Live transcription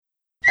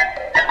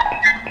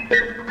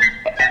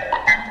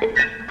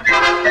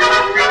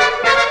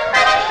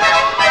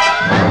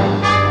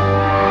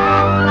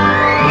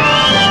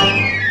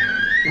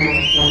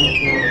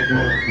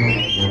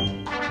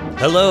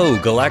Hello,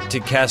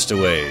 Galactic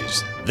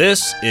Castaways.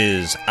 This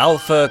is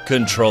Alpha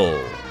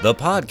Control, the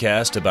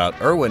podcast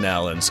about Irwin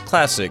Allen's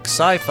classic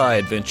sci-fi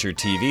adventure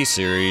TV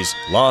series,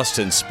 Lost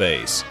in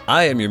Space.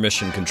 I am your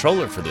mission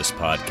controller for this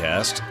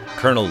podcast,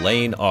 Colonel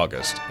Lane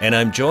August, and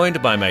I'm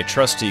joined by my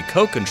trusty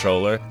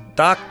co-controller,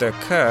 Dr.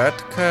 Kurt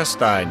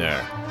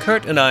Kirsteiner.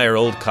 Kurt and I are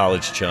old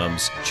college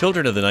chums,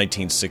 children of the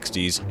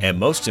 1960s, and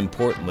most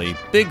importantly,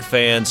 big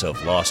fans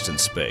of Lost in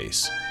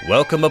Space.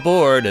 Welcome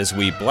aboard as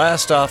we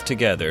blast off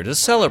together to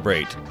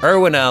celebrate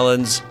Irwin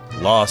Allen's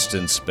Lost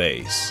in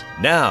Space.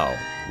 Now,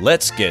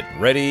 let's get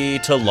ready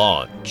to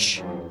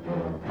launch.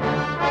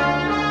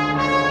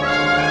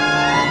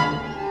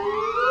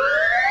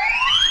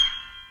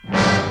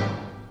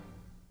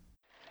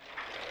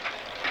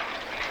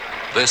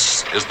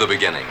 This is the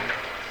beginning.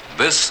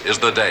 This is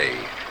the day.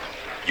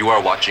 You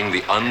are watching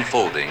the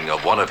unfolding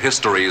of one of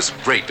history's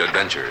great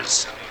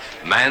adventures.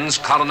 Man's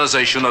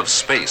colonization of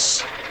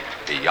space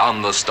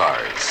beyond the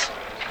stars.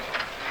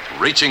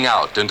 Reaching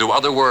out into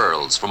other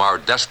worlds from our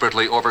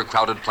desperately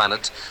overcrowded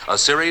planet, a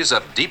series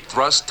of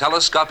deep-thrust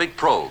telescopic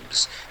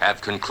probes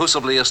have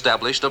conclusively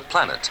established a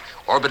planet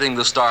orbiting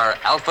the star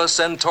Alpha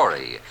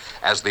Centauri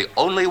as the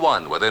only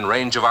one within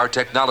range of our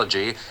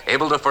technology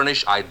able to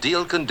furnish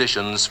ideal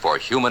conditions for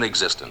human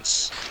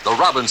existence. The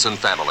Robinson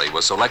family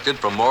was selected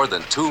from more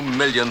than 2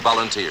 million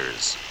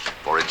volunteers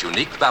for its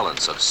unique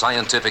balance of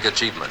scientific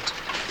achievement,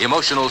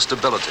 emotional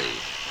stability,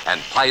 and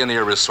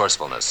pioneer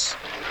resourcefulness.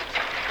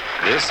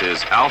 This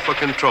is Alpha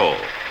Control.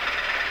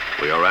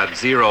 We are at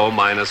 0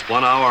 minus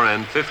 1 hour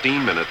and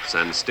 15 minutes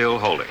and still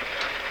holding.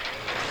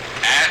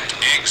 At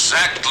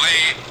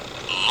exactly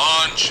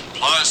launch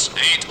plus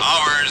 8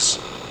 hours,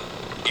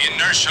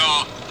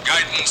 inertial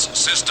guidance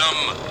system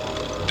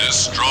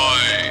destroy.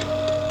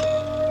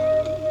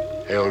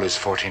 Aeol is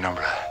 14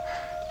 Umbra.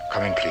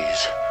 Come in,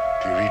 please.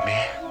 Do you read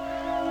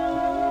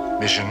me?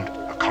 Mission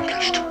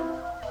accomplished.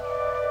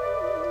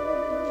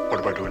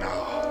 What do I do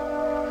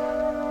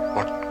now?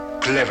 What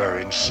clever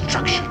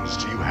instructions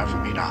do you have for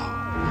me now?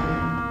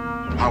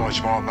 How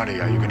much more money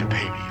are you going to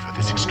pay me for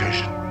this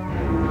excursion?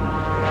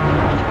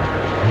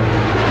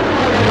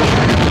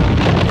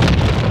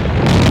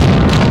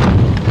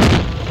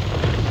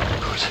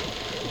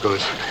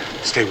 Good.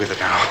 Stay with it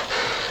now.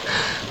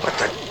 What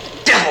the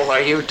devil are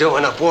you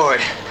doing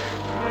aboard?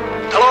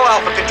 Hello,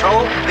 Alpha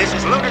Control. This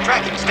is Lunar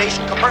Tracking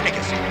Station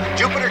Copernicus.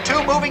 Jupiter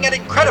 2 moving at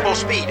incredible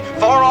speed,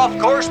 far off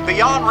course,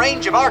 beyond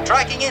range of our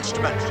tracking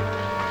instruments.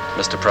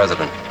 Mr.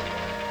 President,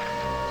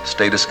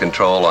 status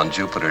control on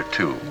Jupiter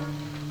 2.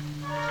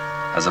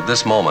 As of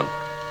this moment,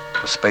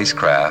 the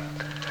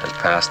spacecraft has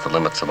passed the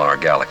limits of our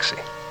galaxy.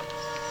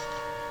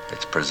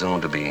 It's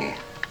presumed to be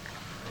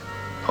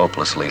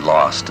hopelessly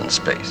lost in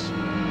space.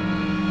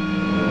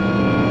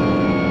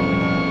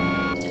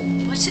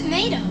 What's it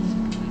made of?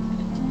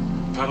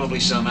 Probably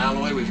some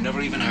alloy we've never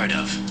even heard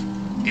of.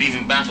 It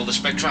even baffled the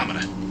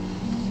spectrometer.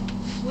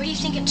 Where do you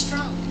think it's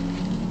from?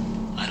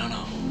 I don't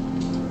know.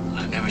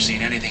 I've never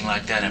seen anything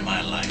like that in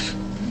my life.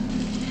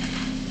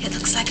 It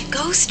looks like a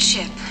ghost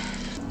ship.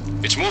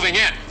 It's moving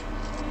in.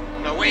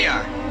 No, we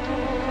are.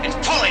 It's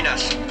pulling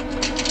us.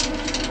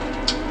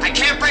 I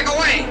can't break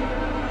away.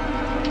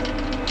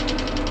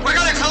 We're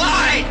gonna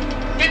collide.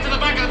 Get to the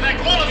back of the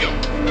deck, all of you.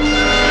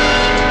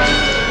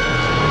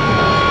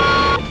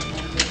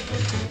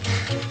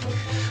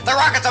 The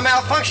rockets are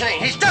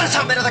malfunctioning. He's done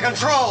something to the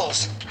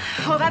controls.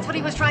 Well, that's what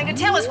he was trying to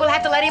tell us. We'll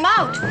have to let him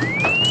out.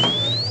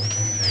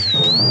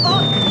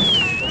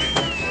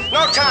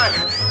 No time.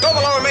 Go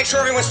below and make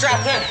sure everyone's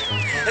strapped in.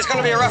 It's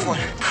gonna be a rough one.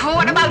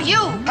 What about you?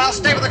 I'll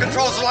stay with the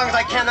controls as long as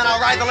I can, then I'll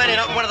ride the landing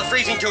out in one of the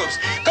freezing tubes.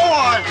 Go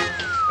on!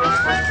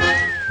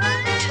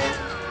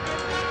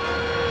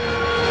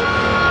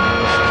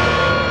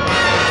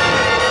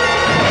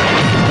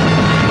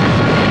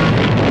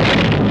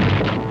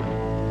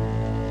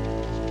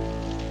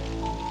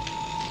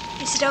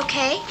 Is it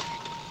okay?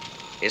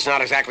 It's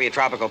not exactly a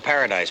tropical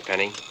paradise,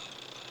 Penny.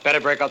 Better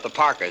break out the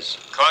Parkers.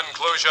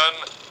 Conclusion.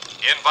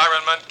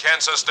 Environment can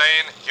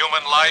sustain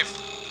human life.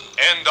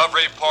 End of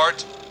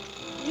report.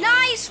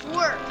 Nice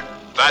work.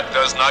 That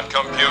does not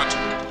compute.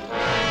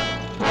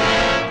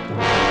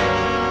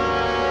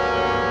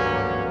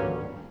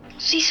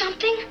 See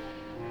something?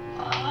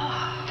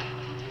 Oh.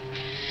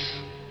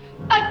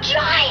 A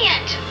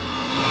giant!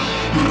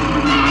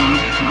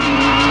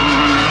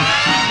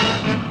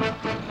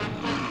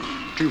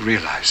 Do you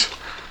realize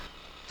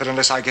that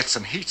unless I get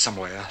some heat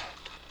somewhere,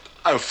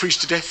 I'll freeze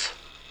to death?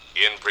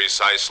 In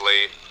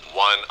precisely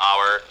 1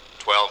 hour,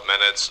 12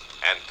 minutes,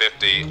 and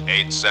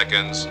 58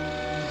 seconds.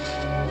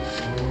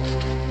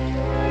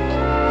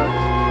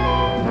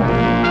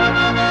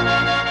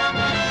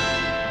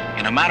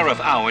 In a matter of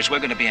hours, we're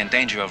going to be in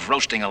danger of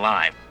roasting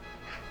alive.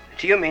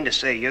 Do you mean to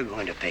say you're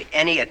going to pay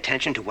any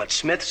attention to what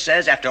Smith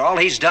says after all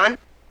he's done?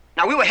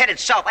 Now, we were headed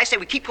south. I say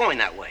we keep going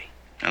that way.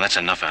 Now, that's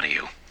enough out of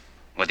you.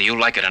 Whether you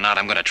like it or not,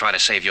 I'm going to try to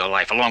save your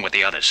life, along with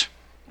the others.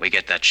 We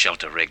get that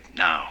shelter rigged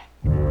now.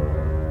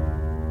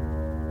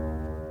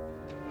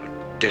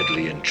 A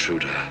deadly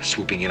intruder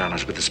swooping in on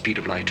us with the speed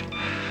of light,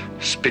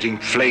 spitting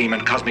flame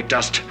and cosmic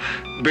dust,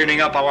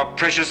 burning up our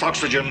precious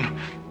oxygen,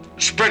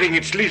 spreading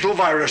its lethal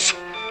virus.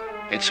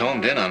 It's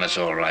homed in on us,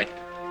 all right,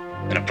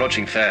 and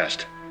approaching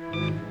fast.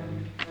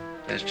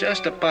 There's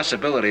just a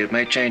possibility it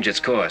may change its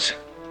course.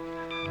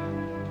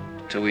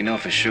 Till we know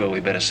for sure, we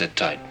better sit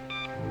tight.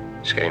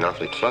 It's getting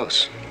awfully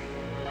close.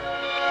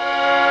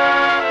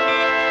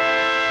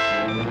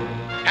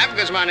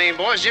 Hapgood's my name,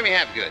 boys. Jimmy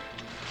Hapgood.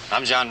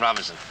 I'm John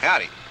Robinson.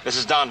 Howdy. This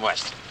is Don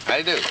West.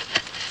 How do you do?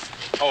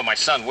 Oh, my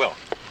son, Will.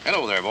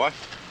 Hello there, boy.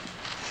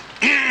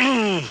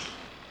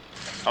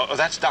 Oh,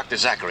 that's Dr.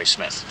 Zachary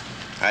Smith.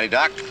 Howdy,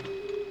 Doc.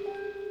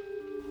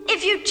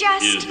 If you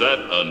just... Is that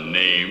a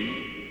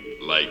name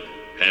like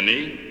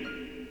Penny?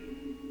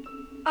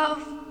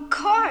 Of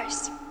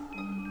course.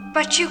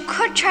 But you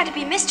could try to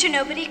be Mr.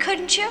 Nobody,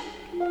 couldn't you?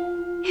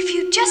 If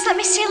you just let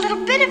me see a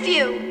little bit of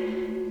you.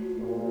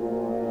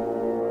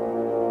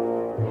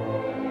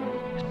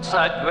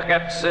 I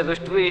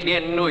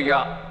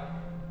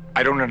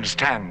don't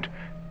understand.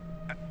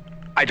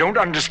 I don't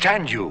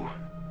understand you.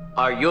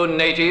 Are you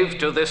native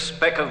to this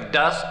speck of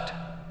dust?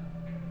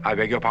 I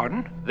beg your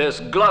pardon?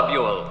 This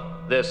globule,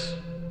 this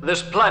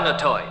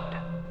planetoid.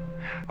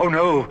 Oh,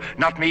 no,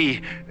 not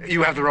me.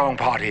 You have the wrong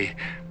party.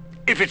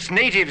 If it's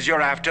natives you're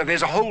after,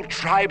 there's a whole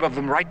tribe of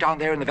them right down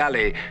there in the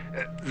valley.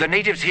 The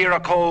natives here are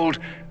called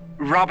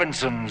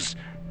Robinsons.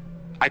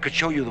 I could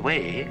show you the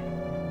way.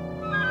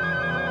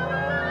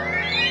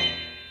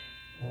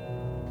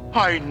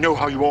 I know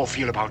how you all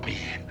feel about me.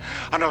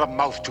 Another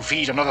mouth to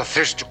feed, another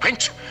thirst to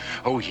quench.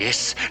 Oh,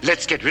 yes,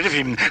 let's get rid of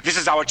him. This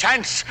is our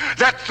chance.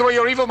 That's the way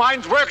your evil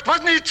minds worked,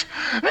 wasn't it?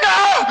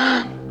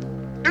 No!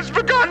 It's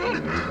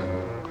begun.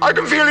 I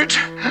can feel it.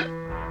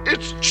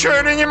 It's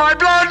churning in my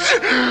blood.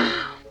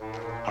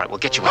 All right, we'll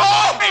get you out.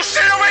 Oh, stay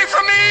away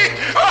from me!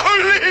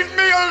 Oh, leave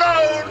me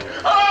alone!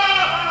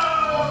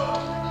 Oh!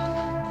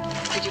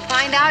 Did you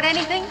find out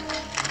anything?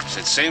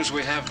 It seems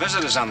we have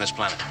visitors on this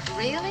planet.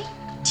 Really?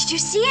 Did you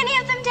see any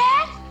of them,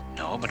 Dad?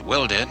 No, but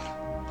Will did.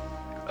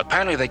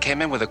 Apparently they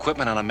came in with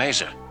equipment on a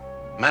maser.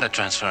 Matter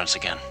transference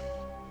again.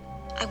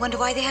 I wonder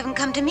why they haven't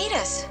come to meet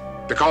us.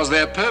 Because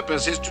their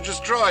purpose is to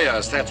destroy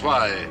us, that's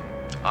why.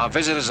 Our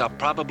visitors are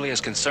probably as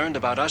concerned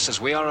about us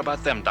as we are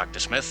about them, Dr.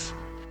 Smith.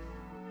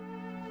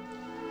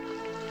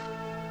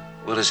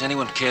 Well, does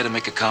anyone care to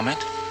make a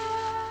comment?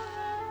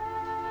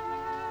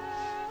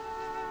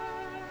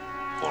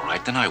 All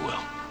right, then I will.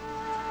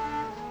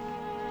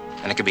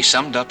 And it can be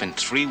summed up in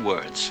 3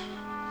 words.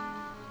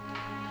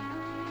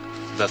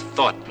 The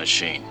thought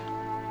machine.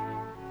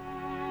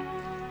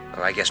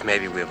 Well, I guess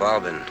maybe we've all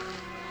been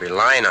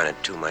relying on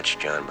it too much,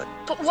 John, but...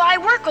 But why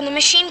work when the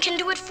machine can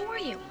do it for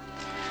you?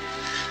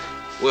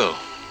 Will,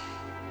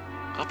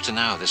 up to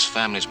now, this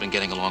family's been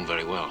getting along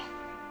very well.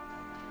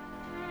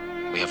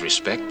 We have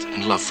respect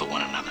and love for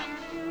one another.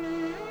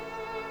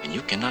 And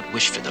you cannot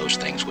wish for those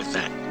things with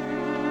that.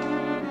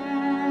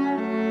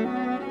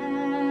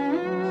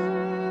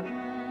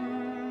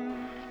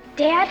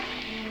 Dad,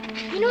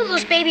 you know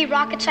those baby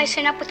rockets I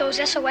sent up with those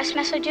SOS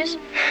messages?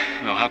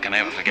 Well, how can I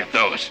ever forget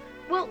those?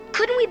 Well,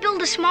 couldn't we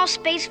build a small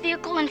space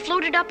vehicle and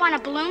float it up on a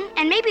balloon?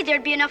 And maybe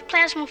there'd be enough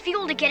plasma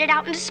fuel to get it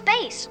out into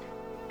space.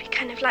 Be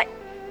kind of like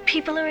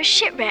people who are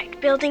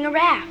shipwrecked building a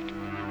raft.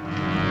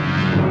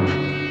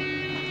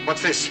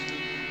 What's this?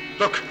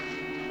 Look.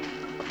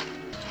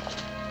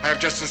 I have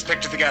just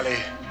inspected the galley.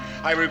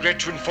 I regret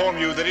to inform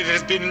you that it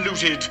has been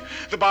looted.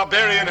 The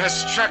barbarian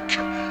has struck.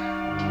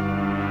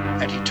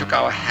 And he took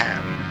our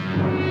ham.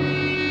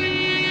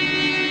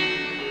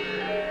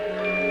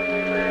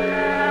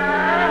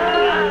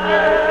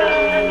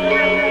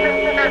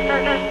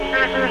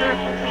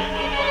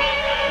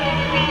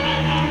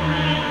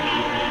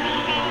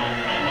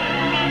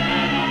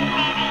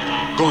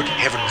 Good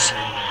heavens.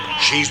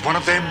 She's one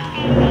of them.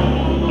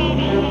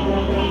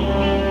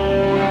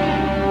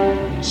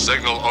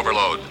 Signal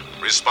overload.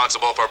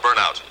 Responsible for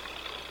burnout.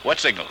 What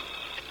signal?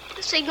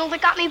 The signal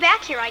that got me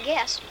back here, I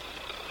guess.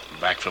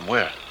 Back from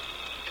where?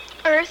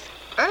 Earth.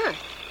 Earth?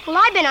 Well,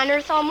 I've been on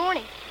Earth all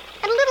morning.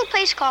 At a little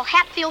place called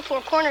Hatfield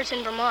Four Corners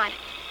in Vermont.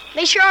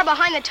 They sure are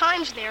behind the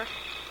times there.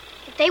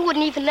 But they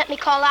wouldn't even let me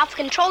call Alpha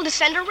Control to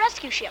send a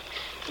rescue ship.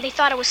 They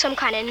thought I was some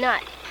kind of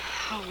nut.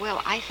 Oh,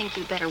 well, I think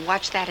you better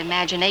watch that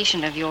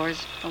imagination of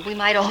yours, or we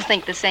might all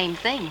think the same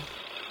thing.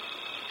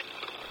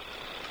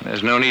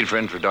 There's no need for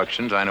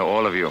introductions. I know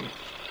all of you.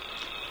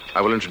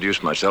 I will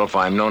introduce myself.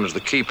 I'm known as the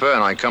Keeper,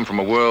 and I come from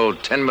a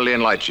world 10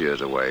 million light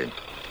years away.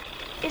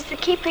 Is the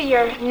Keeper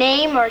your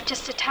name or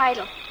just a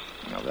title?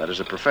 Now, that is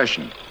a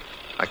profession.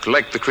 I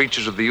collect the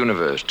creatures of the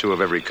universe, 2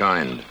 of every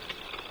kind.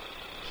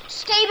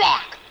 Stay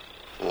back.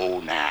 Oh,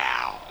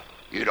 now.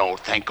 You don't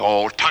think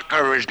old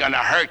Tucker is gonna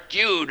hurt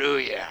you, do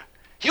you?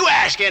 You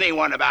ask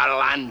anyone about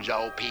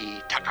Alonzo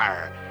P.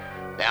 Tucker,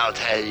 they'll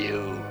tell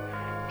you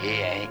he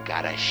ain't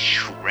got a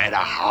shred of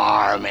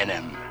harm in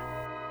him.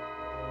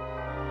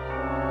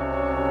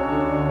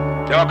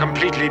 You're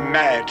completely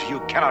mad.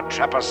 You cannot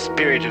trap a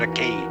spirit in a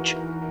cage.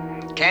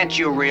 Can't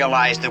you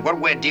realize that what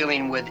we're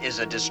dealing with is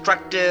a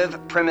destructive,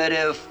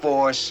 primitive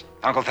force?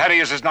 Uncle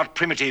Thaddeus is not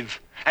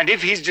primitive. And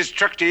if he's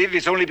destructive,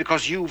 it's only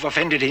because you've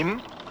offended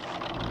him.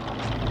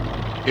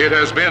 It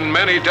has been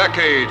many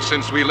decades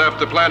since we left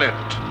the planet.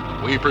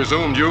 We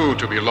presumed you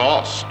to be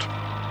lost.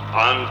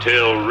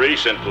 Until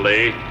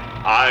recently,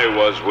 I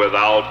was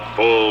without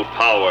full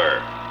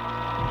power.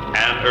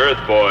 An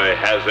Earthboy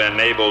has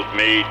enabled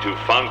me to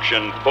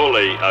function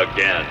fully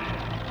again.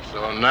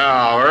 So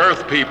now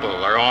Earth people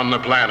are on the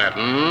planet,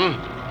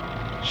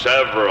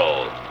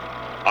 Several.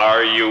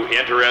 Are you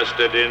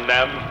interested in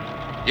them?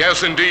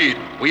 Yes, indeed.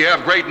 We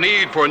have great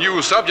need for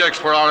new subjects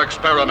for our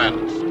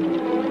experiments.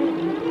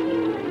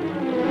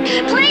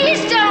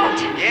 Please don't!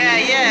 Yeah,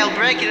 he'll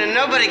break it and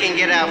nobody can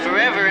get out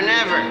forever and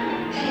ever.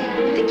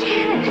 The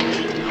cannon.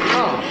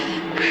 Oh.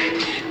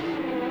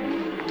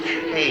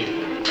 Hey.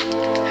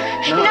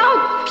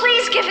 No,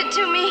 please give it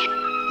to me.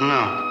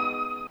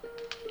 No.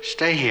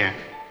 Stay here.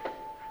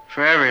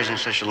 Forever isn't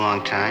such a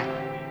long time.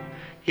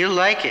 You'll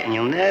like it and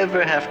you'll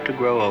never have to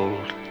grow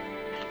old.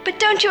 But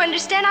don't you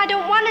understand? I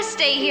don't want to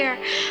stay here.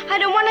 I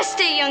don't want to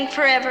stay young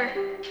forever.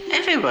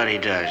 Everybody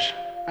does.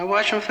 I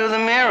watch them through the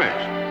mirrors.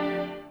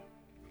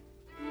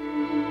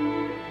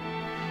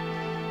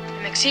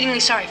 I'm exceedingly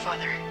sorry,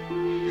 Father.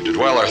 You did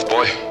well,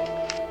 Earthboy.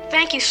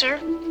 Thank you, sir.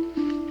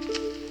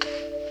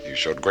 You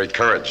showed great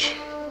courage.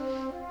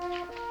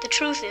 The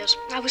truth is,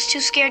 I was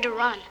too scared to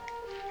run.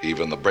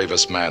 Even the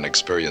bravest man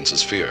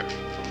experiences fear.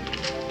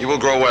 You will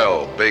grow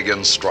well, big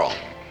and strong.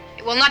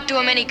 It will not do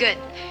him any good.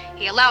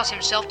 He allows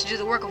himself to do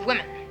the work of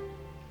women.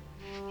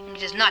 And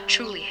he does not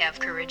truly have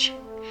courage.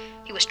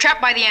 He was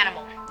trapped by the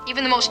animal.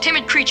 Even the most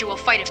timid creature will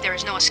fight if there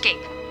is no escape.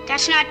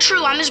 That's not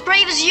true. I'm as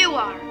brave as you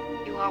are.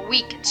 You are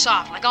weak and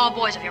soft, like all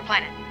boys of your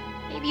planet.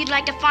 Maybe you'd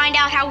like to find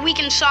out how weak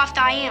and soft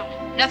I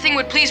am. Nothing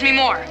would please me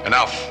more.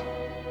 Enough.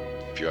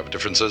 If you have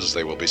differences,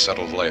 they will be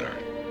settled later.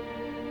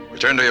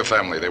 Return to your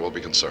family. They will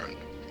be concerned.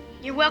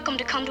 You're welcome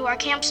to come to our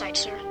campsite,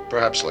 sir.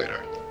 Perhaps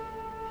later.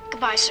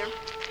 Goodbye, sir.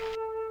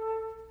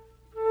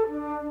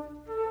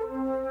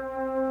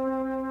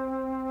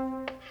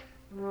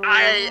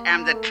 I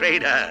am the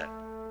trader.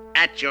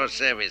 At your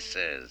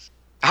services.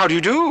 How do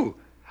you do?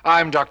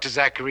 I'm Dr.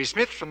 Zachary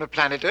Smith from the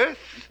planet Earth.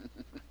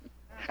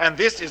 And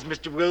this is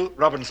Mr. Will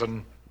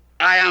Robinson.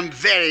 I am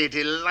very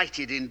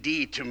delighted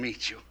indeed to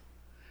meet you.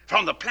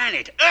 From the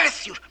planet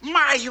Earth,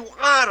 you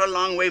are a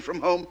long way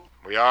from home.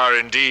 We are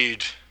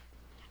indeed.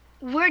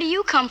 Where do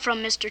you come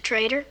from, Mr.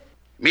 Trader?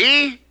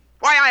 Me?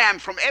 Why, I am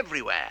from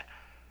everywhere.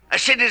 A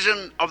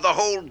citizen of the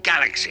whole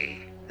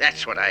galaxy.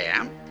 That's what I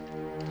am.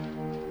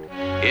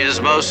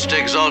 His Most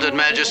Exalted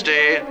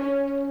Majesty,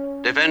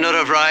 Defender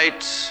of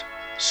Rights,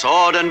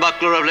 Sword and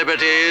Buckler of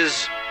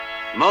Liberties,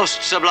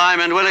 Most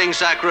Sublime and Willing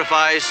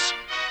Sacrifice,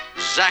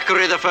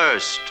 Zachary the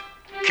First,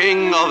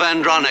 King of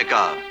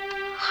Andronica.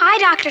 Hi,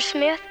 Dr.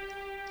 Smith.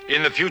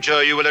 In the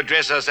future, you will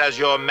address us as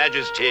Your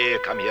Majesty.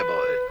 Come here,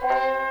 boy.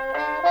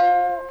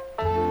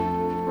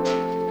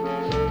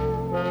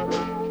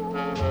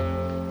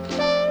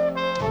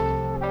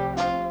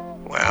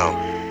 Well,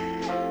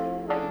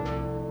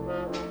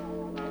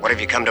 what have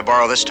you come to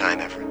borrow this time,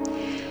 Everett?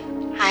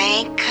 I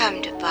ain't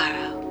come to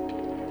borrow.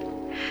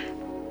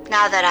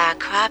 Now that our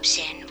crop's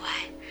in,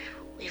 why,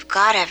 we've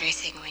got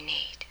everything we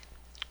need.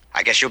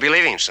 I guess you'll be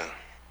leaving soon.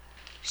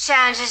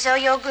 Sounds as though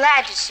you're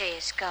glad to see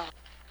us go.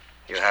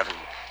 You haven't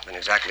been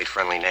exactly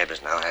friendly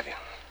neighbors now, have you?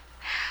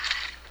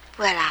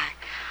 Well,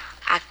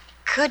 I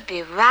could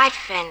be right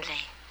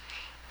friendly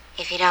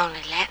if you'd only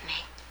let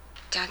me.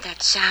 Don't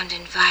that sound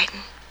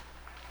inviting?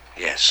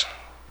 Yes,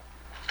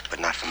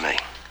 but not for me.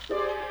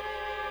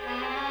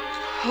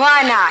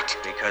 Why not?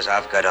 Because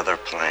I've got other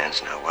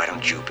plans now. Why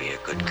don't you be a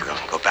good girl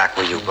and go back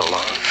where you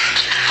belong?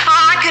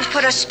 Oh, I could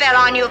put a spell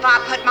on you if I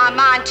put my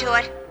mind to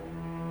it.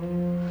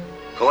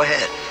 Go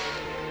ahead.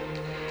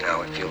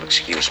 Now, if you'll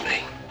excuse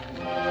me.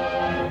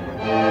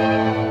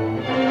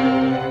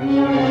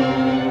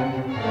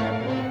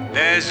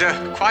 There's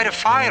quite a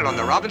file on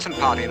the Robinson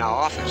party in our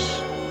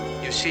office.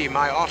 You see,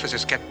 my office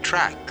has kept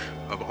track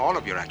of all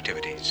of your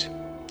activities.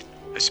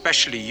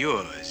 Especially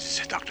yours,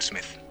 Dr.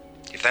 Smith.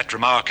 If that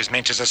remark is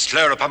meant as a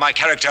slur upon my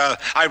character,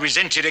 I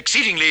resent it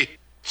exceedingly.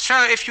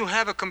 Sir, if you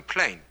have a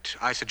complaint,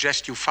 I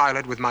suggest you file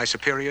it with my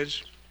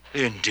superiors.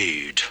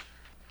 Indeed.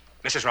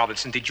 Mrs.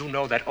 Robinson, did you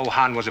know that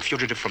Ohan was a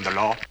fugitive from the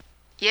law?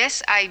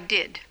 Yes, I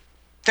did.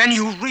 Then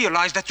you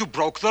realize that you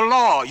broke the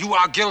law. You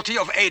are guilty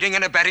of aiding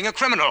and abetting a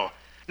criminal.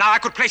 Now I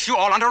could place you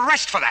all under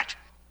arrest for that.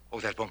 Oh,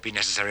 that won't be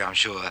necessary, I'm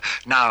sure.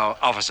 Now,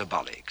 Officer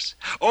Bollix,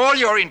 all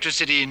you're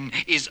interested in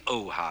is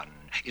Ohan.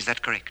 Is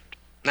that correct?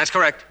 That's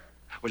correct.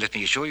 Well, let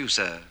me assure you,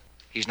 sir,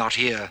 he's not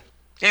here.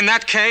 In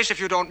that case, if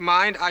you don't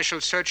mind, I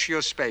shall search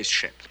your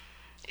spaceship.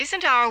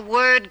 Isn't our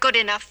word good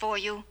enough for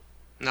you?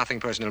 Nothing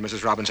personal,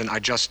 Mrs. Robinson. I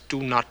just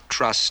do not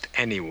trust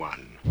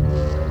anyone.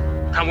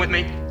 Come with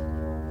me.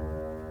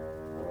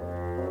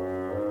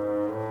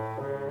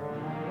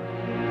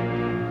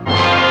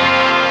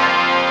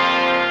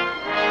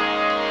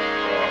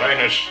 Your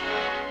Highness,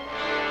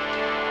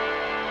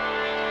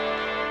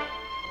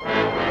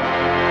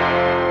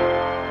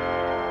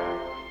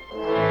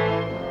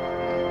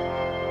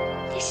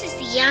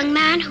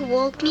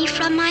 woke me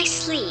from my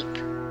sleep.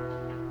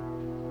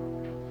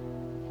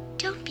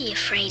 Don't be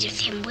afraid of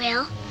him,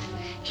 Will.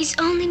 He's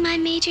only my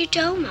major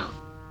domo.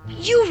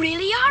 You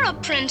really are a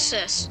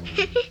princess.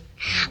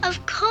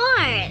 Of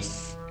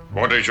course.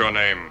 What is your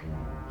name?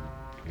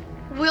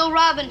 Will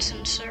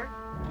Robinson, sir.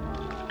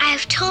 I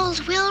have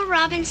told Will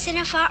Robinson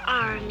of our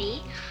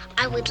army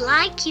I would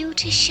like you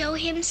to show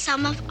him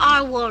some of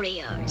our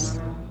warriors.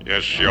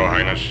 Yes, Your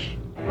Highness.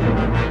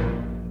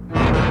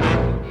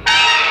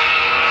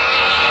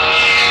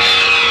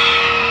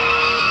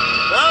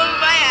 Bon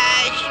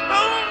voyage!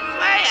 Bon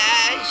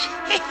voyage!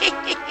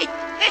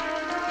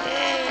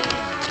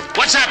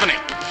 What's happening?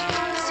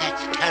 Such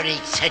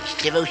courage,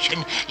 such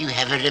devotion. You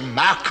have a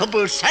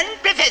remarkable son,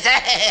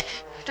 Professor.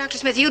 Dr.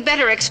 Smith, you'd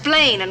better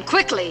explain, and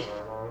quickly.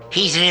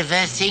 He's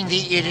reversing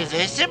the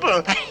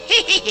irreversible.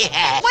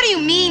 What do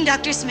you mean,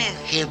 Dr. Smith?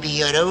 He'll be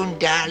your own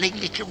darling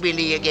little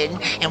Willie again.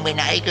 And when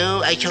I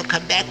go, I shall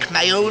come back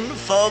my own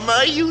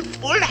former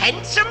youthful,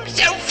 handsome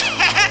self.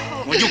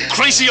 Well, you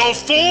crazy old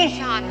fool!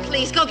 John,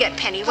 please, go get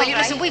Penny, will you?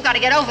 Listen, we've got to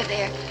get over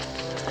there.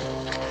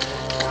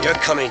 You're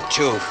coming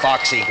too,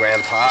 Foxy,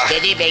 Grandpa.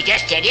 Steady, Major,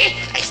 steady.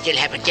 I still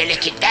have a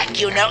delicate back,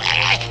 you know.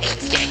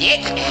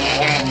 Steady.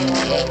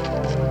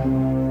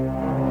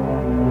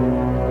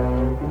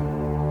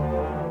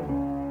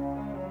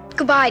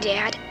 Goodbye,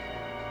 Dad.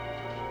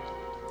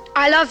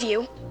 I love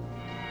you.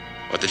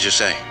 What did you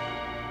say?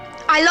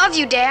 I love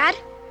you, Dad.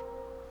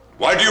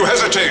 Why do you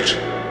hesitate?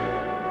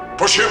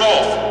 Push him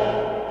off.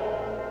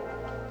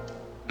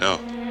 No.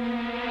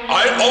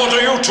 I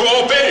order you to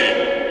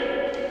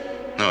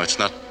obey. No, it's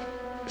not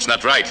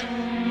right.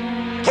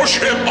 Push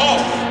him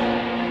off.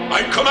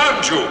 I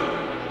command you.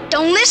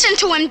 Don't listen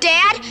to him,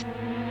 Dad.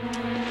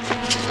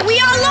 We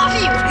all love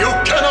you. You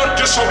cannot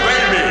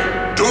disobey me.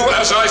 Do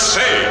as I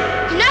say.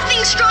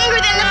 Nothing's stronger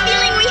than the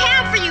feeling we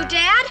have for you,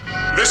 Dad.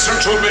 Listen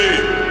to me.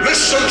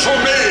 Listen to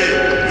me.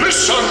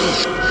 Listen.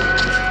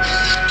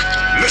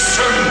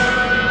 Listen.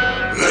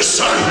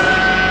 Listen.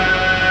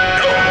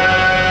 No.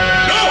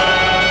 No.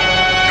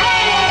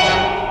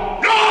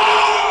 No.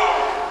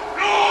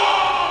 No.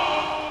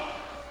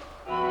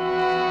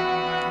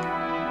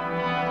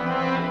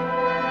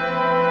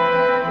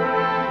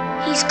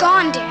 He's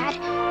gone, Dad.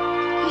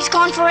 He's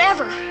gone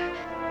forever.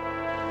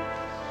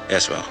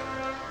 Yes, well,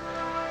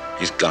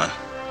 he's gone.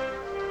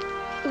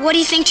 What do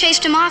you think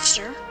chased him off,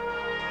 sir?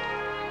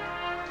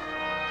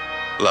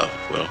 Love,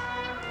 Will.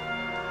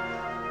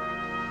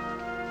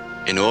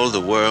 In all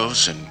the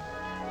worlds and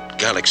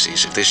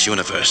galaxies of this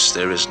universe,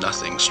 there is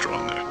nothing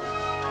stronger.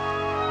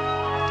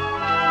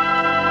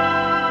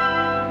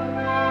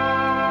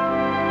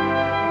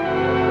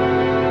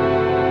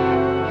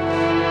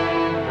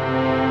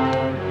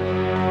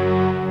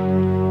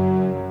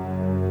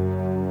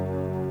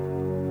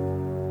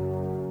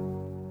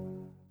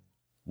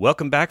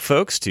 Welcome back,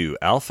 folks, to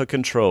Alpha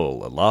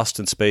Control, a Lost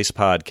in Space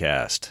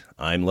podcast.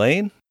 I'm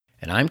Lane.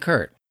 And I'm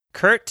Kurt.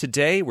 Kurt,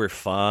 today we're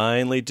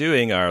finally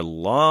doing our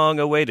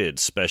long-awaited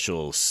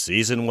special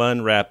Season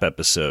 1 wrap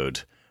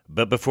episode.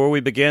 But before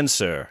we begin,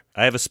 sir,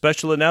 I have a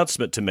special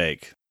announcement to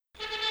make.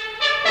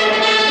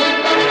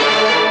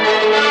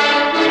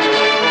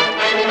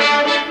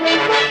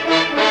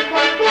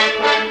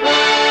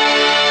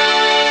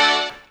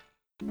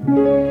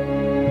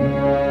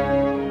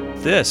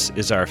 This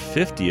is our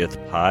 50th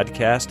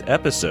podcast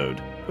episode,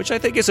 which I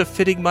think is a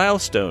fitting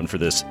milestone for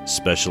this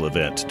special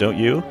event, don't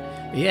you?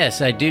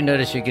 Yes, I do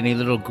notice you're getting a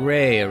little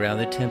gray around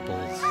the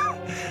temples.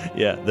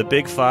 Yeah, the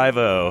big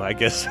 5-0, I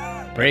guess.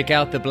 Break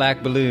out the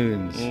black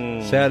balloons.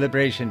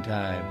 Celebration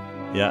time.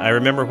 Yeah, I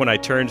remember when I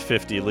turned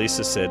 50,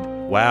 Lisa said,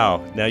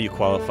 "Wow, now you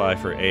qualify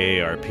for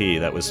AARP."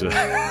 That was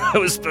that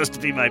was supposed to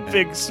be my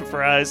big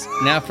surprise.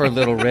 Now for a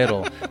little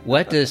riddle.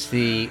 What does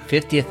the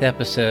 50th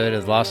episode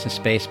of Lost in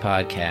Space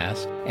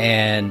podcast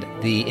and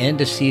the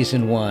end of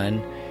Season 1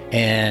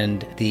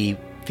 and the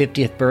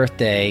 50th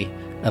birthday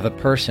of a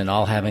person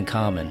all have in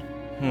common?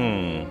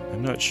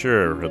 I'm not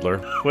sure, Riddler.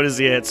 What is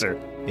the answer?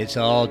 It's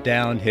all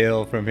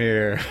downhill from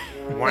here.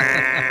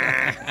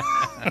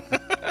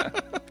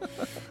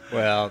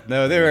 Well,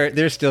 no,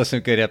 there's still some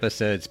good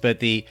episodes, but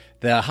the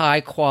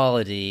high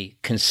quality,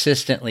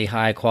 consistently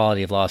high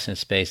quality of Lost in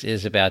Space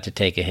is about to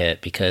take a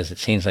hit because it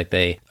seems like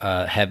they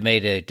have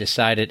made a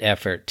decided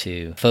effort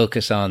to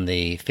focus on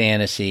the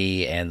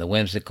fantasy and the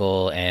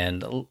whimsical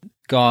and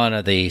gone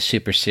are the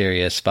super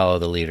serious follow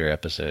the leader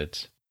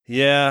episodes.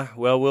 Yeah,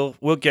 well,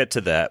 we'll get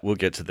to that.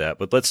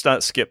 But let's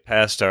not skip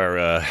past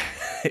our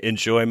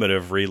enjoyment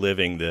of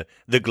reliving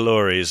the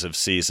glories of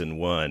Season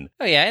 1.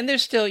 Oh, yeah, and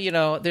there's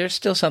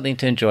still something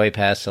to enjoy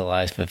past the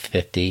life of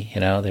 50.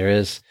 There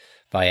is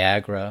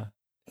Viagra.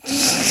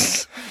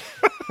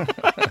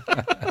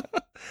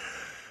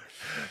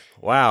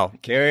 Wow.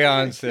 Carry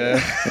on, sir.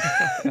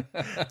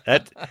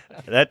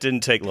 That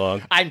didn't take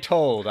long. I'm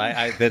told.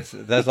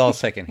 That's all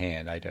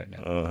secondhand. I don't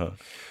know. Uh-huh.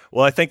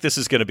 Well, I think this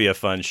is going to be a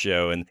fun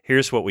show, and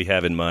here's what we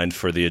have in mind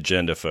for the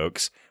agenda,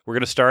 folks. We're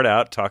going to start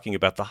out talking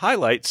about the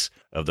highlights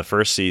of the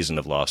first season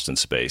of Lost in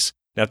Space.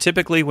 Now,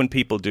 typically when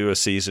people do a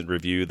season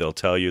review, they'll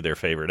tell you their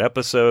favorite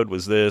episode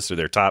was this or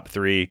their top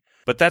 3.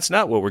 But that's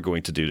not what we're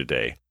going to do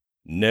today.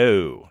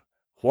 No.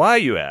 Why,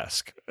 you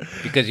ask?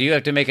 Because you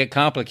have to make it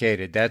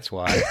complicated. That's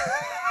why.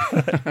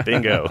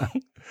 Bingo.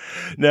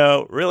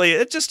 No, really,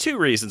 it's just two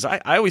reasons. I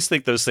always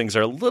think those things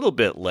are a little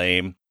bit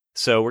lame,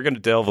 so we're going to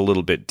delve a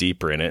little bit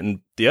deeper in it.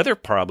 And the other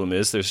problem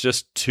is there's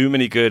just too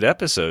many good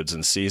episodes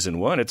in season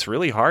 1. It's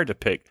really hard to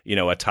pick,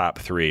 a top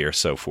 3 or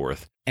so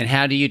forth. And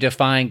how do you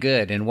define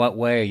good? In what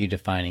way are you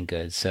defining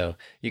good? So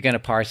you're going to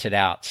parse it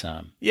out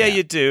some. Yeah,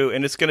 you do.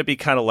 And it's going to be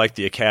kind of like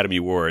the Academy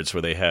Awards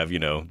where they have,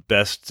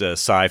 best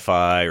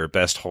sci-fi or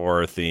best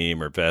horror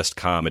theme or best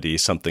comedy,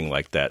 something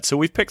like that. So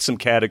we've picked some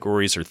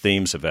categories or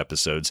themes of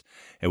episodes,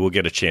 and we'll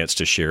get a chance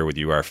to share with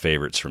you our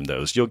favorites from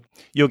those.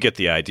 You'll get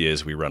the idea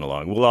as we run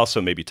along. We'll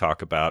also maybe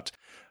talk about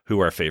who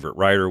our favorite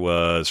writer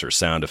was or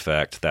sound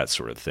effect, that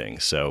sort of thing.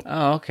 So,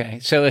 oh, okay.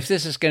 So if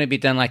this is going to be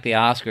done like the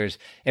Oscars,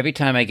 every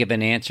time I give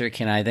an answer,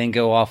 can I then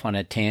go off on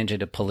a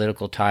tangent, a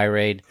political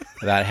tirade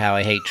about how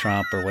I hate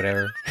Trump or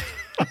whatever?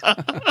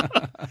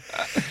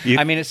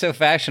 I mean, it's so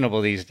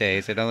fashionable these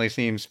days. It only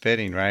seems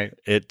fitting, right?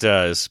 It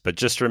does. But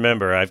just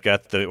remember, I've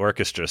got the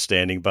orchestra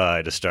standing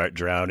by to start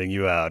drowning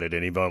you out at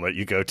any moment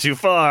you go too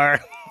far.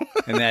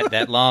 And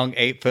that long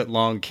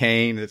 8-foot-long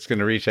cane that's going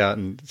to reach out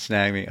and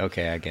snag me.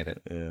 Okay, I get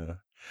it. Yeah.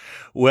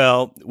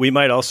 Well, we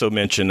might also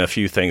mention a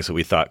few things that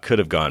we thought could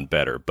have gone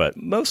better, but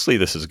mostly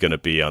this is going to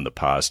be on the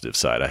positive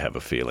side, I have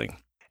a feeling.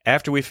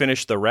 After we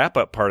finish the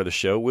wrap-up part of the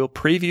show, we'll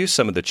preview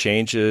some of the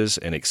changes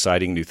and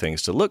exciting new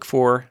things to look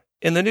for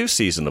in the new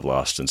season of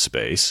Lost in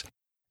Space,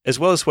 as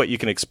well as what you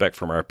can expect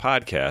from our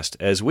podcast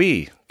as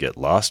we get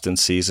lost in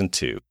Season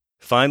 2.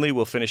 Finally,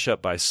 we'll finish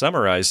up by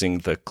summarizing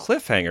the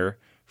cliffhanger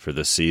for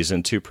the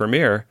Season 2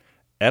 premiere,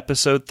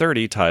 Episode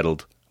 30,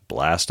 titled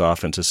Blast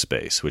Off into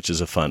Space, which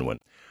is a fun one.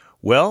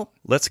 Well,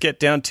 let's get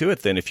down to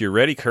it then. If you're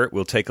ready, Kurt,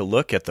 we'll take a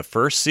look at the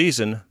first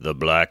season, the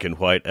black and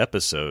white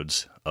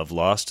episodes of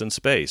Lost in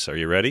Space. Are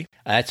you ready?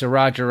 That's a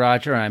Roger,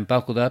 Roger. I'm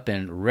buckled up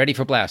and ready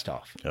for blast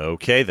off.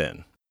 Okay,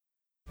 then.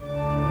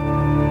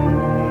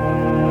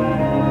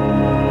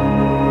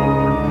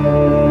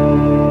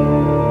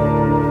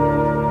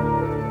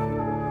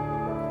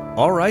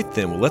 All right,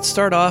 then. Well, let's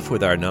start off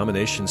with our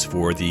nominations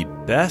for the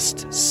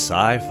Best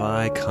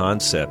Sci-Fi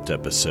Concept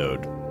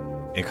Episode.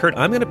 And Kurt,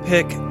 I'm going to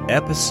pick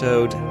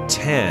Episode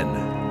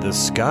 10, The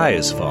Sky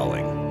is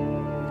Falling.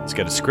 It's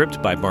got a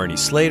script by Barney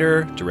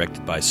Slater,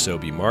 directed by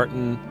Sobey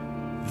Martin.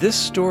 This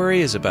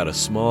story is about a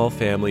small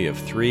family of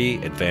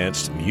 3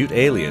 advanced mute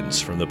aliens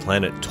from the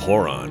planet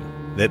Toron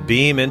that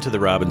beam into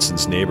the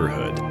Robinsons'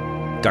 neighborhood.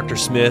 Dr.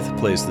 Smith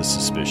plays the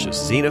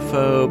suspicious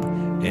xenophobe,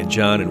 and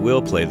John and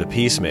Will play the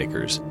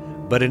peacemakers.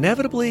 But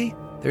inevitably,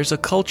 there's a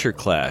culture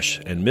clash,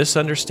 and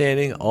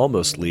misunderstanding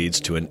almost leads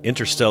to an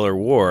interstellar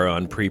war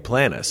on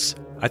Pre-Planus.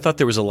 I thought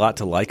there was a lot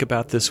to like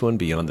about this one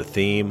beyond the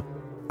theme.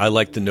 I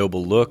liked the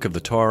noble look of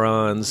the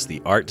Taurons,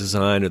 the art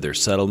design of their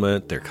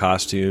settlement, their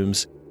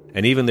costumes,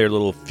 and even their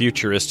little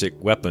futuristic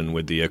weapon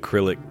with the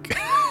acrylic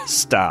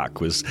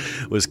stock was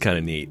kind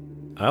of neat.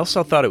 I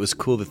also thought it was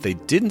cool that they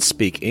didn't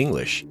speak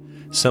English,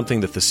 something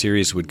that the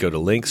series would go to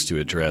lengths to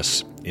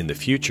address in the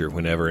future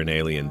whenever an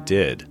alien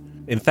did.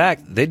 In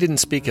fact, they didn't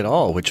speak at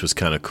all, which was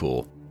kind of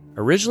cool.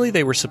 Originally,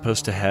 they were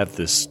supposed to have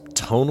this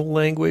tonal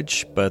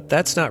language, but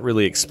that's not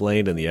really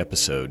explained in the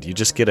episode. You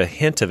just get a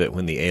hint of it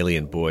when the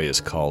alien boy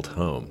is called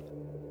home.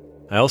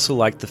 I also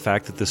liked the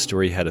fact that the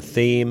story had a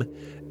theme,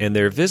 and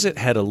their visit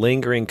had a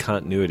lingering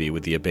continuity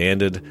with the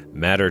abandoned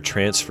matter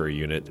transfer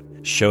unit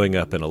showing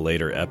up in a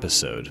later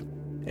episode.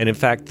 And in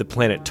fact, the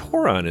planet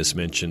Toron is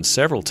mentioned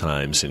several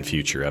times in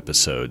future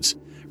episodes.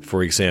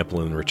 For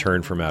example, in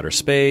Return from Outer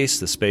Space,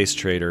 The Space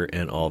Trader,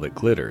 and All That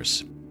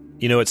Glitters.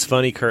 You know, it's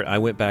funny, Kurt, I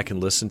went back and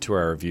listened to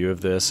our review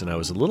of this, and I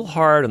was a little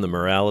hard on the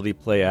morality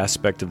play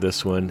aspect of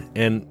this one,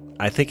 and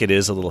I think it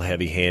is a little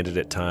heavy-handed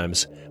at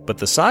times, but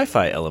the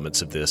sci-fi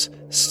elements of this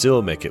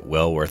still make it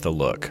well worth a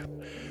look.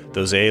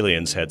 Those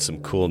aliens had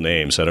some cool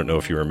names. I don't know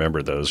if you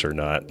remember those or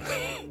not.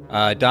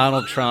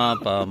 Donald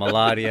Trump,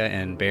 Meladia,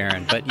 and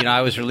Baron. But,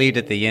 I was relieved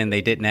at the end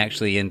they didn't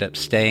actually end up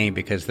staying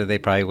because then they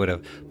probably would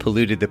have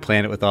polluted the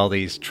planet with all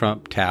these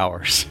Trump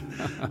towers.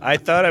 I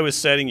thought I was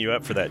setting you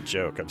up for that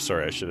joke. I'm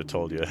sorry, I should have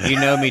told you. You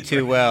know me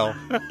too well.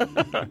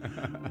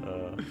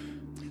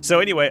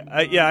 So anyway,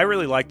 I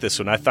really liked this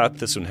one. I thought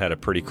this one had a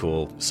pretty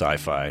cool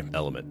sci-fi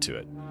element to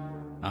it.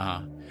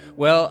 Uh-huh.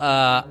 Well,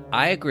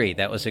 I agree.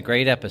 That was a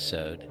great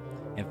episode.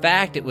 In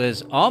fact, it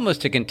was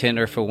almost a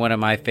contender for one of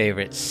my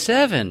favorite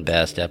 7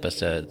 best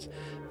episodes,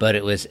 but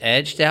it was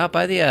edged out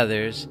by the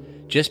others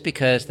just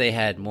because they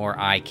had more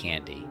eye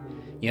candy.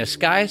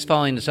 Sky is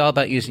Falling is all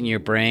about using your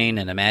brain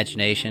and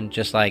imagination,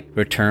 just like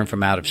Return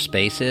from Outer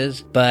Space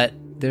is, but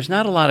there's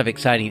not a lot of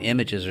exciting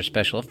images or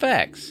special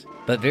effects,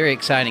 but very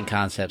exciting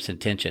concepts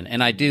and tension.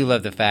 And I do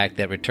love the fact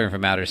that Return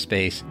from Outer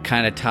Space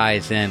kind of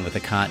ties in with the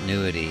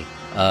continuity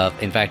of,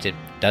 in fact,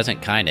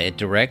 it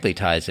directly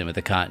ties in with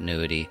the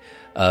continuity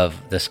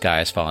of The Sky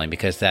is Falling,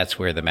 because that's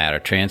where the matter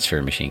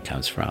transfer machine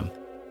comes from.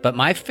 But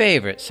my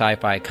favorite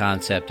sci-fi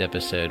concept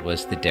episode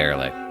was The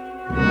Derelict.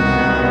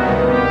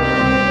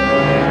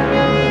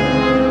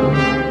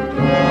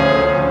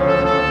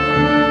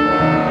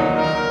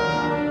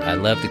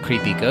 love the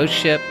creepy ghost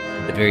ship,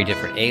 the very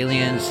different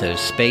aliens, those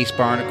space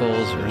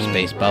barnacles or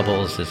space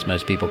bubbles, as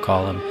most people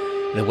call them,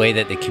 the way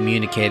that they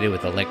communicated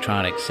with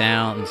electronic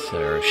sounds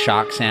or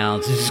shock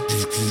sounds,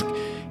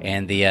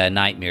 and the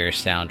Nightmare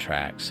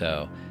soundtrack.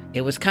 So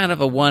it was kind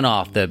of a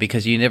one-off, though,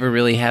 because you never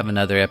really have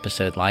another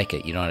episode like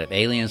it. You don't have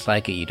aliens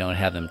like it. You don't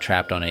have them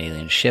trapped on an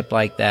alien ship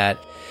like that.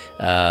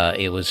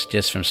 It was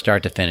just from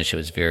start to finish, it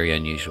was very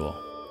unusual.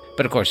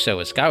 But, of course, so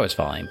was Sky Was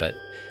Falling. But,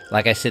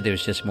 like I said, there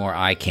was just more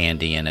eye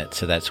candy in it.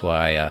 So that's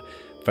why,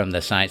 from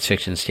the science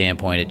fiction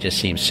standpoint, it just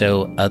seems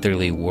so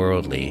utterly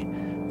worldly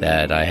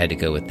that I had to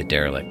go with The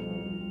Derelict.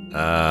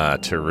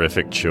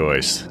 Terrific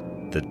choice.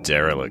 The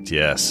Derelict,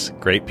 yes.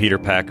 Great Peter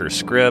Packer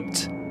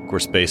script. Of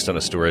course, based on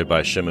a story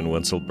by Shimon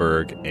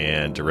Winselberg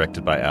and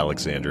directed by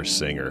Alexander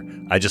Singer.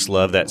 I just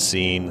love that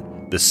scene,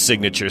 the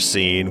signature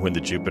scene when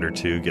the Jupiter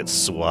 2 gets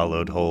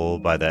swallowed whole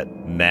by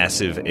that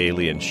massive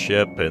alien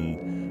ship.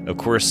 And, of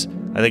course,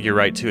 I think you're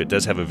right, too. It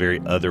does have a very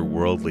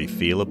otherworldly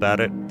feel about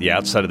it. The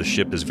outside of the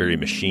ship is very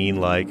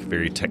machine-like,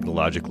 very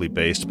technologically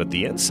based, but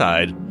the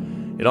inside,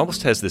 it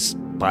almost has this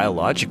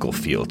biological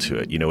feel to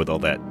it, with all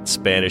that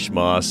Spanish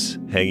moss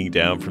hanging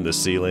down from the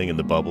ceiling and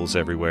the bubbles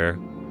everywhere.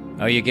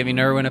 Oh, you're giving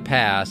Irwin a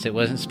pass. It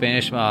wasn't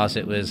Spanish moss.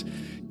 It was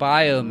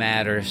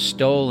biomatter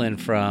stolen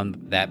from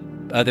that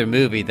other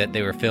movie that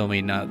they were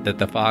filming, that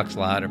the Fox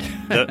lot.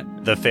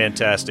 The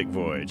Fantastic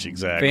Voyage,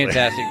 exactly.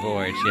 Fantastic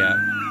Voyage, yeah.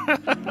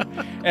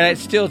 And it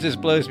still just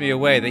blows me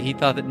away that he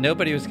thought that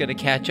nobody was going to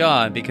catch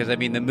on because, the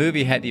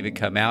movie hadn't even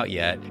come out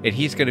yet, and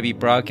he's going to be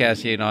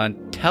broadcasting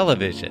on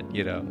television,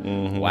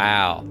 Mm-hmm.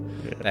 Wow.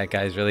 Yeah. That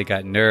guy's really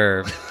got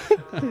nerve.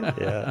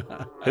 Yeah.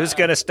 Who's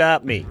going to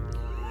stop me?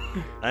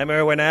 I'm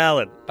Irwin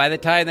Allen. By the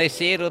time they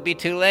see it, it'll be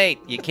too late.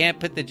 You can't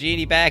put the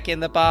genie back in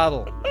the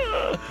bottle.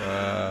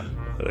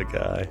 What a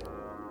guy.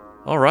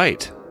 All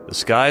right. The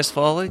Sky Is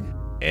Falling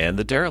and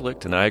The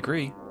Derelict, and I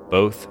agree.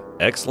 Both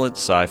excellent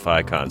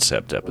sci-fi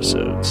concept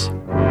episodes.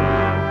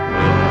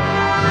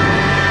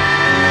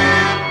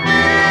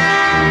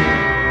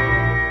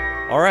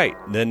 All right,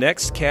 the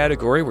next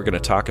category we're going to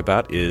talk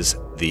about is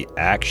the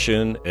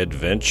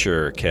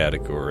action-adventure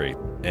category.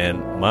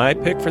 And my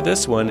pick for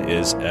this one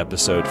is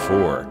Episode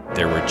 4,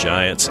 There Were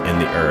Giants in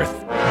the Earth.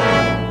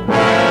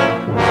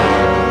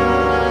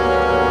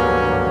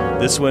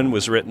 This one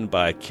was written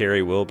by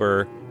Carey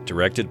Wilbur,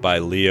 directed by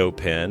Leo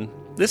Penn.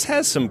 This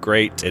has some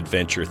great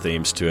adventure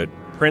themes to it,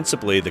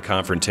 principally the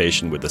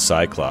confrontation with the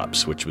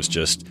Cyclops, which was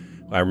just...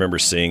 I remember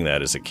seeing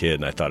that as a kid,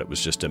 and I thought it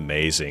was just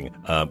amazing.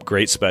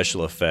 Great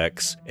special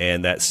effects.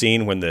 And that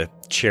scene when the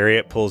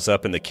chariot pulls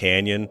up in the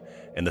canyon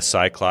and the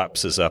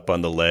Cyclops is up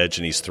on the ledge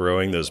and he's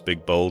throwing those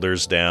big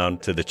boulders down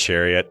to the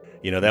chariot.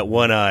 That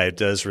one eye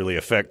does really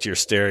affect your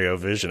stereo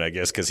vision, I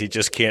guess, because he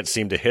just can't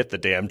seem to hit the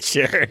damn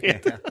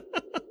chariot.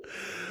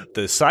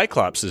 The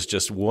Cyclops is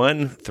just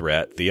one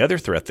threat. The other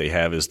threat they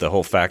have is the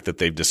whole fact that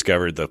they've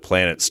discovered the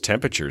planet's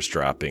temperature's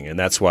dropping, and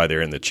that's why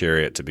they're in the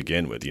chariot to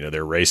begin with.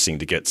 They're racing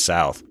to get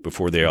south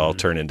before they all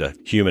turn into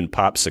human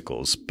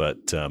popsicles.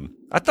 But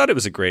I thought it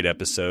was a great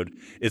episode.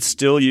 It's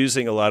still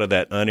using a lot of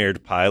that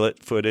unaired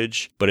pilot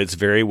footage, but it's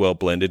very well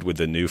blended with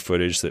the new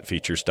footage that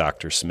features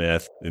Dr.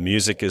 Smith. The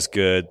music is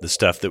good. The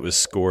stuff that was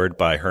scored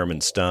by Herman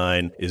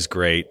Stein is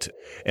great.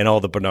 And all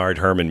the Bernard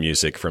Herrmann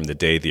music from The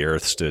Day the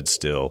Earth Stood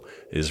Still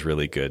is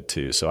really good,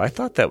 too. So I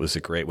thought that was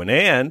a great one.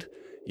 And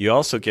you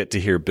also get to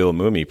hear Bill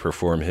Mumy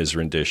perform his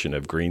rendition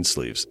of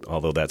Greensleeves,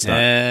 although that's not...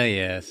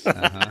 yes.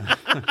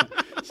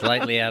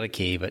 Slightly out of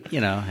key, but,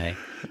 hey.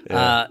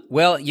 Yeah.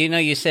 Well,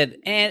 you said,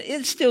 and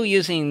it's still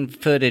using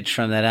footage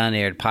from that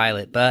unaired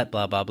pilot, but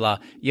blah, blah, blah.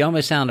 You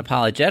almost sound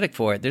apologetic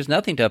for it. There's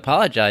nothing to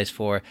apologize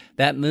for.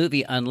 That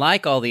movie,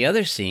 unlike all the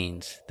other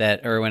scenes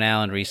that Irwin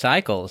Allen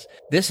recycles,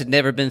 this had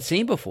never been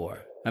seen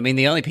before.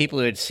 The only people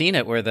who had seen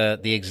it were the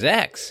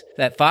execs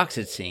that Fox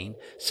had seen.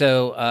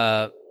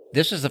 So,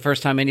 this was the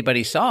first time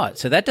anybody saw it.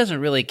 So that doesn't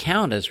really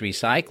count as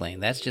recycling.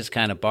 That's just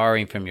kind of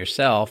borrowing from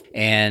yourself.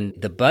 And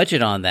the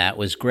budget on that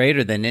was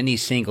greater than any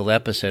single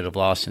episode of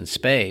Lost in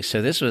Space.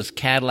 So this was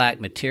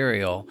Cadillac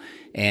material.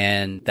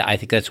 And I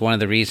think that's one of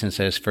the reasons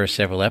those first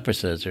several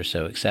episodes are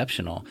so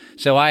exceptional.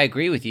 So I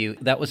agree with you.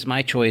 That was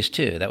my choice,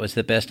 too. That was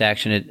the best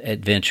action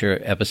adventure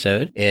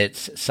episode.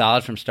 It's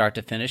solid from start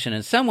to finish. And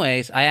in some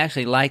ways, I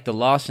actually like the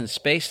Lost in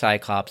Space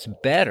Cyclops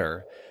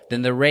better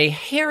than the Ray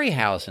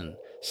Harryhausen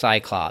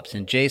Cyclops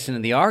and Jason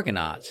and the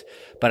Argonauts.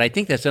 But I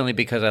think that's only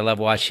because I love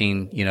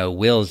watching,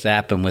 Will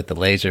zap him with the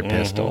laser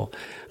pistol.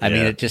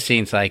 It just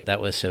seems like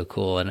that was so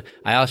cool. And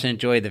I also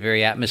enjoyed the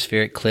very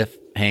atmospheric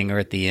cliffhanger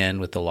at the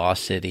end with the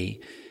Lost City.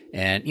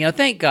 And,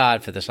 thank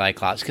God for the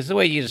Cyclops, because the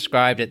way you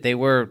described it, they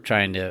were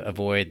trying to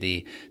avoid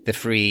the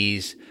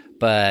freeze.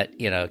 But,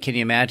 can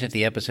you imagine if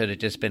the episode had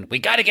just been, we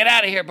got to get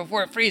out of here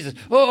before it freezes.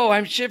 Oh,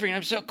 I'm shivering.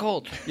 I'm so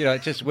cold.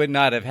 It just would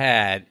not have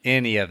had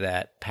any of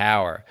that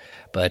power.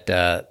 But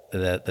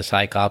the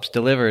Cyclops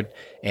delivered.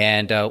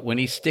 And when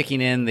he's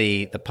sticking in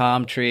the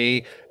palm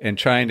tree and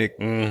trying to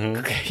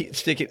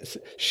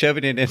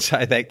shoving it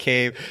inside that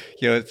cave,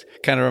 it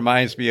kind of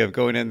reminds me of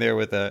going in there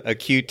with a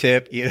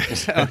Q-tip,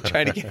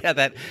 trying to get out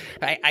that.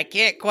 I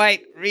can't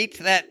quite reach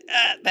that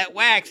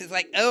wax. It's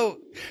like,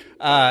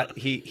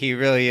 he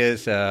really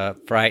is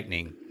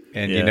frightening.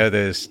 And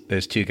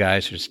those two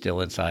guys are still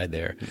inside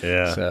there.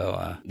 Yeah.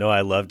 So no,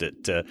 I loved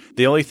it.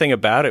 The only thing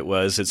about it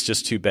was it's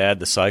just too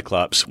bad the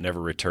Cyclops never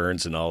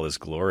returns in all his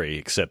glory,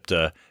 except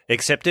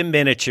in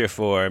miniature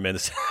form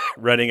and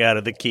running out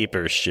of the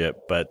Keeper's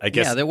ship. But I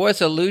guess there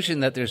was illusion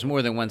that there's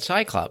more than one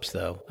Cyclops,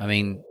 though. I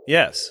mean,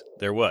 yes,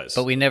 there was,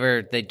 but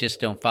they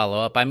just don't follow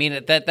up. I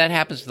mean, that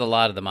happens with a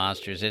lot of the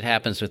monsters. It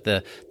happens with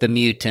the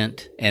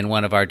mutant, and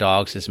one of our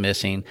dogs is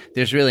missing.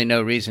 There's really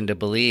no reason to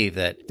believe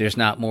that there's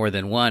not more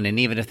than one, and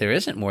even if there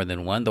isn't more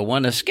than one, the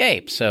one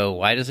escapes. So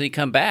why does he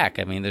come back?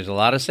 I mean, there's a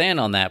lot of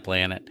sand on that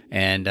planet,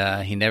 and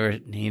he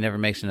never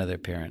makes another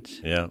appearance.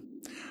 Yeah.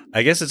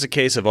 I guess it's a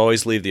case of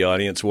always leave the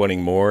audience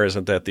wanting more.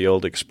 Isn't that the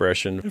old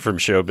expression from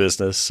show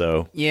business?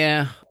 So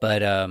yeah,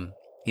 but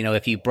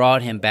if you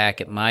brought him back,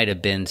 it might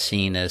have been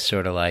seen as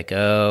sort of like,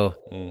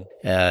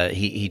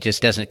 he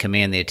just doesn't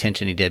command the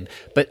attention he did.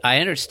 But I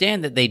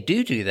understand that they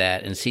do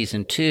that in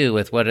season 2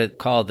 with what are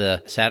called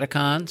the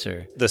Sadakons,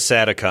 or the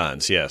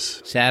Sadakons,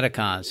 yes,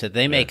 Sadakons. So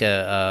they make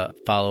a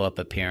follow-up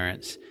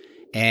appearance.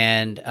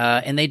 And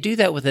they do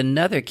that with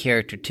another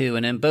character too,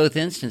 and in both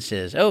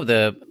instances,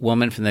 the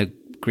woman from the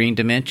Green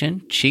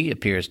Dimension, she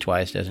appears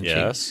twice, doesn't she?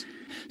 Yes.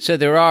 So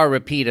there are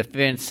repeat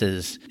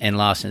offenses in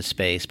Lost in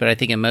Space, but I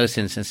think in most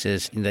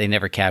instances they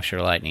never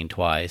capture Lightning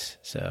twice.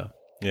 So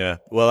yeah,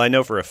 well, I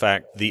know for a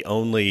fact the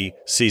only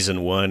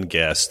season 1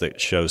 guest that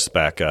shows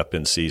back up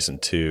in season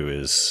 2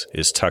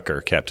 is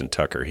Tucker, Captain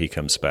Tucker. He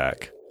comes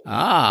back.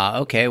 Ah,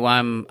 okay.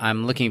 Well,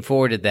 I'm looking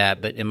forward to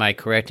that. But am I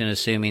correct in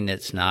assuming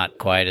it's not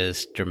quite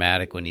as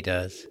dramatic when he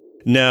does?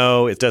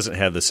 No, it doesn't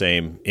have the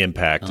same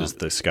impact as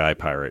the Sky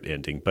Pirate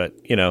ending, but,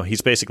 he's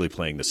basically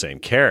playing the same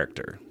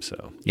character,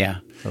 so.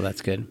 Yeah, well,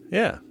 that's good.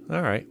 Yeah,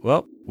 all right.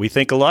 Well, we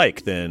think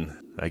alike, then.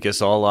 I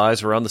guess all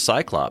eyes are on the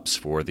Cyclops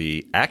for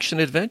the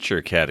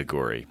action-adventure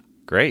category.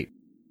 Great.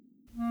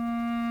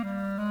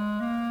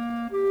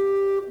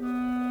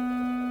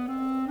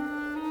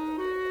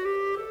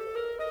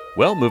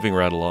 Well, moving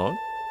right along.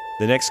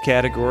 The next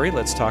category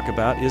let's talk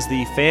about is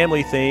the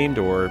family-themed,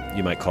 or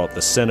you might call it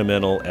the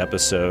sentimental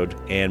episode.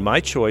 And my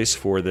choice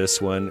for this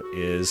one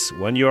is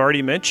one you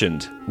already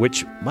mentioned,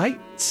 which might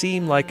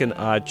seem like an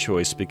odd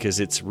choice because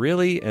it's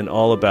really an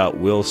all-about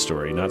Will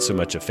story, not so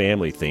much a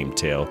family-themed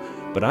tale.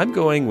 But I'm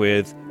going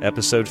with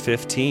episode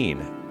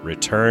 15,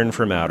 Return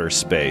from Outer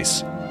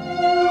Space.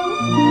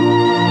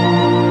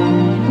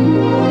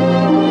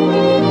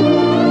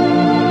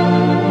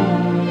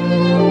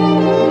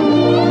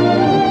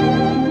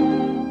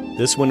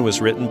 This one was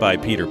written by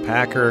Peter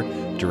Packer,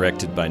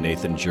 directed by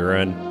Nathan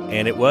Juran,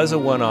 and it was a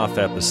one-off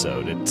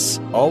episode. It's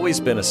always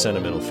been a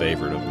sentimental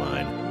favorite of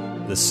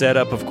mine. The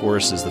setup, of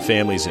course, is the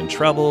family's in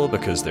trouble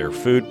because their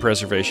food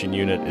preservation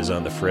unit is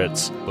on the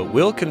fritz, but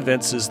Will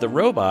convinces the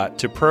robot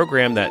to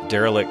program that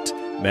derelict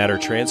matter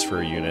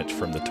transfer unit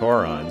from the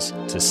Taurons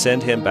to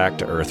send him back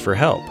to Earth for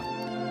help.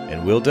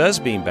 And Will does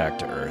beam back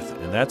to Earth,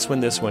 and that's when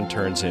this one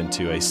turns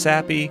into a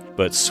sappy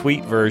but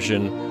sweet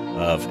version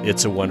of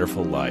It's a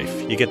Wonderful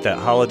Life. You get that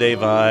holiday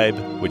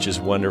vibe, which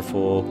is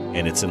wonderful,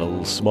 and it's in a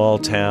little small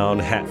town,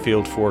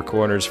 Hatfield, Four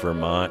Corners,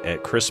 Vermont,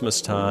 at Christmas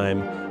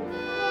time.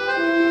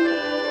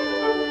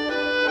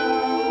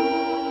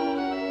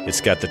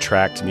 It's got the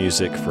tracked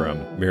music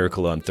from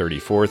Miracle on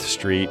 34th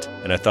Street,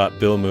 and I thought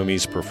Bill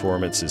Mummy's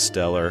performance is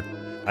stellar.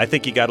 I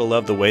think you gotta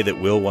love the way that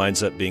Will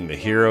winds up being the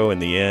hero in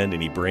the end,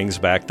 and he brings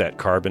back that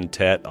carbon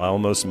tet,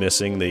 almost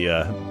missing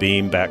the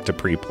beam back to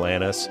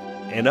Pre-Planus.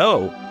 And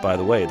by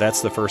the way,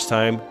 that's the first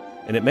time,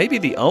 and it may be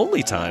the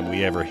only time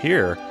we ever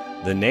hear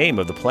the name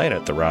of the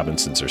planet the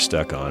Robinsons are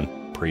stuck on,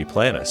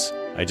 Pre-Planus.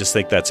 I just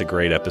think that's a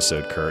great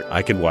episode, Kurt.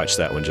 I can watch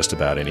that one just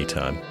about any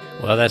time.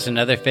 Well, that's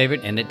another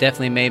favorite, and it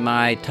definitely made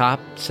my top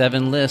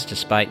 7 list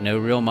despite no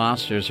real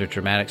monsters or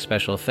dramatic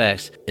special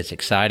effects. It's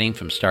exciting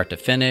from start to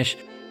finish,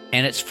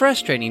 and it's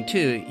frustrating,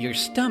 too. Your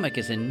stomach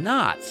is in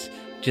knots,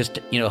 just,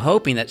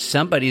 hoping that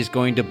somebody's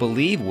going to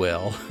believe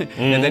Will,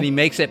 and then he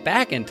makes it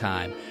back in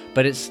time.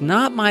 But it's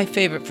not my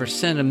favorite for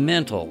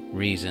sentimental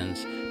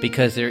reasons,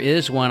 because there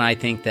is one I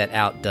think that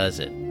outdoes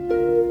it.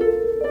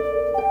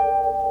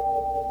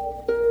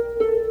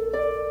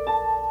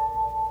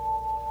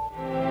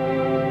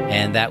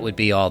 And that would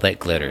be All That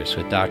Glitters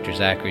with Dr.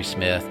 Zachary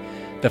Smith.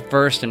 The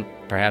first and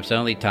perhaps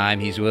only time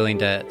he's willing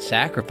to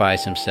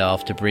sacrifice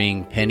himself to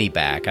bring Penny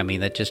back. I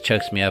mean, that just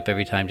chokes me up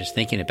every time just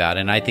thinking about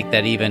it. And I think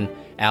that even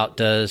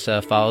outdoes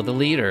Follow the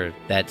Leader,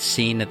 that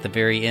scene at the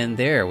very end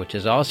there, which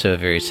is also a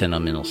very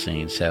sentimental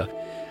scene. So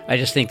I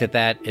just think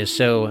that is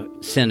so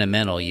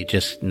sentimental,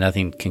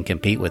 nothing can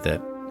compete with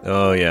it.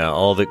 Oh, yeah,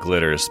 All That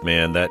Glitters.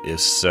 Man, that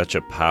is such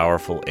a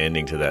powerful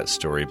ending to that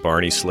story.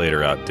 Barney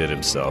Slater outdid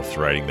himself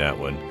writing that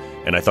one.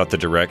 And I thought the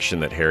direction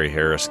that Harry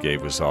Harris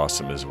gave was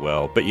awesome as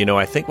well. But,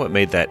 I think what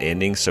made that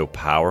ending so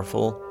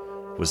powerful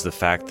was the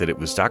fact that it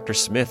was Dr.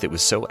 Smith. It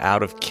was so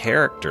out of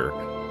character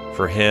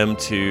for him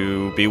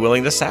to be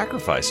willing to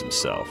sacrifice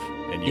himself.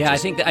 And I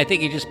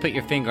think you just put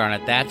your finger on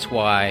it. That's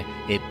why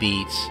it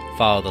beats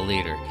Follow the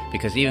Leader.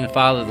 Because even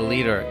Follow the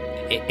Leader,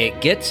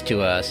 it gets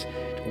to us.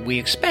 We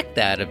expect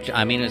that.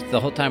 It's the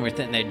whole time we're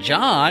thinking that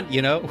John,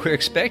 we're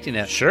expecting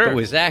it. Sure. But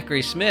with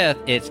Zachary Smith,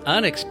 it's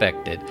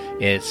unexpected.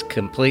 It's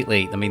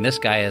completely, this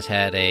guy has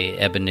had a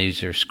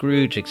Ebenezer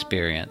Scrooge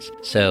experience.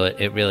 So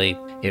it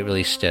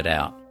really stood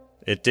out.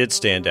 It did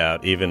stand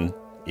out, even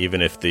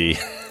if the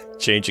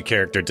change of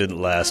character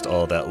didn't last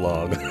all that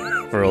long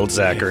for old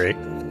Zachary.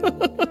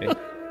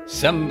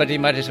 Somebody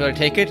might as well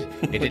take it.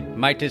 It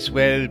might as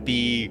well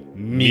be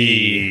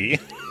me.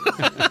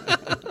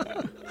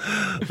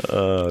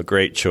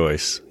 Great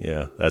choice.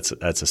 Yeah, that's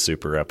a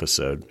super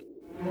episode.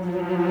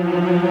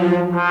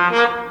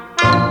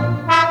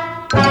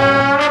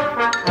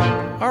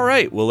 All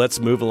right, well, let's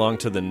move along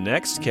to the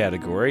next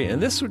category,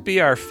 and this would be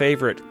our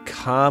favorite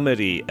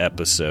comedy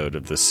episode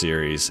of the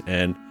series.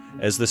 And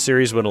as the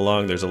series went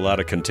along, there's a lot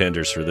of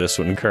contenders for this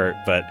one, Kurt,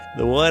 but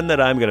the one that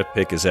I'm going to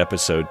pick is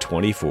episode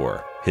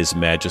 24, His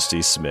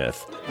Majesty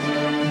Smith.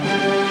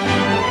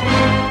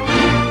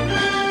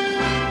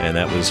 And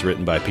that was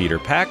written by Peter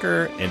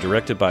Packer and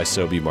directed by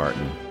Sobey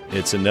Martin.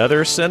 It's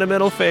another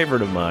sentimental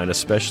favorite of mine,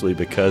 especially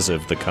because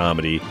of the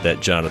comedy that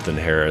Jonathan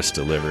Harris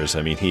delivers.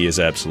 He is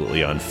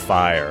absolutely on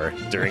fire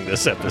during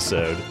this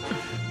episode.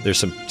 There's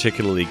some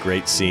particularly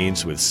great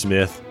scenes with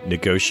Smith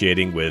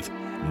negotiating with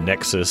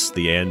Nexus,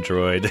 the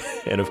android,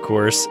 and of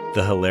course,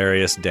 the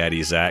hilarious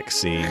Daddy Zach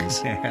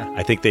scenes. Yeah.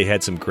 I think they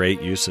had some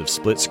great use of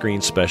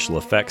split-screen special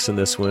effects in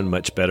this one,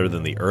 much better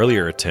than the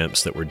earlier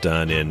attempts that were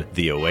done in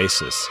The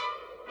Oasis.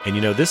 And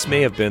this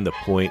may have been the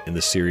point in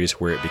the series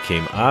where it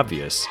became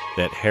obvious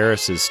that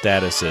Harris's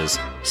status as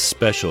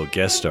special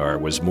guest star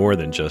was more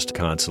than just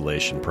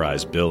consolation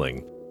prize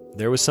billing.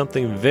 There was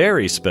something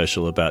very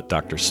special about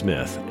Dr.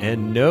 Smith,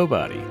 and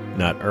nobody,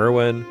 not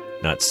Irwin,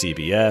 not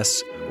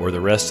CBS, or the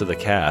rest of the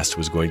cast,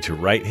 was going to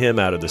write him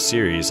out of the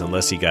series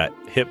unless he got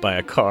hit by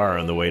a car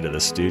on the way to the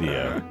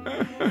studio.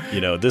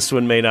 This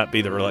one may not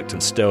be the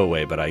reluctant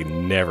stowaway, but I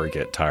never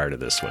get tired of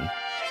this one.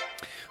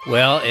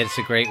 Well, it's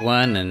a great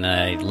one, and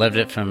I loved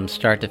it from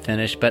start to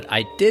finish, but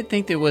I did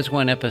think there was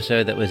one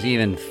episode that was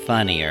even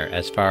funnier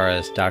as far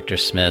as Dr.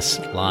 Smith's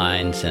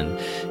lines and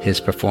his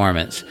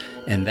performance,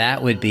 and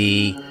that would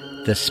be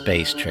The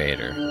Space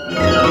Trader.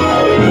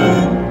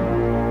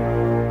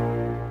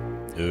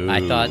 Ooh.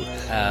 I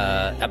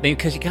thought,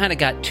 because you kind of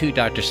got two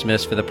Dr.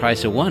 Smiths for the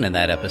price of one in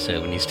that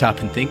episode when you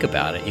stop and think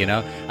about it,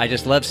 I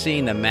just love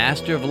seeing the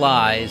master of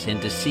lies and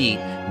deceit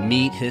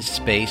meet his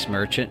space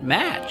merchant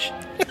match.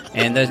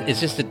 And it's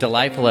just a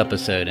delightful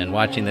episode, and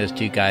watching those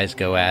two guys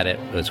go at it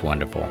was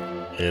wonderful.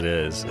 It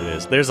is.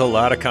 There's a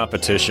lot of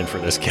competition for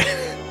this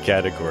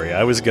category.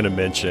 I was going to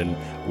mention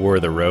War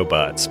of the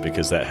Robots,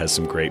 because that has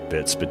some great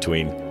bits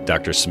between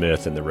Dr.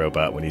 Smith and the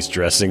robot when he's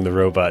dressing the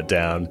robot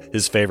down,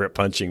 his favorite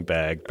punching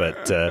bag.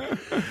 But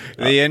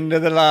the end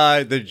of the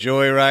line, the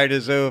joyride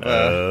is over.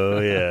 Oh,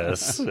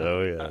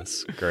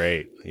 yes.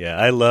 Great. Yeah,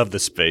 I love The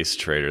Space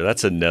Trader.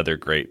 That's another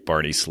great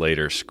Barney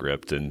Slater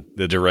script, and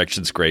the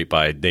direction's great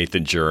by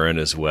Nathan Jurin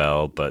as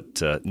well.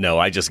 But no,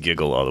 I just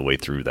giggle all the way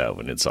through that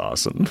one. It's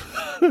awesome.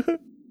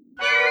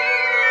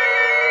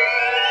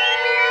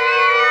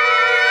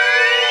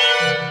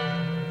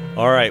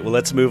 All right, well,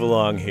 let's move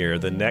along here.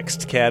 The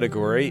next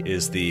category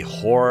is the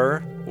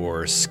horror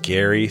or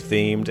scary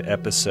themed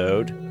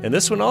episode. And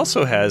this one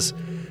also has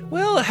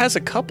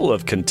a couple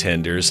of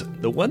contenders.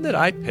 The one that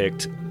I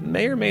picked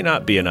may or may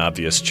not be an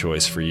obvious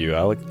choice for you.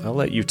 I'll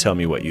let you tell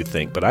me what you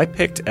think. But I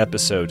picked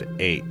episode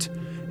 8,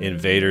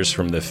 Invaders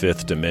from the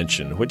Fifth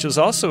Dimension, which is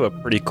also a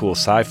pretty cool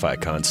sci-fi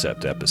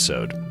concept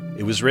episode.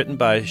 It was written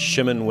by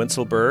Shimon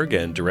Winselberg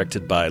and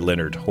directed by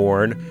Leonard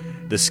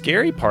Horn. The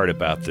scary part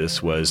about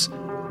this was,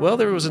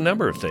 there was a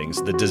number of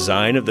things. The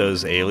design of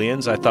those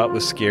aliens I thought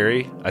was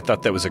scary. I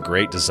thought that was a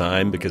great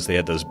design because they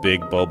had those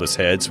big bulbous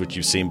heads, which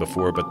you've seen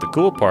before. But the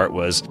cool part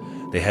was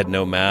they had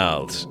no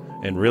mouths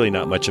and really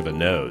not much of a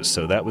nose.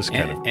 So that was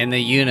kind of... And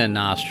the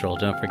uninostril,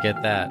 don't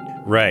forget that.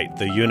 Right,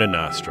 the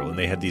uninostril. And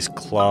they had these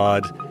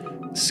clawed,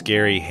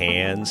 scary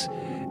hands.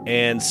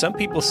 And some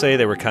people say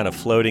they were kind of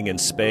floating in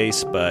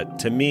space, but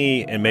to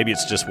me, and maybe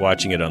it's just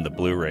watching it on the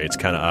Blu-ray, it's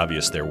kind of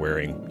obvious they're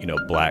wearing,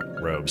 black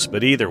robes.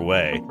 But either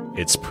way,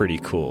 it's pretty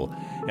cool.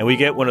 And we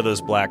get one of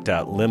those blacked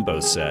out limbo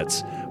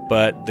sets,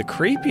 but the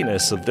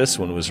creepiness of this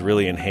one was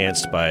really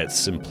enhanced by its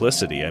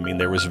simplicity.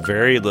 There was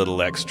very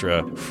little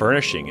extra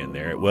furnishing in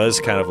there. It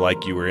was kind of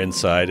like you were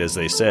inside, as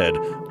they said,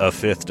 a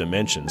fifth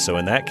dimension. So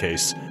in that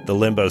case, the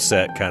limbo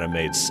set kind of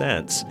made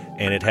sense.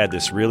 And it had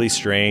this really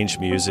strange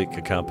music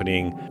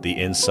accompanying the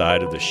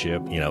inside of the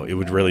ship. It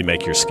would really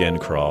make your skin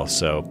crawl.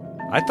 So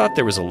I thought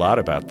there was a lot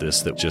about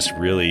this that just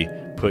really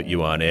put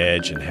you on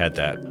edge and had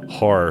that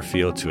horror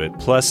feel to it.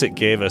 Plus, it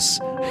gave us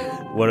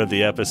one of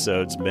the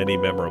episode's many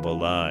memorable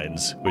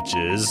lines, which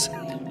is...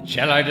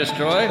 Shall I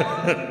destroy?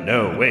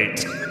 No,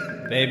 wait.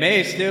 They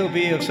may still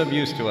be of some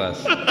use to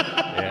us.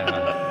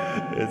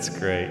 Yeah, it's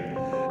great.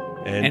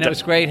 And it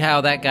was great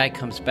how that guy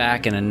comes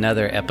back in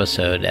another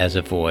episode as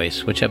a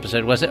voice. Which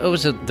episode was it? Oh, it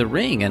was The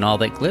Ring and All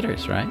That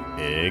Glitters, right?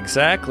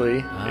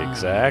 Exactly.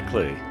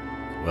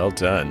 Well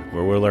done.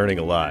 We're learning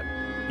a lot.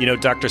 You know,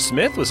 Dr.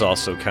 Smith was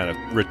also kind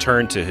of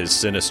returned to his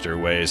sinister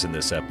ways in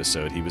this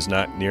episode. He was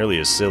not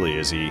nearly as silly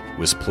as he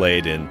was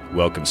played in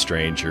Welcome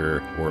Stranger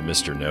or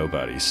Mr.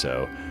 Nobody.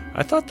 So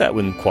I thought that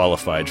one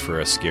qualified for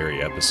a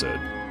scary episode.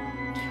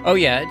 Oh,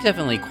 yeah, it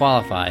definitely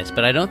qualifies,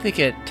 but I don't think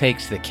it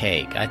takes the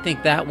cake. I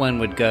think that one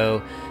would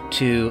go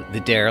to The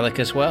Derelict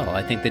as well.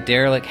 I think The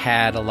Derelict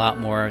had a lot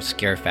more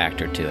scare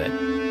factor to it.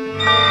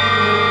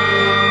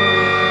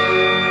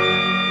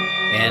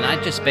 And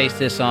I just base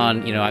this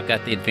on, I've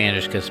got the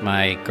advantage because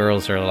my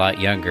girls are a lot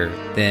younger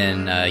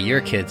than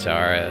your kids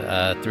are,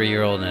 a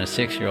 3-year-old and a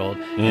 6-year-old.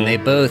 And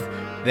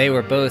they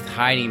were both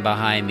hiding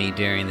behind me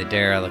during The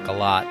Derelict a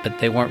lot, but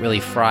they weren't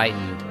really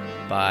frightened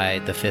by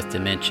the Fifth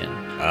Dimension.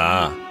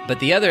 But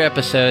the other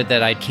episode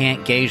that I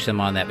can't gauge them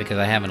on that because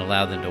I haven't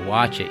allowed them to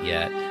watch it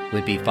yet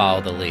would be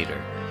Follow the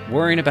Leader.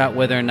 Worrying about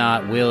whether or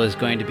not Will is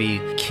going to be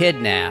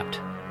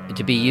kidnapped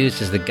to be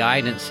used as the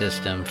guidance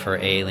system for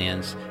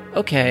aliens.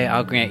 Okay,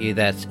 I'll grant you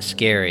that's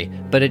scary,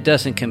 but it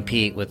doesn't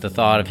compete with the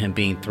thought of him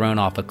being thrown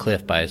off a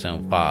cliff by his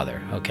own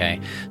father, okay?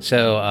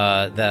 So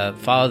the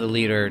Follow the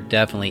Leader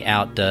definitely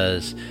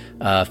outdoes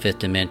Fifth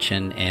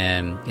Dimension,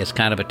 and it's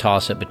kind of a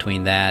toss-up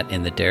between that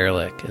and The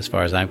Derelict, as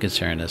far as I'm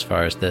concerned, as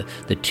far as the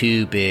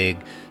two big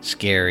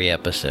scary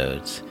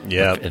episodes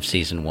of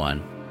Season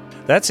 1.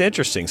 That's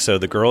interesting. So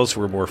the girls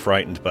were more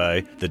frightened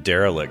by The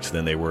Derelict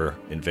than they were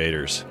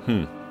Invaders.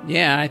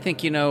 Yeah, I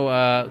think,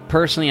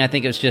 personally, I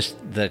think it was just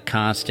the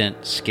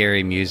constant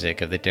scary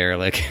music of The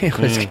Derelict.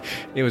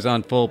 It was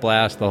on full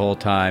blast the whole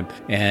time,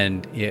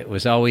 and it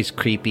was always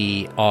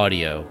creepy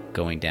audio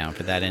going down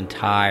for that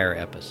entire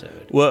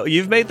episode. Well,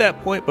 you've made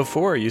that point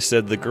before. You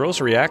said the girls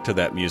react to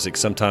that music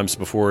sometimes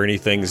before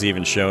anything's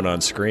even shown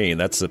on screen.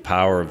 That's the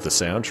power of the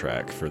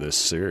soundtrack for this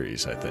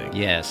series, I think.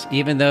 Yes,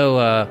 even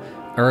though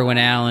Irwin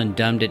Allen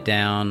dumbed it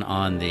down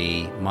on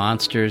the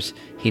monsters,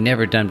 he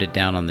never dumbed it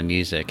down on the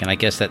music. And I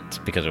guess that's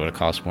because it would have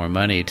cost more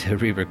money to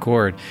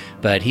re-record.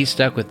 But he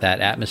stuck with that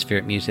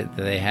atmospheric music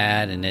that they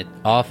had, and it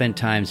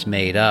oftentimes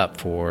made up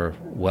for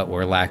what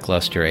were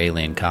lackluster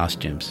alien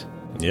costumes.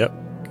 Yep.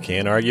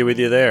 Can't argue with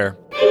you there.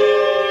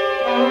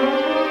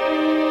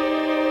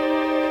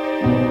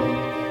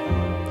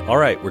 All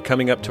right, we're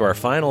coming up to our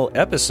final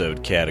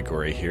episode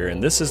category here,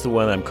 and this is the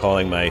one I'm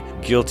calling my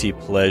guilty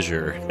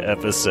pleasure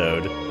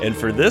episode. And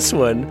for this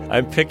one,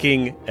 I'm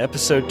picking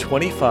episode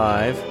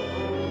 25,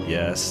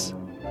 yes,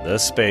 The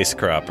Space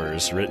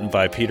Croppers, written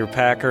by Peter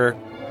Packer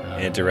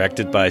and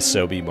directed by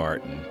Sobey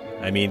Martin.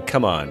 I mean,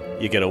 come on.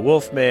 You get a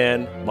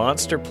Wolfman,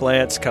 monster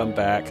plants come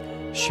back,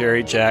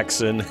 Sherry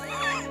Jackson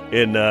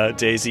in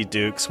Daisy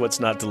Dukes. What's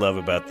not to love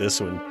about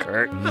this one,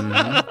 Kurt?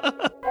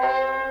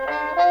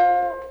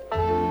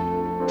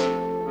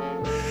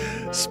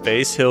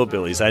 Space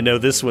Hillbillies. I know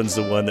this one's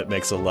the one that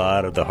makes a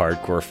lot of the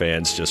hardcore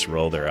fans just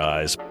roll their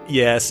eyes.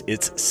 Yes,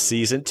 it's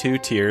season 2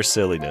 tier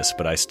silliness,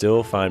 but I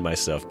still find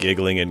myself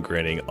giggling and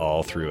grinning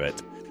all through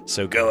it.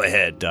 So go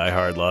ahead,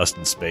 diehard Lost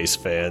in Space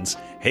fans.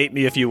 Hate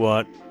me if you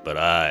want, but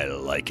I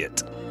like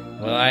it.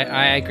 Well,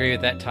 I agree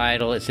with that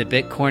title. It's a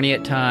bit corny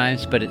at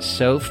times, but it's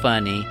so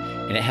funny,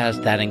 and it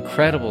has that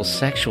incredible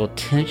sexual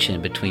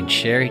tension between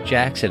Sherry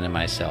Jackson and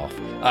myself.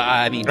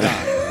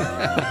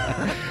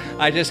 Don.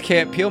 I just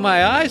can't peel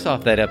my eyes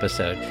off that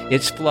episode.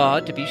 It's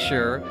flawed, to be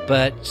sure,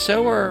 but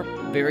so are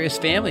various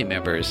family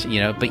members,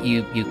 but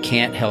you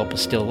can't help but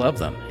still love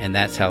them, and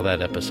that's how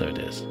that episode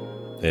is.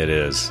 It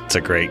is. It's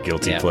a great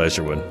guilty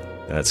pleasure one.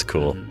 That's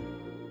cool.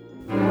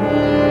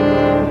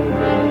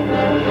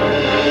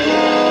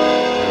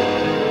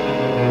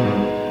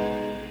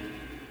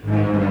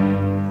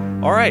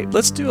 All right,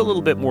 let's do a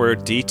little bit more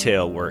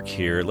detail work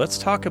here. Let's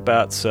talk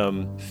about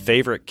some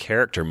favorite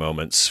character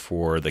moments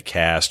for the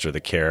cast or the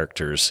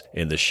characters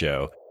in the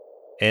show.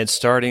 And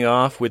starting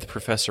off with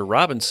Professor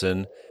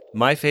Robinson,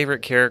 my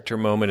favorite character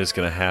moment is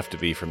going to have to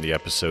be from the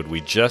episode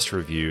we just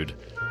reviewed,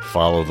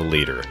 Follow the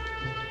Leader.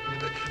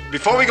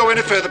 Before we go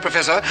any further,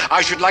 Professor,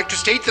 I should like to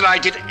state that I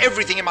did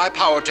everything in my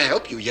power to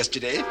help you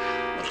yesterday.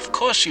 Well, of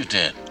course you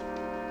did.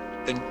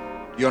 Then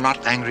you're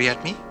not angry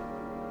at me?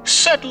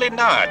 Certainly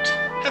not.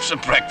 Have some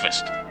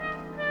breakfast.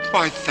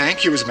 Why,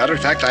 thank you. As a matter of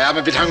fact, I am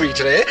a bit hungry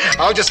today.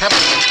 I'll just have...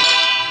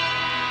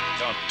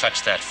 Don't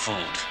touch that food.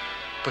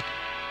 But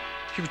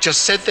you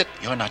just said that...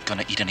 You're not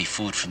going to eat any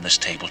food from this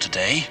table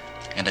today.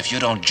 And if you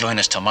don't join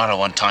us tomorrow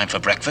on time for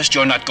breakfast,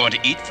 you're not going to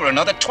eat for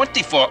another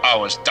 24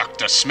 hours,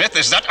 Dr. Smith.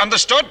 Is that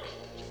understood?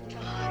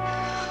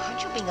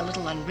 Aren't you being a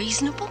little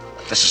unreasonable?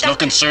 This is no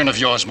concern of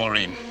yours,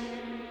 Maureen.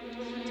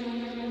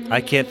 I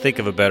can't think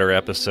of a better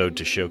episode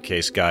to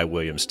showcase Guy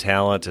Williams'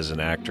 talent as an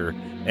actor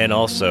and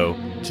also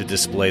to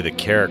display the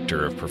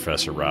character of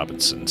Professor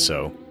Robinson,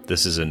 so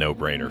this is a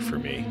no-brainer for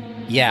me.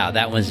 Yeah,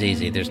 that one's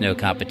easy. There's no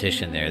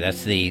competition there.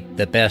 That's the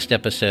best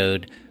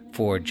episode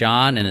for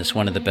John, and it's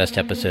one of the best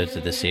episodes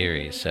of the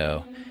series,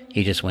 so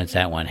he just wins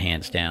that one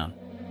hands down.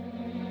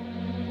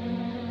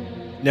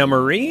 Now,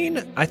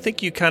 Maureen, I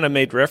think you kind of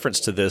made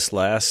reference to this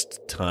last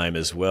time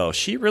as well.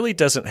 She really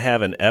doesn't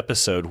have an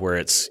episode where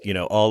it's,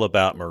 all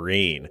about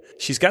Maureen.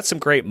 She's got some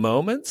great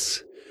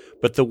moments,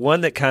 but the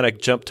one that kind of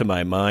jumped to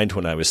my mind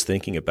when I was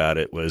thinking about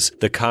it was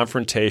the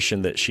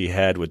confrontation that she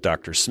had with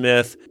Dr.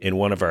 Smith in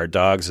One of Our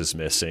Dogs is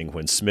Missing,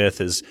 when Smith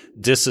has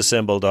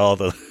disassembled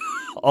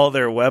all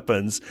their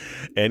weapons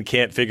and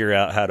can't figure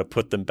out how to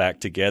put them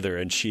back together,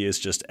 and she is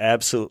just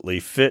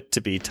absolutely fit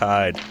to be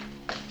tied.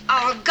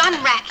 Our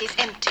gun rack is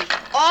empty.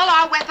 All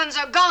our weapons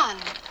are gone.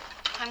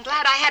 I'm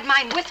glad I had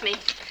mine with me.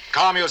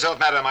 Calm yourself,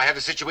 madam. I have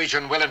the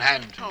situation well in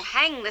hand. Oh,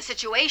 hang the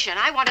situation.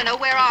 I want to know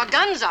where our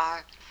guns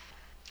are.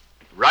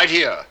 Right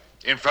here,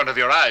 in front of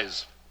your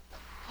eyes.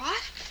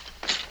 What?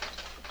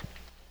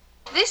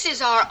 This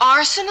is our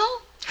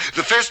arsenal?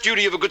 The first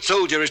duty of a good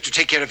soldier is to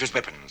take care of his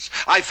weapons.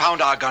 I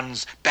found our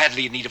guns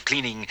badly in need of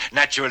cleaning.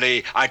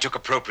 Naturally, I took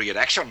appropriate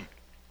action.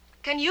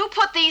 Can you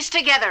put these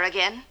together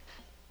again?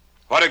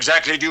 What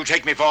exactly do you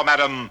take me for,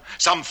 madam?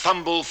 Some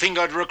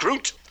fumble-fingered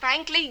recruit?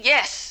 Frankly,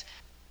 yes.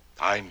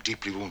 I'm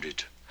deeply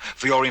wounded.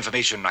 For your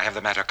information, I have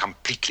the matter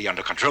completely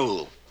under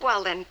control.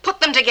 Well, then, put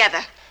them together.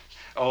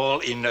 All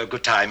in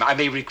good time. I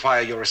may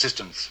require your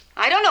assistance.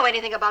 I don't know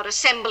anything about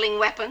assembling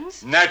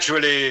weapons.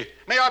 Naturally.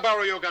 May I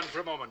borrow your gun for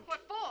a moment? What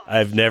for?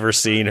 I've never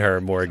seen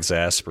her more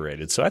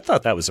exasperated, so I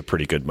thought that was a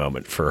pretty good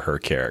moment for her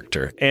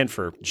character and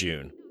for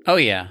June. Oh,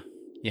 yeah.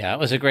 Yeah,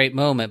 it was a great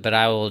moment, but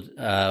I will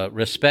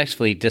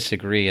respectfully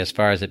disagree as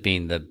far as it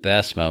being the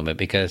best moment,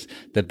 because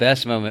the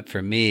best moment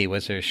for me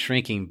was her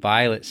shrinking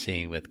violet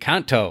scene with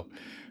Kanto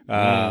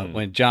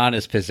when John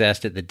is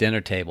possessed at the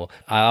dinner table.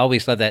 I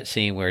always love that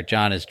scene where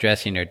John is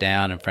dressing her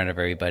down in front of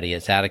everybody.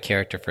 It's out of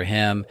character for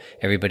him.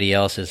 Everybody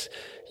else is,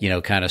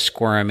 kind of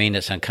squirming.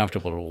 It's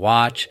uncomfortable to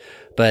watch.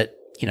 But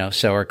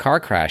so are car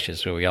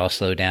crashes where we all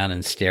slow down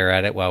and stare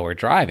at it while we're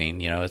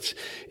driving.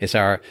 It's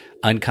our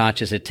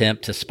unconscious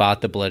attempt to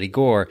spot the bloody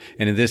gore.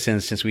 And in this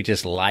instance, we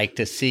just like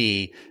to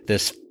see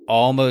this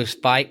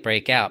almost fight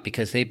break out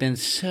because they've been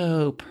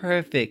so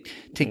perfect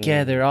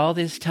together all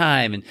this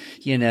time. And,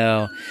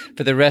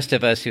 for the rest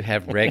of us who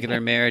have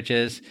regular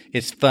marriages,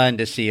 it's fun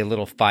to see a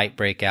little fight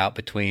break out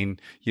between,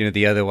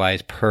 the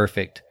otherwise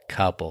perfect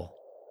couple.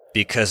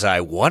 Because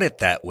I want it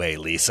that way,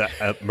 Lisa,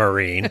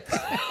 Maureen.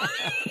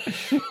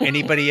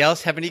 Anybody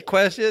else have any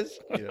questions?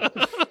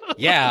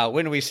 Yeah,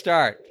 when do we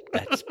start?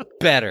 That's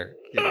better.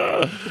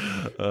 Yeah,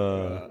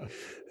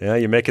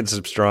 you're making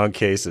some strong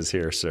cases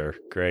here, sir.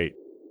 Great.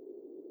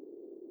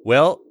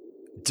 Well,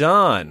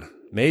 Don,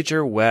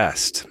 Major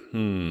West.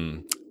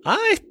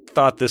 I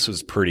thought this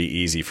was pretty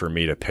easy for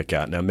me to pick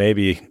out. Now,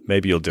 maybe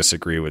you'll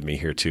disagree with me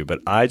here too, but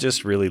I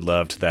just really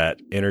loved that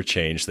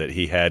interchange that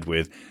he had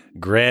with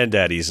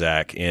Granddaddy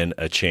Zach in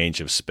A Change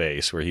of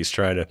Space, where he's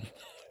trying to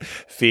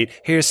feed.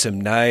 Here's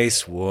some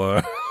nice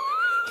warm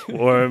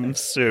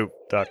soup,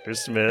 Dr.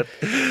 Smith.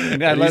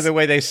 And I love the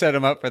way they set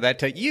him up for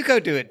that. You go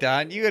do it,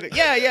 Don. You go do.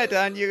 Yeah,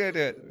 Don. You go do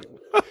it.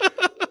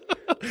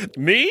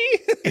 Me?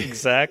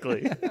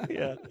 Exactly.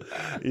 Yeah.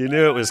 You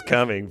knew it was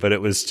coming, but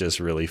it was just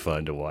really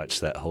fun to watch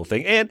that whole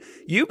thing. And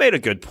you made a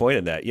good point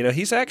in that.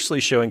 He's actually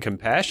showing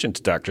compassion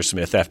to Dr.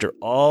 Smith after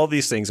all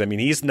these things. I mean,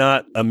 he's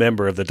not a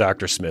member of the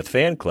Dr. Smith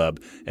fan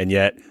club, and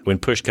yet when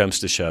push comes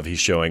to shove, he's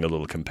showing a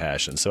little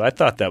compassion. So I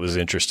thought that was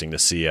interesting to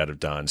see out of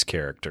Don's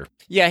character.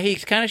 Yeah,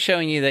 he's kind of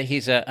showing you that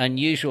he's an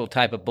unusual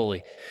type of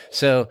bully.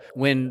 So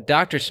when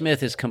Dr.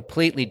 Smith is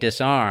completely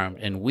disarmed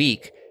and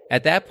weak,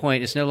 at that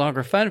point, it's no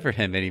longer fun for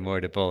him anymore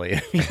to bully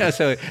him.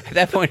 So at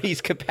that point, he's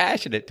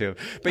compassionate to him.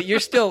 But you're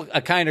still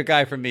a kinder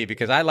guy for me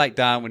because I like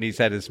Don when he's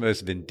at his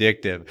most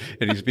vindictive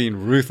and he's being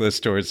ruthless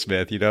towards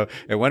Smith,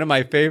 And one of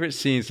my favorite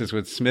scenes is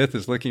when Smith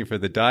is looking for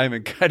the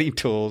diamond cutting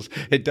tools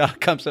and Don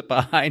comes up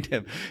behind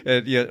him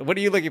and, what are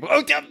you looking for?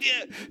 Oh, yeah.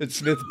 And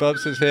Smith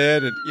bumps his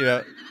head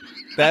and,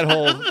 that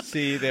whole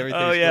scene, everything's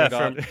going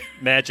on. From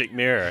Magic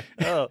Mirror.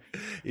 Oh,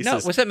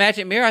 was that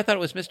Magic Mirror? I thought it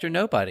was Mr.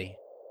 Nobody.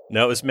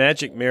 No, it was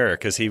Magic Mirror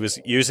because he was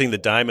using the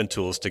diamond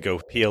tools to go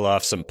peel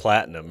off some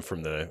platinum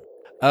from the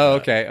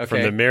from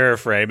the mirror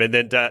frame. And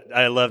then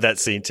I love that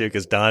scene too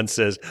because Don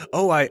says,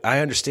 "Oh, I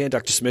understand,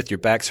 Dr. Smith, your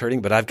back's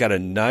hurting, but I've got a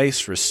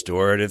nice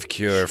restorative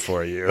cure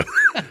for you,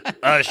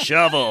 a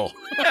shovel."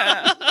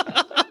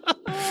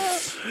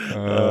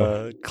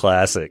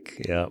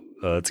 Classic. Yeah,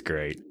 that's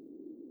great.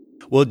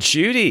 Well,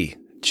 Judy,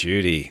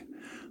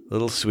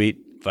 little sweet,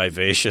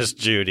 vivacious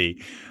Judy.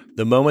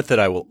 The moment that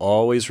I will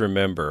always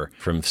remember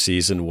from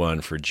season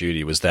 1 for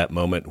Judy was that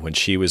moment when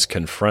she was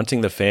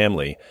confronting the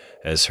family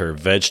as her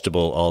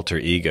vegetable alter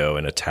ego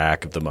in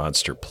Attack of the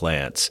Monster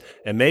Plants.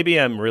 And maybe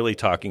I'm really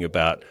talking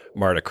about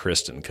Marta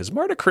Kristen, because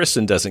Marta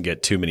Kristen doesn't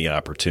get too many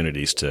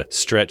opportunities to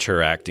stretch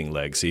her acting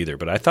legs either,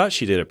 but I thought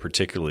she did a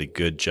particularly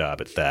good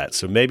job at that.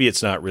 So maybe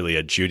it's not really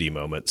a Judy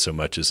moment so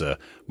much as a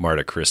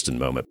Marta Kristen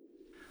moment.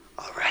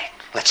 All right,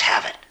 let's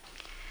have it.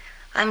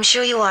 I'm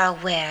sure you are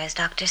aware, as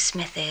Dr.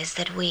 Smith is,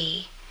 that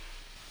we,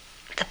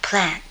 the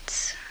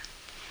plants,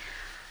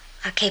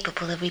 are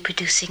capable of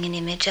reproducing an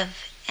image of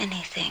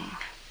anything.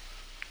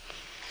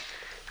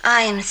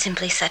 I am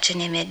simply such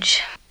an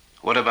image.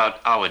 What about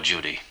our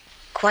Judy?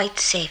 Quite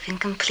safe and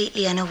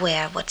completely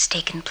unaware of what's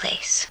taken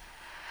place.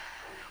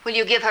 Will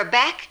you give her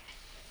back?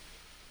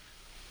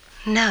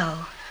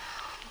 No.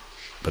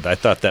 But I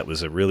thought that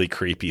was a really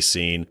creepy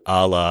scene,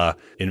 a la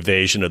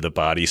Invasion of the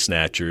Body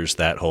Snatchers,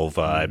 that whole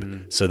vibe.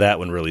 Mm-hmm. So that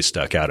one really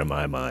stuck out in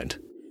my mind.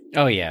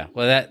 Oh, yeah.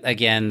 Well, that,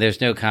 again,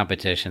 there's no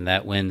competition.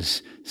 That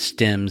wins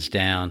stems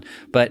down.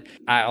 But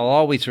I'll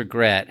always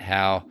regret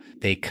how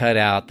they cut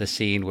out the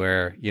scene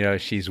where,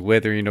 she's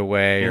withering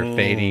away or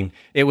fading.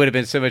 It would have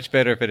been so much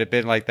better if it had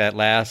been like that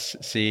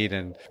last scene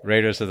in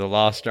Raiders of the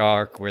Lost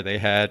Ark where they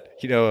had,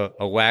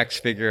 a wax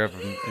figure of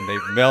them and they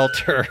melt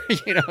her,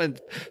 in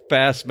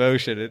fast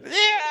motion.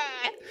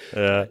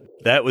 And,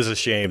 that was a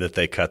shame that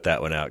they cut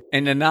that one out.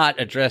 And to not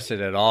address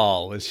it at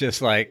all was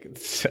just like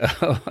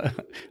so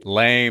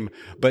lame,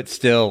 but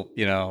still,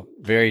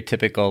 very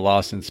typical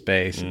Lost in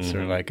Space. It's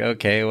sort of like,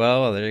 okay,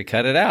 well, they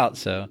cut it out.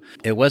 So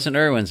it wasn't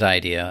Irwin's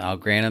idea. I'll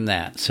grant him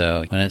that.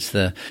 So when it's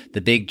the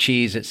big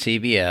cheese at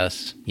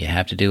CBS, you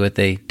have to do what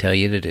they tell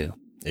you to do.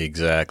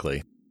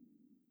 Exactly.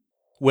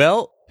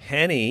 Well,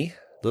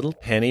 little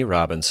Penny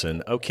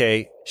Robinson.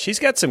 Okay, she's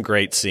got some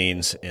great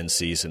scenes in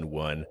season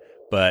 1.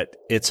 But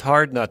it's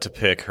hard not to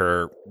pick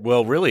her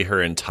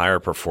entire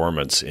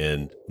performance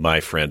in My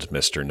Friend,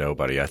 Mr.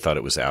 Nobody. I thought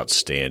it was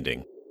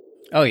outstanding.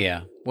 Oh,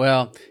 yeah.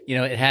 Well,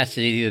 it has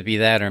to either be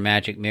that or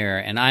Magic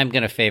Mirror. And I'm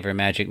going to favor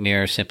Magic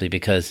Mirror simply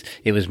because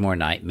it was more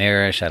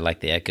nightmarish. I like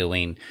the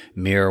echoing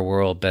mirror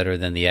world better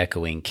than the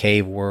echoing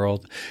cave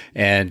world.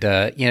 And,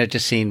 it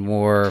just seemed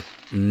more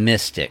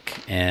mystic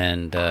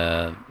and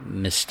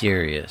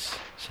mysterious.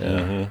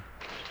 So,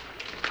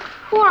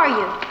 Who are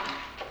you?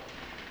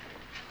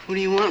 Who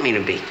do you want me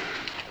to be?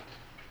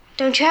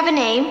 Don't you have a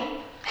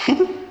name?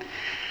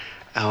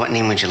 What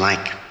name would you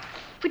like?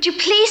 Would you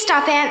please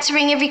stop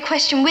answering every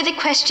question with a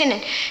question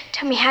and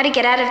tell me how to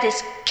get out of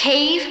this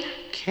cave?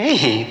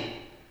 Cave?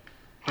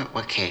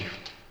 What cave?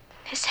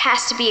 This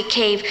has to be a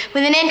cave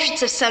with an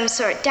entrance of some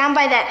sort down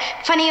by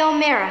that funny old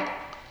mirror.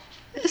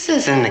 This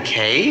isn't a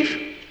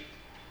cave.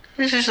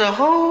 This is the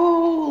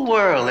whole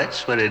world.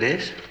 That's what it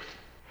is.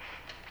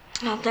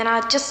 Well, then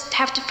I'll just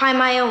have to find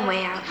my own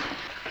way out.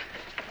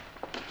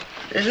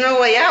 There's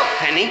no way out,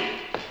 Penny.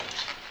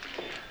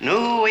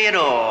 No way at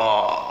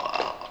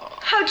all.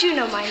 How'd you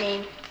know my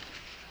name?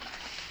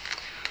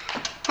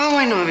 Oh,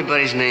 I know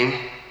everybody's name.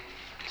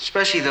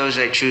 Especially those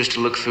that choose to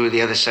look through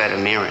the other side of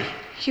the mirror.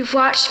 You've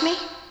watched me?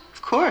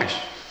 Of course.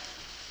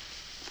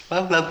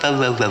 Love.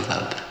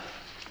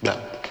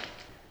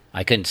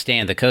 I couldn't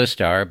stand the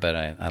co-star, but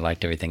I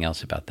liked everything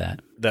else about that.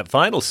 That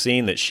final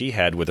scene that she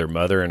had with her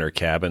mother in her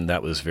cabin,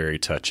 that was very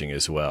touching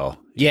as well.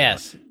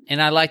 Yes,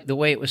 and I liked the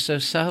way it was so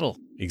subtle.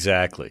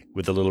 Exactly.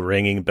 With the little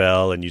ringing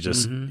bell, and you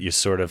just, you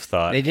sort of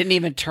thought... They didn't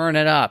even turn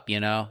it up,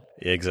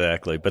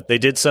 Exactly. But they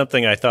did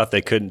something I thought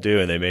they couldn't do,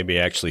 and they made me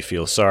actually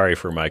feel sorry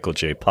for Michael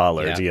J.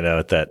 Pollard,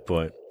 at that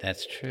point.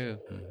 That's true.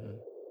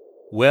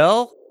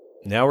 Well,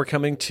 now we're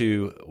coming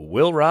to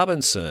Will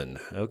Robinson.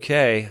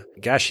 Okay.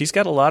 Gosh, he's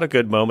got a lot of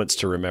good moments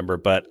to remember,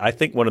 but I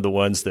think one of the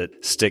ones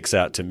that sticks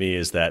out to me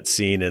is that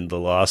scene in The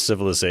Lost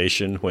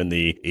Civilization when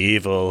the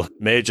evil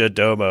Major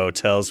Domo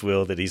tells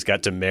Will that he's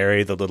got to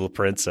marry the little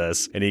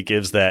princess, and he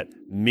gives that,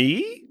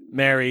 me?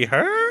 Marry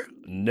her?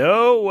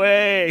 No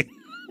way.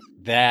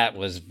 That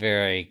was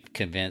very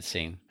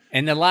convincing.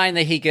 And the line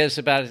that he gives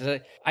about it is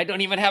like, I don't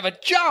even have a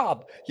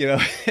job,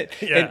 Yeah.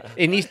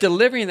 and he's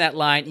delivering that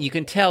line. You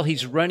can tell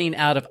he's running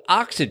out of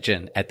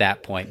oxygen at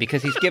that point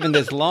because he's given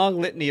this long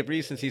litany of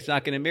reasons he's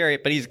not going to marry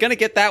it, but he's going to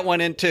get that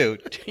one in too.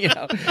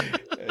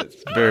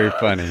 It's very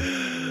funny.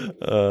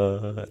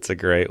 That's a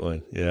great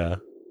one. Yeah.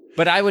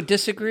 But I would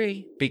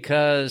disagree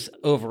because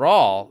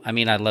overall, I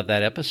love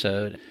that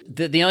episode.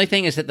 The only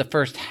thing is that the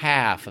first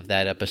half of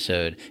that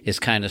episode is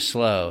kind of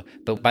slow.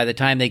 But by the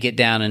time they get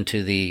down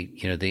into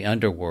the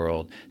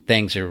underworld,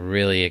 things are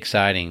really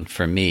exciting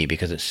for me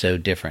because it's so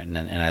different.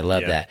 And I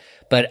love that.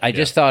 But I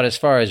just thought as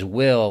far as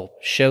Will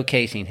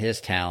showcasing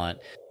his talent,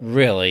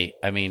 really,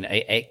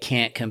 it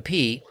can't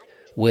compete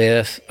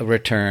with a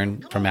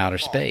Return from Outer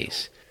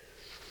Space.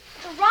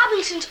 The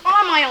Robinsons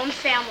are my own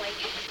family.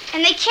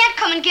 And they can't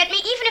come and get me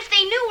even if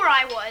they knew where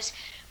I was.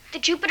 The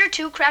Jupiter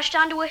 2 crashed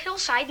onto a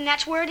hillside, and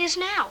that's where it is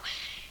now.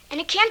 And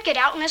it can't get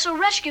out unless a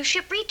rescue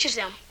ship reaches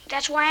them.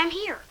 That's why I'm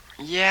here.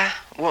 Yeah?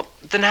 Well,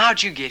 then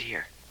how'd you get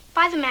here?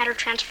 By the matter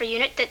transfer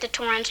unit that the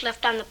Torrens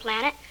left on the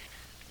planet.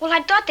 Well, I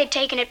thought they'd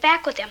taken it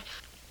back with them.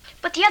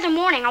 But the other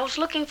morning, I was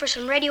looking for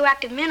some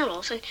radioactive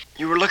minerals, and...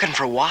 You were looking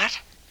for what?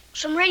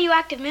 Some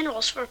radioactive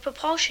minerals for a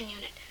propulsion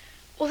unit.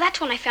 Well,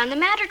 that's when I found the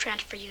matter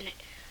transfer unit.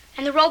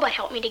 And the robot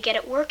helped me to get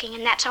it working,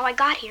 and that's how I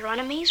got here on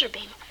a maser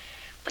beam.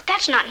 But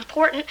that's not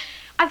important.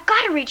 I've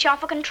got to reach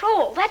Alpha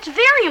Control. That's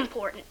very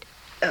important.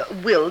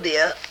 Will,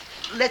 dear,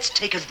 let's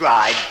take a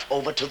drive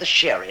over to the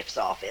sheriff's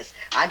office.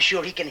 I'm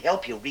sure he can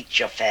help you reach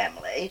your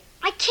family.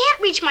 I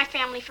can't reach my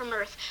family from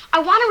Earth. I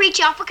want to reach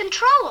Alpha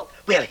Control.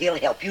 Well, he'll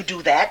help you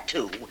do that,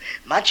 too.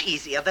 Much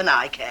easier than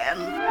I can.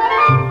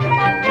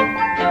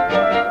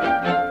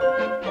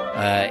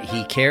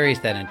 He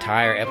carries that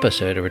entire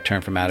episode of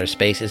Return from Outer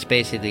Space. It's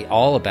basically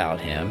all about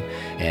him,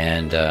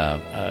 and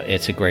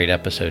it's a great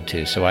episode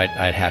too. So I'd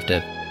have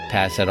to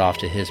pass that off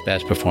to his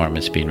best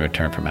performance being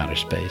Return from Outer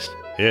Space.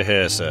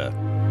 Here, sir.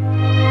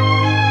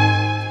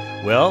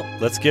 Well,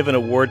 let's give an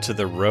award to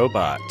the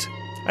robot.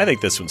 I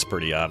think this one's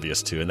pretty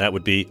obvious too, and that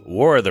would be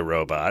War of the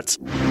Robots.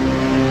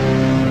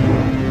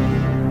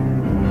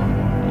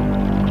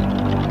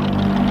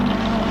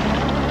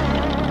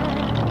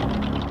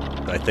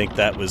 I think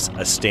that was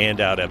a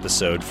standout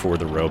episode for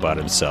the robot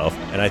himself,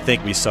 and I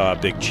think we saw a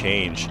big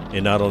change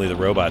in not only the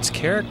robot's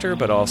character,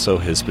 but also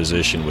his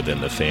position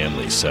within the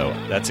family. So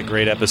that's a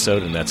great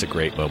episode, and that's a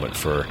great moment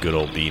for good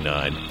old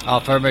B9.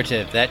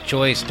 Affirmative. That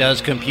choice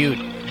does compute,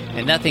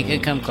 and nothing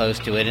can come close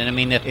to it. And I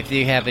mean, if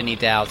you have any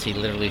doubts, he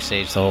literally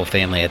saves the whole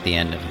family at the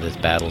end of this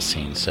battle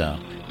scene. So,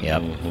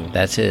 yep,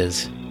 that's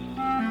his.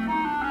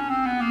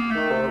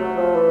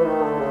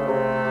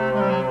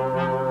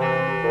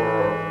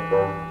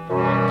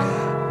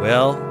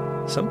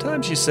 Well,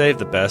 sometimes you save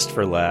the best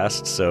for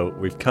last, so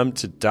we've come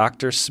to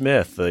Dr.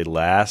 Smith, the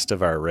last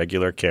of our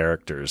regular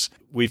characters.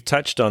 We've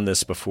touched on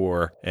this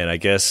before, and I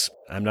guess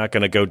I'm not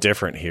going to go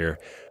different here.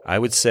 I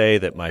would say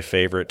that my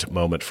favorite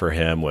moment for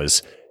him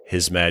was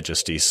His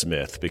Majesty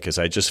Smith, because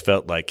I just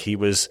felt like he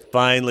was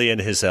finally in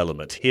his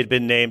element. He had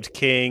been named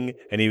king,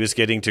 and he was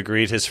getting to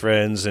greet his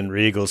friends in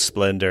regal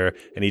splendor,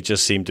 and he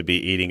just seemed to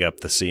be eating up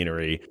the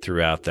scenery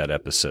throughout that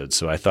episode.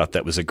 So I thought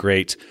that was a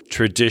great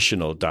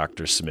traditional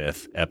Dr.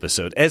 Smith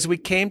episode, as we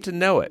came to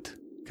know it.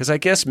 Because I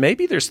guess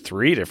maybe there's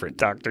 3 different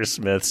Dr.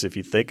 Smiths if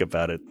you think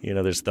about it. You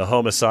know, there's the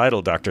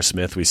homicidal Dr.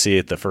 Smith we see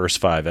at the first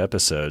 5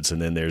 episodes,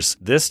 and then there's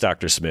this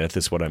Dr. Smith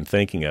is what I'm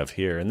thinking of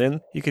here. And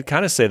then you could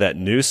kind of say that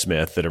new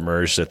Smith that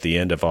emerged at the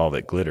end of All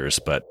That Glitters,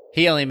 but...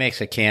 He only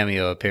makes a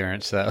cameo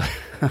appearance, though.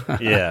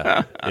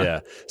 Yeah.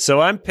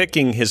 So I'm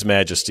picking His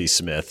Majesty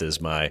Smith as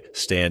my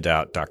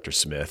standout Dr.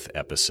 Smith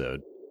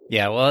episode.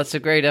 Yeah, well, it's a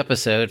great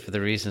episode for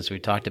the reasons we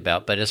talked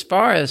about. But as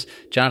far as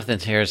Jonathan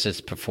Harris's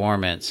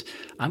performance,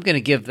 I'm going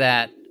to give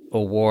that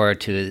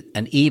award to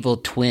an evil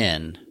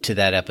twin to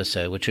that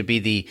episode, which would be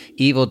the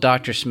evil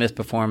Dr. Smith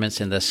performance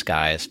in The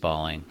Sky is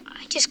Falling.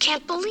 I just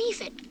can't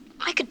believe it.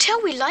 I could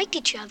tell we liked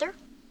each other.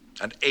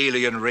 An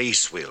alien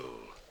race will.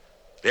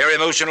 Their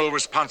emotional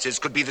responses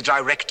could be the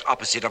direct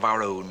opposite of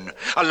our own.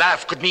 A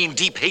laugh could mean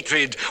deep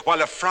hatred,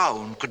 while a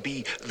frown could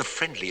be the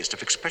friendliest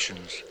of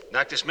expressions.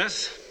 Dr.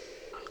 Smith,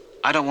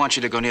 I don't want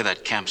you to go near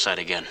that campsite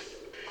again.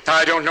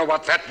 I don't know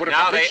what that would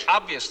Now, accomplish. they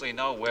obviously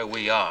know where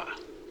we are.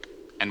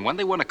 And when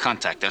they want to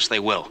contact us, they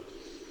will.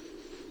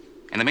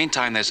 In the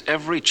meantime, there's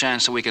every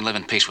chance that we can live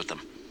in peace with them.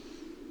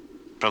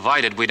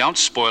 Provided we don't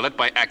spoil it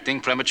by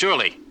acting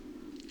prematurely.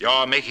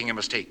 You're making a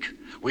mistake.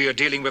 We are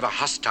dealing with a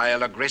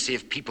hostile,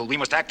 aggressive people. We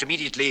must act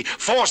immediately.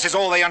 Force is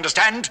all they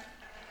understand.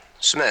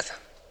 Smith,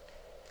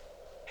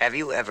 have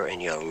you ever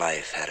in your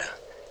life had a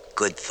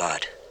good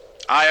thought?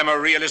 I am a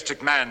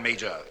realistic man,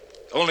 Major.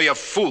 Only a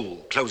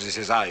fool closes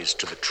his eyes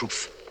to the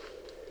truth.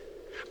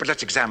 But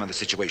let's examine the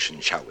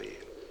situation, shall we?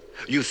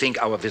 You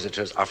think our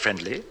visitors are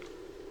friendly?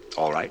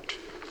 All right.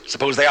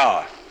 Suppose they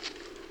are.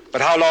 But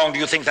how long do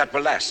you think that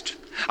will last?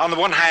 On the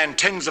one hand,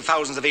 tens of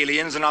thousands of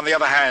aliens, and on the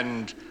other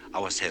hand,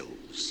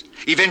 ourselves.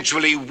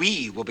 Eventually,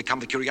 we will become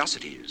the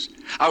curiosities.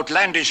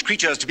 Outlandish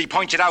creatures to be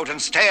pointed out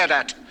and stared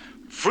at.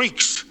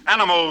 Freaks,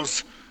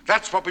 animals.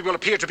 That's what we will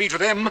appear to be to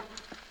them.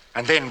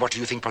 And then what do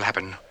you think will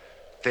happen?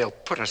 They'll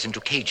put us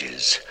into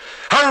cages.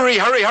 Hurry,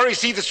 hurry, hurry.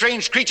 See the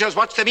strange creatures.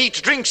 Watch them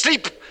eat, drink,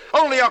 sleep.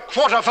 Only a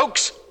quarter,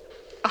 folks.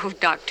 Oh,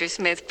 Dr.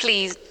 Smith,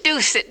 please do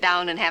sit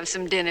down and have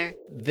some dinner.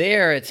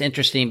 There, it's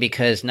interesting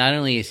because not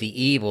only is he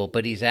evil,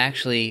 but he's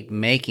actually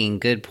making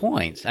good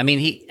points. I mean,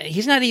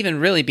 he's not even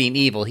really being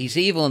evil. He's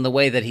evil in the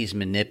way that he's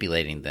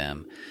manipulating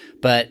them.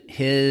 But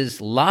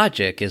his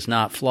logic is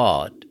not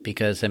flawed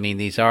because, I mean,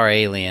 these are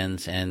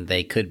aliens and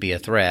they could be a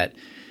threat.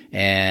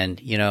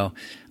 And, you know,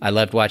 I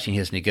loved watching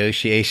his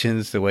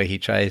negotiations, the way he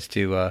tries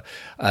to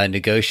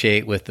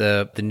negotiate with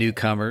the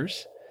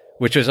newcomers.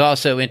 Which was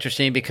also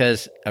interesting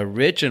because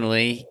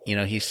originally, you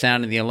know, he's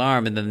sounding the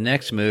alarm, and then the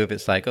next move,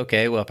 it's like,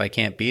 okay, well, if I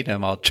can't beat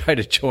them, I'll try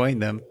to join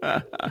them.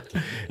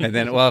 And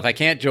then, well, if I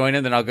can't join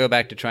them, then I'll go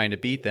back to trying to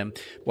beat them.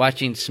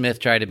 Watching Smith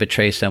try to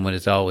betray someone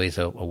is always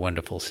a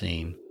wonderful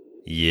scene.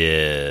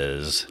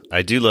 Yes.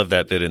 I do love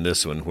that bit in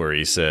this one where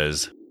he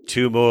says,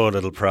 2 more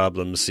little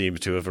problems seem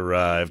to have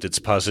arrived. It's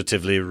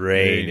positively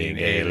raining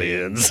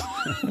aliens.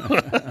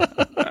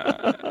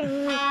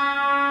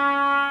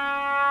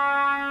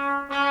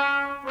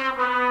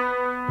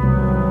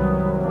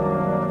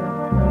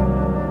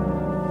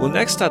 Well,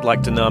 next I'd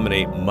like to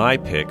nominate my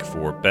pick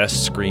for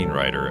Best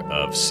Screenwriter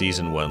of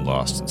Season 1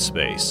 Lost in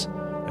Space.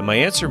 And my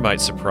answer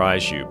might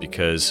surprise you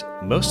because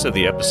most of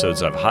the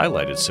episodes I've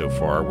highlighted so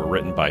far were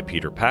written by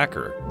Peter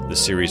Packer, the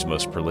series'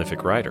 most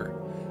prolific writer.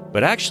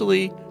 But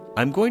actually,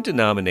 I'm going to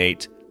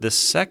nominate the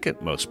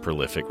second most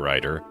prolific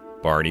writer,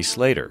 Barney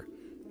Slater.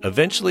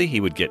 Eventually,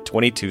 he would get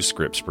 22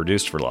 scripts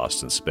produced for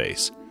Lost in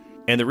Space.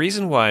 And the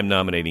reason why I'm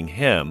nominating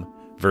him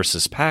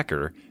versus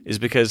Packer is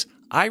because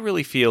I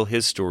really feel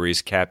his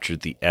stories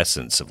captured the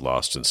essence of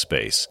Lost in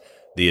Space.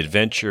 The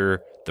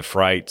adventure, the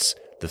frights,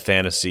 the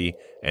fantasy,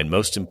 and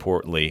most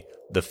importantly,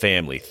 the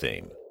family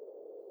theme.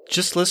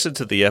 Just listen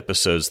to the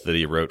episodes that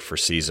he wrote for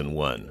Season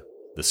 1.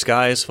 The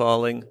Sky is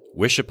Falling,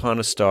 Wish Upon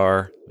a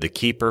Star, The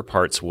Keeper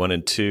Parts 1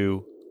 and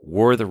 2,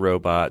 War of the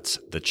Robots,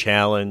 The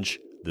Challenge,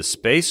 The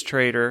Space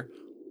Trader,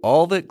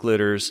 All That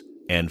Glitters,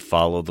 and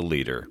Follow the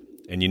Leader.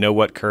 And you know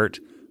what, Kurt?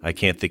 I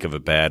can't think of a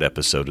bad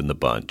episode in the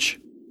bunch.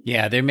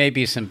 Yeah, there may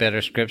be some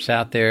better scripts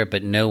out there,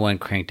 but no one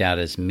cranked out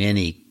as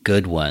many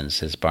good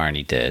ones as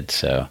Barney did,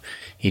 so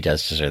he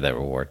does deserve that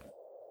reward.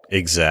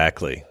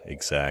 Exactly.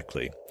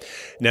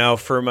 Now,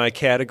 for my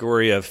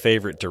category of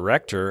favorite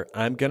director,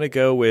 I'm going to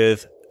go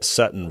with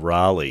Sutton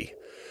Raleigh.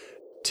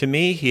 To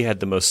me, he had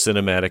the most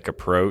cinematic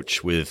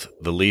approach with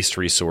the least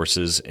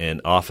resources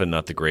and often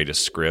not the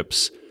greatest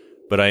scripts,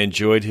 but I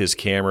enjoyed his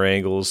camera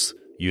angles,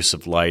 use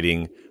of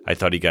lighting. I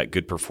thought he got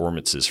good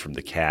performances from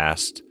the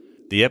cast.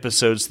 The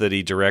episodes that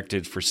he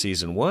directed for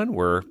Season 1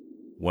 were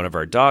One of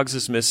Our Dogs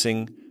is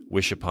Missing,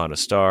 Wish Upon a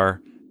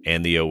Star,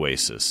 and The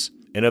Oasis.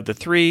 And of the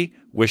three,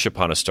 Wish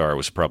Upon a Star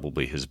was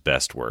probably his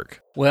best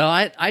work. Well,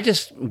 I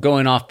just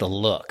going off the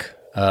look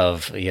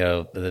of,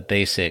 the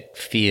basic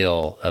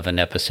feel of an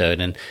episode,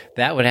 and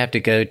that would have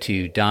to go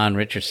to Don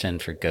Richardson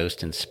for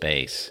Ghost in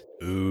Space.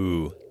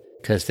 Ooh.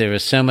 Because there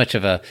was so much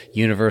of a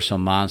Universal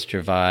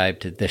monster vibe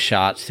to the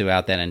shots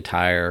throughout that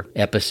entire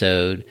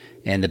episode,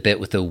 and the bit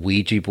with the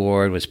Ouija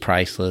board was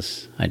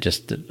priceless. I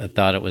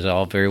thought it was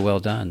all very well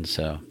done.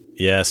 So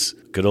yes,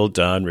 good old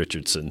Don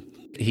Richardson.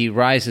 He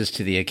rises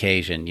to the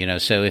occasion,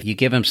 so if you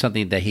give him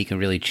something that he can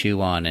really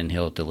chew on, and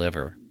he'll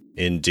deliver.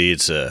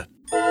 Indeed, sir.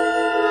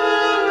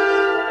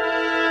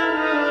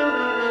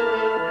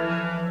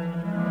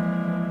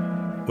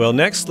 Well,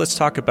 next, let's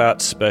talk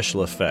about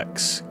special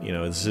effects.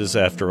 This is,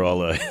 after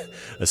all,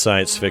 a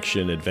science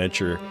fiction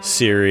adventure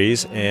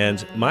series,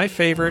 and my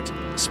favorite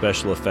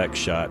special effects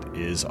shot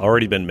is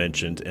already been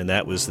mentioned, and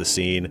that was the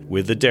scene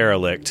with the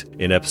derelict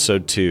in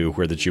Episode 2,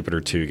 where the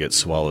Jupiter 2 gets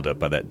swallowed up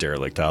by that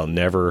derelict. I'll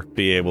never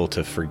be able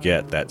to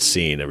forget that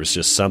scene. There was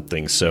just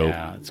something so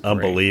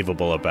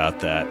unbelievable about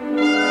that.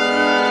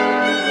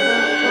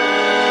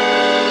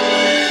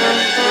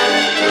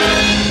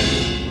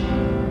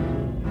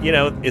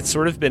 It's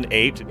sort of been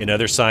aped in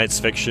other science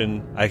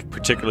fiction. I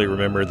particularly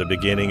remember the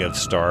beginning of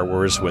Star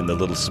Wars when the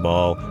little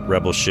small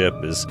rebel ship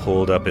is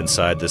pulled up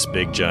inside this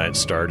big giant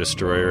Star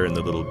Destroyer in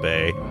the little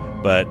bay.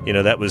 But,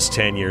 that was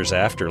 10 years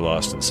after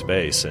Lost in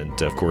Space, and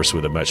of course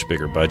with a much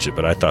bigger budget,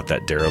 but I thought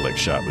that derelict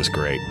shot was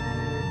great.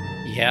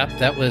 Yeah,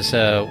 that was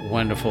a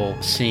wonderful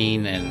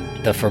scene,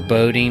 and the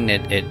foreboding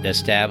it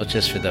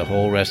establishes for the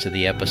whole rest of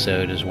the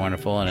episode is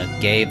wonderful, and it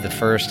gave the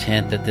first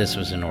hint that this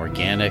was an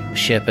organic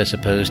ship as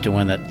opposed to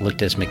one that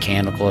looked as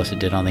mechanical as it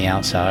did on the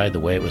outside, the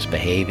way it was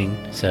behaving.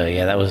 So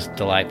yeah, that was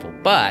delightful.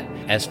 But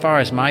as far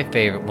as my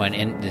favorite one,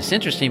 and it's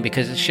interesting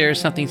because it shares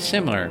something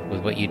similar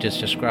with what you just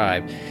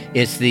described,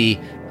 it's the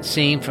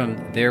scene from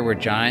There Were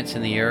Giants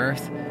in the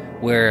Earth,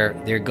 where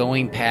they're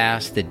going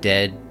past the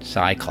dead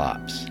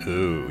Cyclops.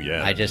 Ooh,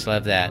 yeah. I just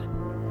love that.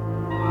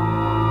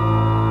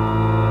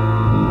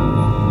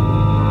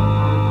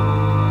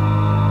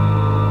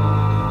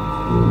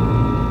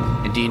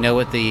 And do you know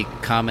what the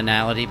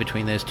commonality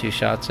between those two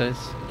shots is?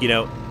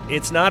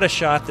 It's not a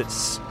shot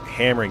that's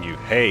hammering you,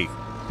 hey,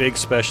 big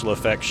special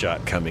effects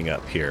shot coming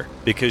up here,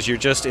 because you're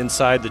just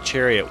inside the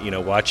chariot,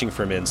 watching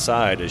from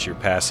inside as you're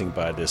passing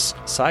by this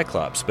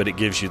Cyclops, but it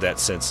gives you that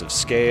sense of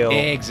scale.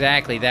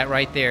 Exactly, that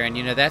right there. And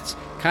that's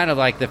kind of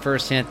like the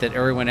first hint that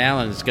Irwin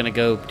Allen is going to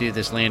go do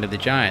this Land of the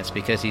Giants,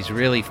 because he's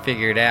really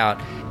figured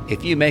out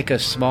if you make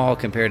us small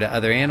compared to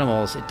other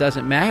animals, it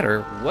doesn't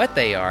matter what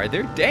they are,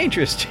 they're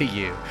dangerous to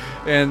you.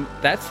 And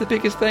that's the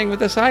biggest thing with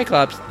the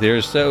Cyclops.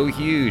 They're so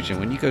huge, and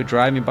when you go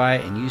driving by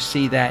it and you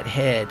see that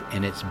head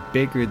and it's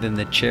bigger than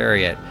the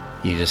chariot,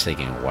 you're just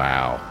thinking,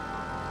 wow.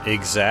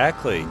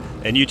 Exactly.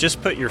 And you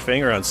just put your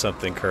finger on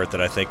something, Kurt,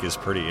 that I think is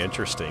pretty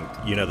interesting.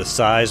 The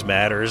size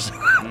matters,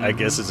 I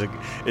guess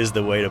is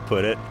the way to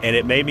put it. And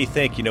it made me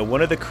think,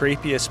 one of the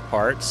creepiest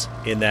parts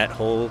in that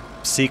whole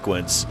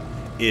sequence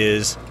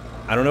is,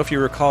 I don't know if you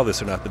recall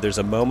this or not, but there's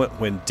a moment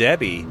when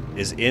Debbie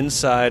is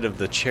inside of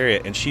the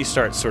chariot and she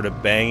starts sort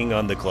of banging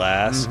on the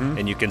glass,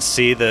 and you can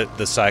see the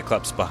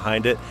Cyclops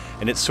behind it.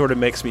 And it sort of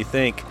makes me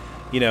think,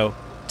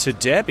 to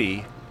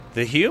Debbie,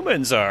 the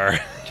humans are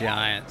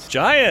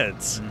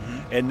giants.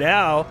 And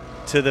now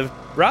to the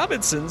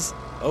Robinsons,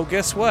 oh,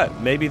 guess what?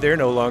 Maybe they're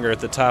no longer at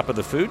the top of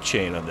the food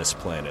chain on this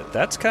planet.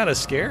 That's kind of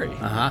scary.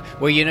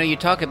 Well, you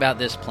talk about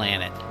this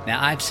planet.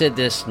 Now, I've said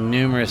this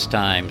numerous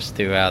times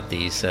throughout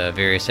these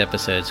various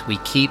episodes. We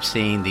keep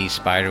seeing these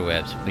spider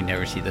webs. We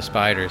never see the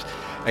spiders.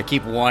 I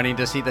keep wanting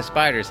to see the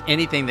spiders.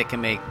 Anything that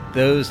can make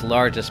those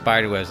largest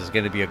spider webs is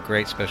going to be a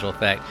great special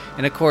effect.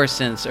 And of course,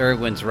 since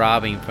Irwin's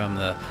robbing from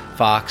the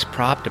Fox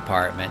prop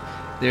department,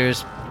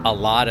 there's a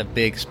lot of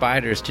big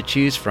spiders to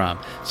choose from.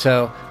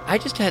 So I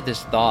just had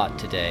this thought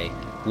today.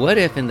 What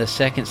if in the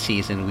second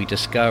season we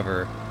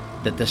discover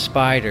that the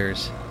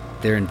spiders,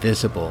 they're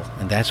invisible,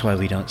 and that's why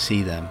we don't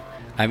see them?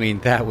 I mean,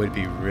 that would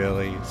be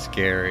really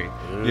scary.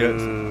 You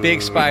know,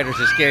 big spiders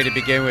are scary to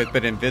begin with,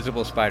 but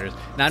invisible spiders.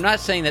 Now, I'm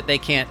not saying that they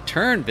can't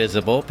turn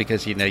visible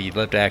because, you know, you'd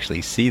love to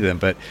actually see them.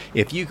 But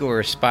if you were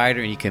a spider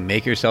and you can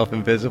make yourself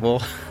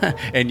invisible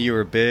and you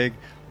were big,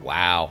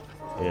 wow.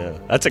 Yeah,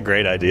 that's a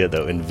great idea,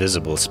 though.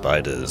 Invisible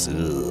spiders.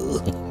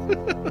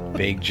 Ugh.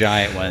 Big,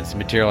 giant ones.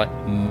 Material like,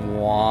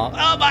 mwah.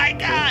 Oh, my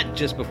God!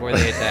 Just before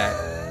they attack.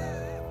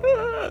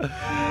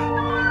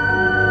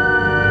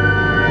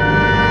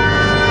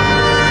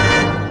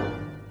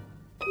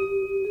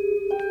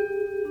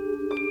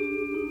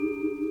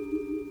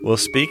 Well,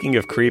 speaking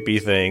of creepy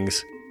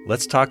things,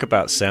 let's talk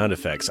about sound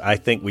effects. I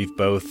think we've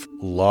both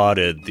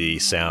lauded the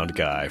sound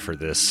guy for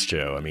this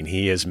show. I mean,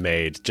 he has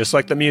made, just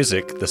like the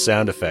music, the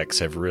sound effects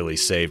have really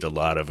saved a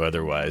lot of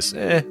otherwise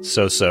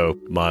so-so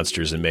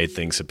monsters and made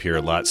things appear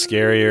a lot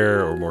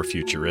scarier or more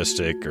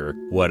futuristic or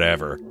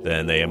whatever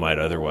than they might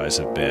otherwise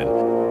have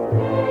been.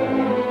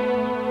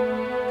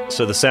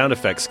 So the sound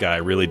effects guy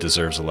really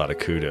deserves a lot of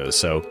kudos.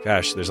 So,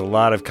 gosh, there's a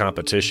lot of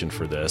competition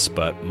for this,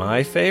 but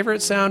my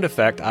favorite sound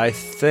effect, I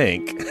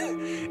think,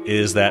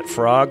 is that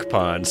frog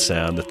pond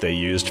sound that they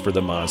used for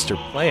the monster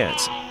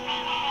plants.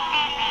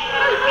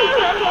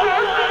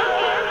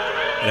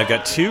 And I've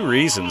got two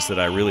reasons that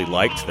I really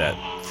liked that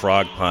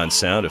frog pond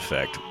sound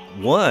effect.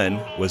 One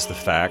was the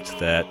fact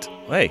that,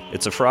 hey,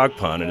 it's a frog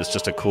pond and it's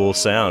just a cool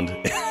sound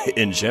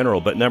in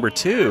general. But number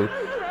two,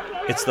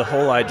 it's the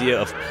whole idea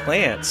of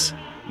plants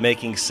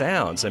making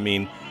sounds. I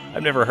mean,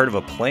 I've never heard of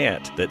a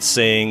plant that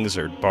sings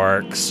or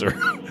barks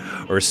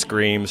or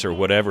screams or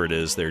whatever it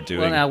is they're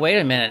doing. Well, now, wait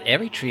a minute.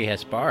 Every tree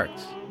has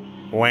barks.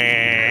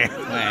 Wah.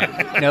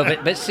 No,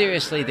 but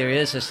seriously, there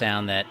is a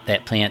sound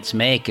that plants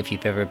make. If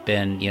you've ever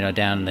been, you know,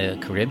 down in the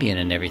Caribbean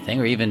and everything,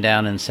 or even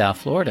down in South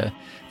Florida,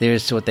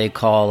 there's what they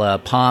call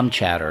palm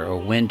chatter or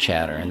wind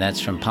chatter, and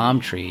that's from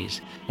palm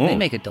trees. They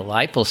make a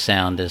delightful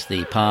sound as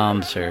the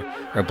palms are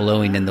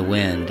blowing in the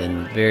wind,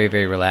 and very,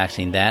 very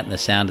relaxing. That and the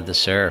sound of the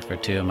surf are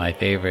two of my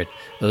favorite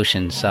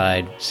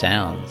oceanside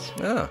sounds.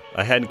 Oh,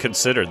 I hadn't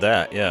considered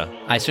that, yeah.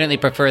 I certainly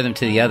prefer them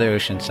to the other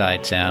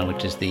oceanside sound,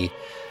 which is the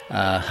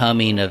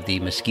humming of the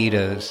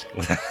mosquitoes.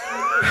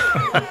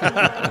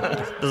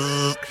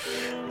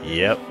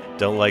 Yep,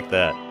 don't like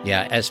that.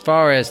 Yeah, as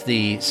far as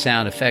the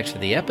sound effects for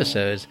the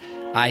episodes,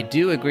 I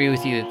do agree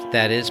with you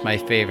that is my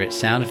favorite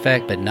sound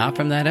effect, but not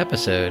from that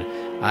episode.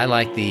 I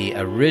like the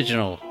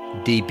original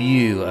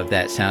debut of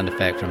that sound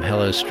effect from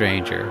Hello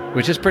Stranger,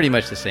 which is pretty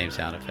much the same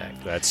sound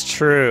effect. That's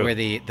true. Where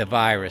the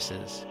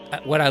viruses.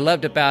 What I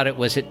loved about it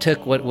was it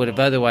took what would have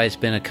otherwise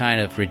been a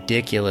kind of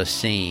ridiculous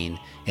scene,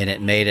 and it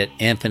made it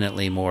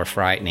infinitely more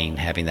frightening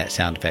having that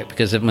sound effect.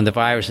 Because when the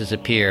viruses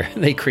appear,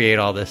 they create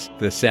all the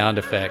sound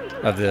effect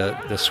of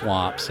the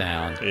swamp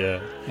sound.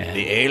 Yeah.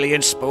 The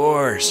alien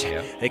spores.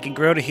 Yeah. They can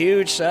grow to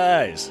huge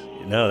size.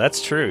 No,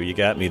 that's true. You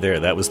got me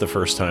there. That was the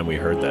first time we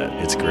heard that.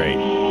 It's great.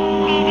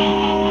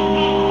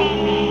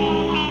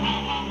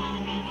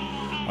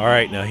 All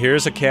right, now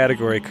here's a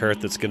category,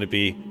 Kurt, that's going to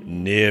be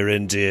near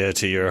and dear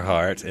to your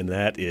heart, and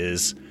that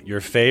is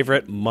your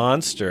favorite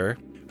monster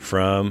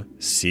from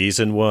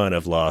Season 1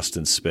 of Lost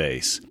in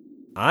Space.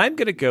 I'm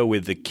going to go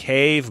with the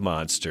cave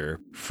monster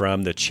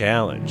from The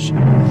Challenge.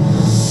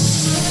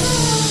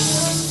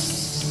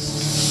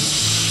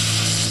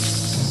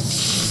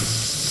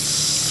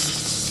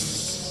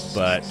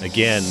 But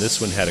again,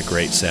 this one had a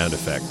great sound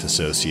effect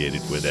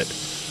associated with it.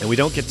 And we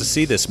don't get to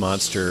see this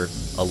monster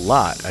a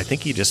lot. I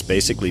think he just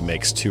basically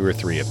makes 2 or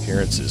 3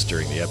 appearances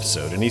during the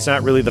episode. And he's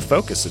not really the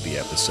focus of the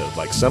episode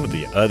like some of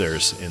the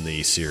others in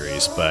the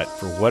series. But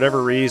for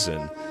whatever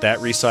reason, that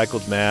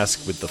recycled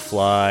mask with the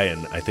fly,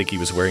 and I think he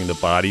was wearing the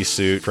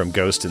bodysuit from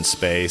Ghost in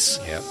Space.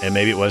 Yep. And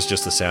maybe it was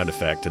just the sound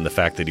effect and the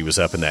fact that he was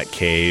up in that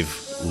cave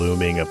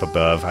looming up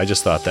above. I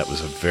just thought that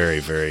was a very,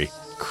 very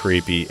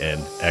creepy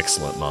and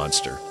excellent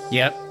monster.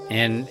 Yep.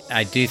 And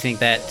I do think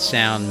that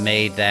sound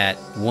made that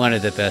one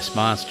of the best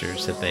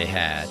monsters that they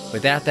had.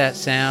 Without that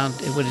sound,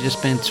 it would have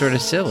just been sort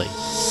of silly.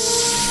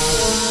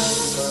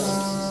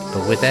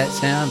 But with that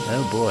sound,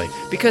 oh boy.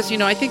 Because, you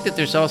know, I think that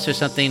there's also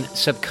something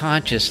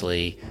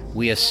subconsciously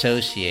we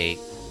associate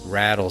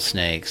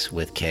rattlesnakes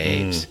with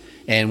caves.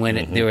 And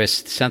when there was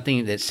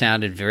something that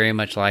sounded very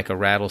much like a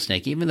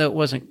rattlesnake, even though it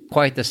wasn't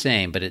quite the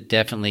same, but it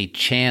definitely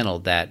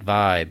channeled that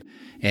vibe.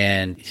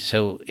 And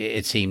so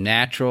it seemed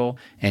natural,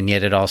 and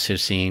yet it also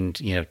seemed,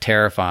 you know,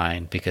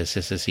 terrifying, because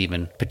this is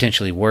even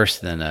potentially worse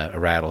than a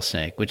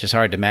rattlesnake, which is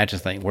hard to imagine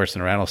something worse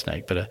than a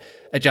rattlesnake. But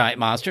a giant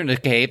monster in a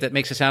cave that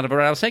makes the sound of a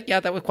rattlesnake, yeah,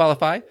 that would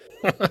qualify.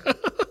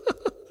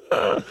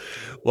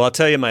 Well, I'll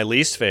tell you my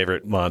least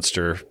favorite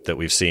monster that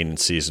we've seen in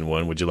Season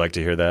 1. Would you like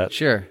to hear that?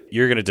 Sure.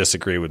 You're going to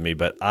disagree with me,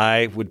 but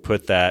I would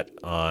put that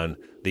on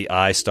the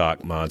eye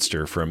stalk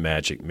monster from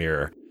Magic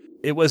Mirror.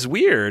 It was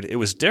weird. It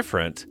was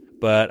different.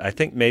 But I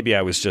think maybe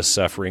I was just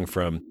suffering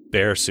from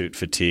bear suit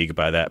fatigue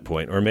by that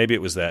point. Or maybe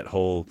it was that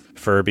whole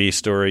Furby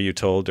story you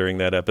told during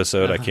that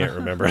episode. I can't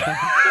remember.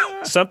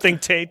 Something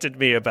tainted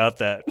me about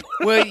that.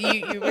 Well,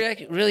 you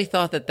really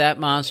thought that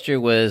monster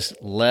was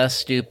less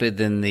stupid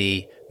than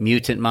the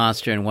mutant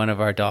monster and one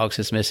of our dogs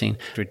is missing.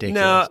 It's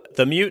ridiculous. No,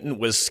 the mutant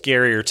was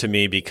scarier to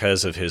me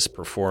because of his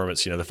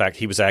performance. The fact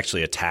he was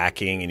actually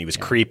attacking and he was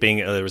creeping.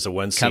 There was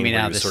one scene coming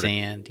where out he of was the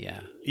sand.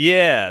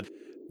 Yeah.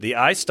 The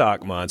eye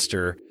stalk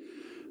monster,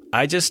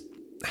 he just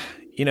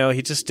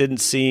didn't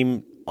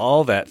seem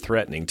all that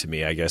threatening to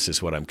me, I guess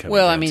is what I'm coming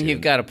Well, down I mean, to.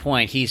 you've got a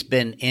point. He's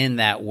been in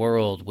that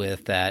world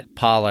with that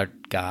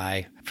Pollard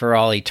guy for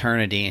all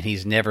eternity, and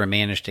he's never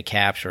managed to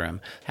capture him.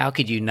 How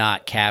could you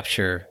not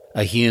capture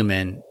a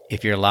human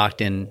if you're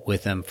locked in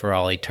with them for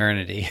all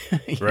eternity?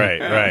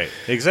 Right.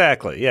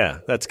 Exactly. Yeah.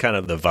 That's kind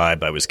of the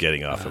vibe I was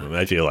getting off of him.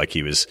 I feel like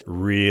he was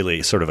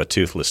really sort of a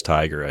toothless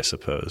tiger, I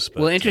suppose.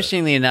 But, well,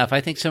 interestingly enough,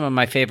 I think some of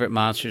my favorite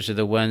monsters are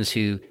the ones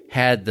who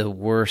had the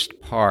worst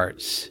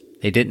parts.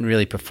 They didn't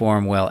really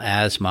perform well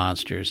as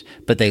monsters,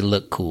 but they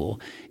look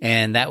cool.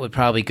 And that would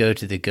probably go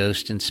to the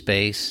Ghost in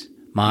Space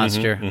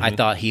monster. I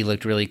thought he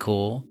looked really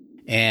cool.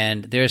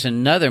 And there's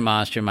another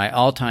monster, my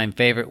all-time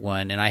favorite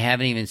one, and I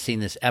haven't even seen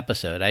this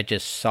episode. I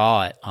just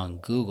saw it on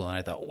Google, and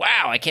I thought,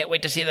 wow, I can't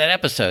wait to see that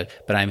episode.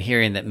 But I'm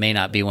hearing that may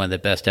not be one of the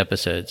best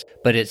episodes.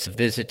 But it's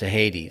Visit to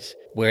Hades,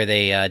 where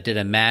they did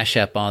a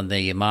mashup on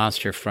the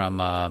monster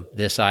from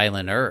This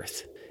Island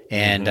Earth.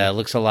 And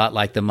looks a lot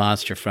like the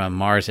monster from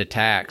Mars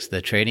Attacks,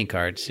 the trading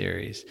card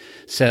series.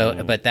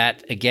 So, but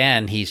that,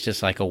 again, he's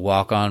just like a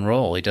walk-on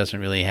role. He doesn't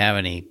really have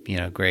any,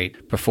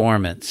 great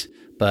performance.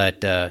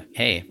 But,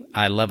 hey,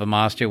 I love a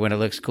monster when it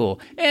looks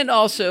cool. And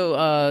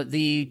also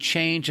the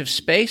Change of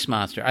Space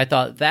monster. I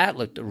thought that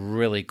looked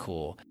really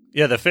cool.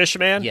 Yeah, the fish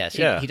man? Yes,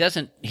 he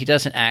doesn't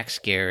act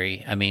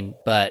scary. I mean,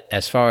 but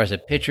as far as a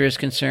picture is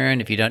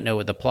concerned, if you don't know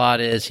what the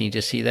plot is and you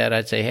just see that,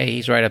 I'd say, hey,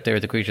 he's right up there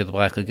with the Creature of the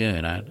Black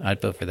Lagoon.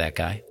 I'd vote for that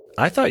guy.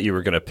 I thought you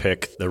were going to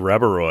pick the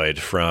Rubberoid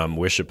from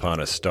Wish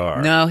Upon a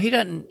Star. No, he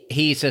doesn't.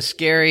 He's a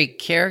scary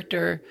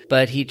character,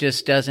 but he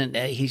just doesn't.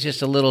 He's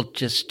just a little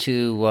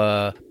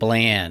too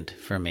bland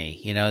for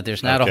me.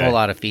 There's not a whole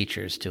lot of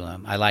features to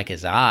him. I like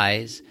his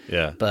eyes.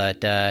 Yeah.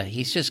 But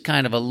he's just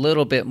kind of a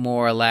little bit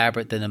more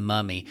elaborate than a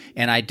mummy.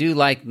 And I do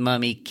like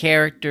mummy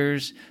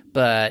characters,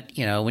 but,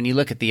 when you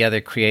look at the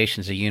other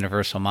creations of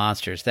Universal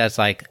Monsters, that's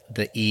like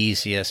the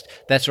easiest.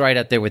 That's right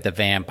up there with the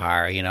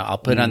vampire. I'll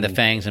put on the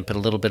fangs and put a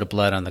little bit of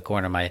blood on the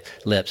corner of my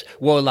lips.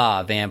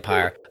 Voila,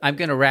 vampire. I'm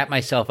going to wrap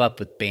myself up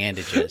with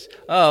bandages.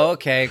 Oh,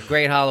 okay,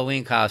 great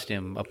Halloween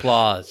costume.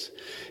 Applause.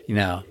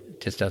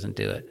 Just doesn't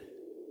do it.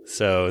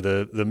 So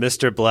the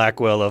Mr.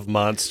 Blackwell of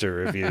monster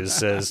reviews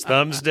says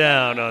thumbs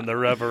down on the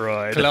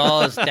Rubberoid.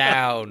 Claws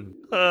down.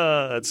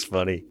 That's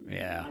funny.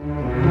 Yeah.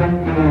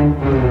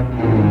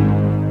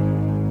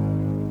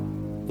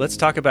 Let's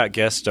talk about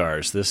guest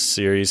stars. This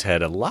series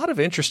had a lot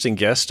of interesting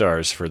guest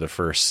stars for the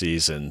first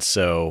season.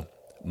 So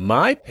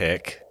my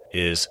pick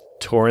is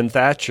Torrin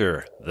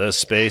Thatcher, the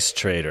space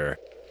trader.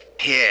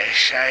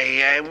 Yes,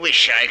 I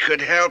wish I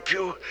could help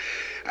you.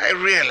 I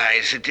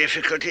realize the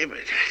difficulty, but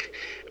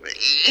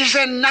is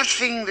there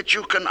nothing that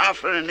you can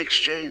offer in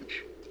exchange?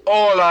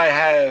 All I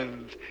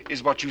have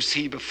is what you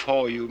see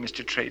before you,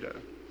 Mr. Trader.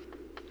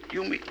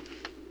 You mean?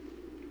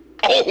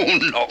 Oh,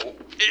 no.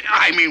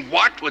 I mean,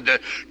 what would the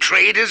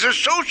Traders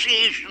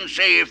Association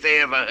say if they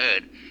ever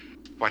heard?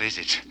 What is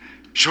it?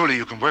 Surely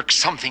you can work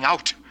something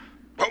out.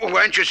 Well,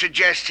 weren't you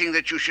suggesting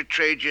that you should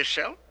trade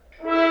yourself?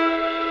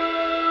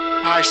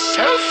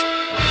 Myself?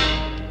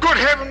 Good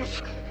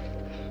heavens!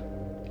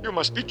 You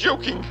must be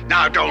joking.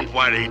 Now, don't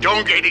worry.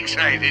 Don't get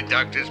excited,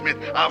 Dr. Smith.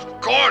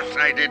 Of course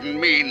I didn't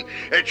mean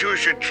that you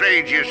should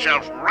trade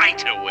yourself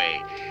right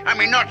away. I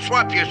mean, not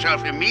swap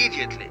yourself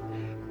immediately.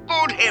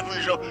 Good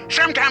heavens, though.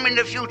 Sometime in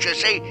the future,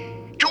 say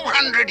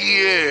 200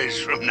 years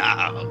from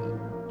now.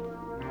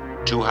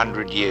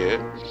 200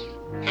 years?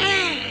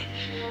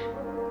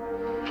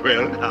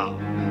 Well, now.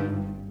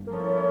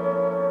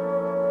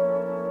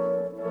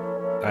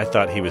 I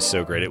thought he was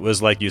so great. It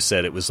was like you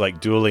said, it was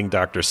like dueling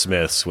Dr.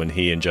 Smiths when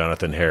he and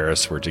Jonathan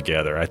Harris were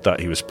together. I thought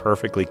he was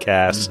perfectly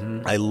cast.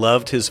 I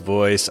loved his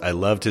voice. I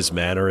loved his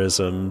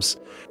mannerisms.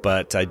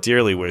 But I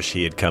dearly wish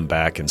he had come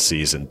back in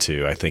season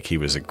 2. I think he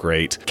was a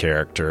great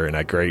character and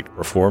a great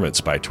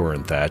performance by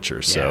Torrin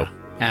Thatcher. So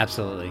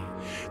absolutely.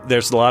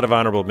 There's a lot of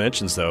honorable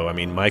mentions, though. I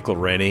mean, Michael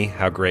Rennie,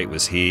 how great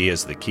was he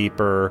as the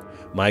keeper?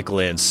 Michael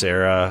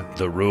Ansara,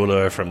 the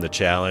ruler from The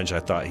Challenge, I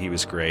thought he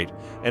was great.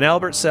 And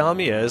Albert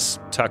Salmi as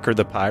Tucker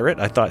the Pirate,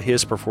 I thought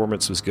his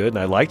performance was good, and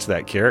I liked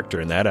that character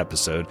in that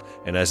episode.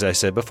 And as I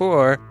said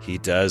before, he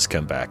does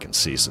come back in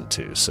season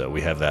 2, so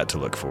we have that to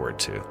look forward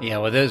to. Yeah,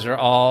 well, those are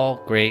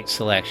all great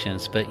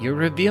selections, but you're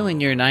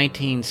revealing your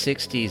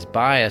 1960s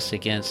bias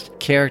against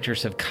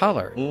characters of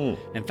color.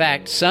 In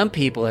fact, some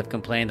people have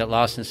complained that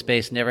Lost in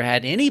Space never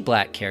had any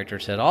black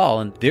characters at all,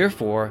 and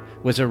therefore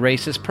was a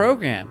racist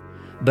program.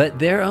 But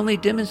they're only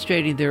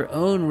demonstrating their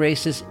own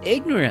racist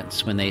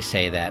ignorance when they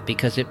say that,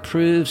 because it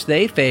proves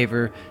they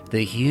favor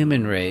the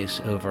human race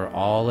over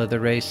all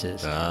other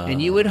races.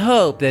 And you would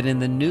hope that in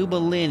the new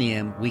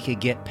millennium we could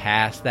get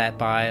past that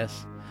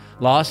bias.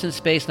 Lost in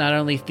Space not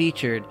only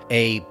featured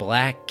a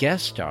black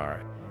guest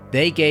star,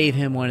 they gave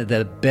him one of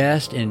the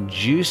best and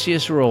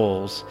juiciest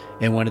roles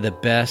in one of the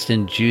best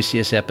and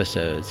juiciest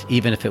episodes,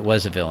 even if it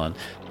was a villain.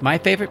 My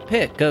favorite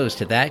pick goes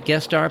to that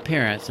guest star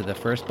appearance of the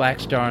first black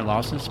star in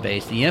Lost in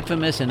Space, the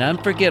infamous and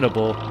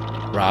unforgettable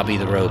Robbie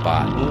the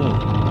Robot.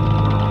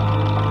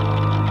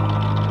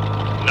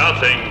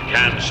 Nothing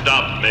can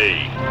stop me.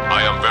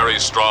 I am very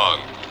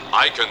strong.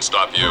 I can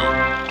stop you.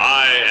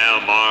 I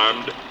am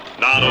armed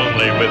not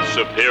only with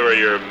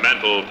superior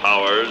mental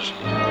powers,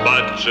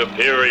 but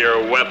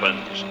superior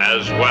weapons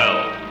as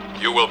well.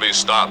 You will be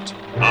stopped.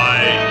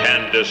 I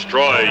can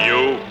destroy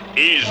you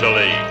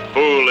easily,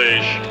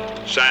 foolish,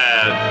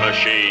 sad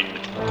machine.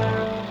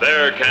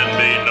 There can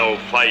be no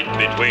fight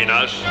between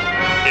us.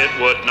 It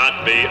would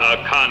not be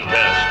a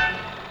contest.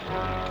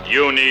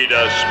 You need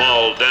a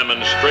small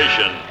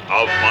demonstration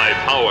of my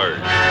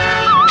powers.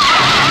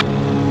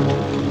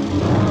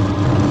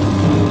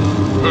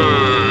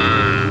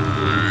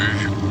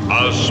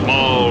 A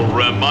small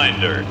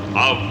reminder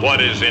of what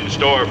is in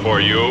store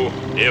for you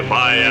if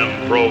I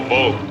am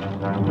provoked.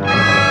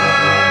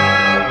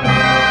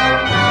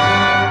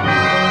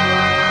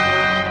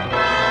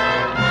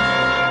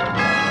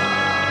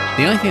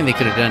 The only thing they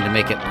could have done to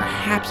make it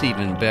perhaps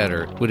even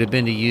better would have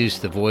been to use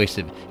the voice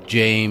of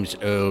James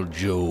Earl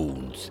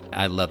Jones.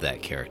 I love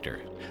that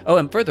character. Oh,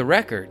 and for the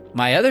record,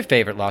 my other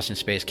favorite Lost in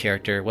Space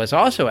character was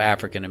also an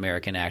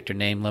African-American actor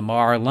named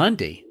Lamar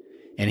Lundy.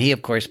 And he,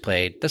 of course,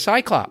 played the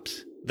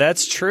Cyclops.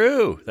 That's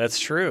true. That's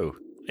true.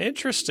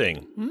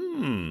 Interesting.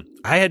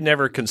 I had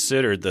never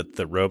considered that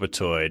the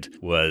Robotoid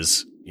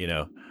was,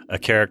 a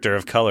character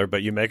of color,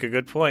 but you make a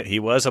good point. He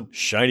was a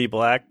shiny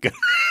black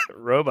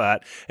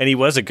robot, and he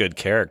was a good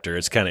character.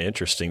 It's kind of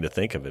interesting to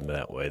think of him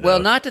that way, though. Well,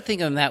 not to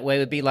think of him that way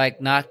would be like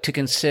not to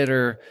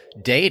consider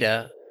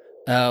Data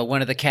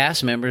one of the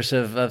cast members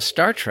of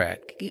Star Trek.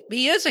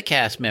 He is a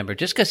cast member.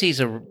 Just because he's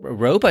a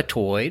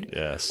Robotoid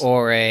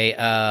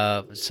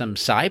or some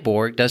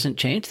cyborg doesn't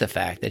change the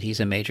fact that he's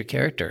a major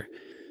character.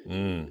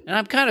 And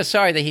I'm kind of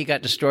sorry that he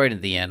got destroyed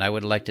in the end. I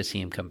would like to see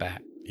him come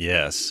back.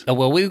 Yes. Oh,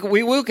 well, we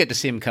will get to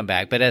see him come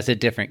back, but as a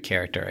different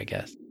character, I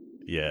guess.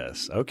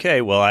 Yes.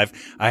 Okay. Well,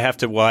 I have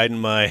to widen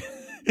my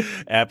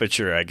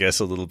aperture, I guess,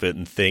 a little bit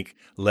and think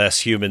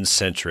less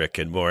human-centric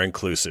and more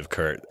inclusive,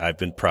 Kurt. I've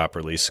been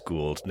properly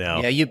schooled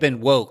now. Yeah, you've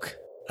been woke.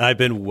 I've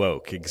been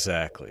woke.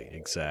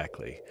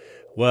 Exactly.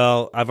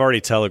 Well, I've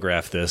already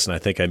telegraphed this, and I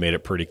think I made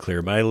it pretty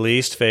clear. My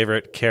least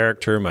favorite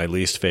character, my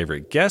least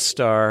favorite guest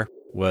star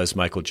was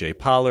Michael J.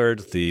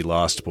 Pollard, the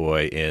Lost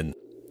Boy in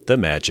The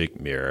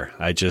Magic Mirror.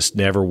 I just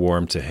never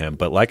warmed to him.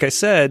 But like I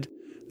said,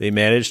 they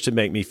managed to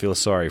make me feel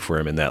sorry for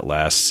him in that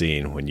last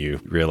scene when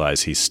you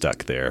realize he's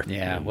stuck there.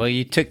 Yeah, well,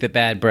 you took the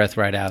bad breath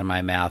right out of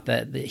my mouth.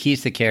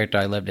 He's the character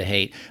I love to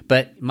hate.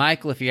 But,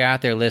 Michael, if you're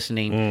out there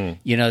listening,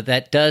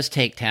 that does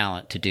take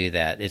talent to do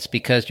that. It's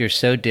because you're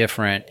so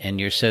different and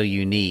you're so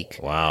unique.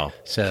 Wow.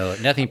 So,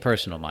 nothing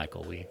personal,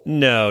 Michael.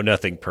 No,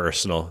 nothing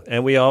personal.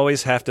 And we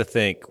always have to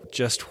think,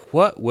 just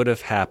what would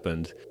have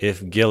happened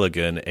if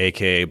Gilligan,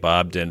 a.k.a.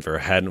 Bob Denver,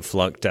 hadn't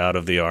flunked out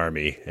of the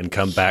Army and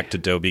come back to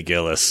Dobie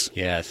Gillis?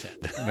 Yes.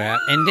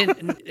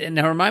 And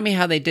now remind me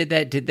how they did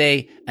that. Did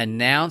they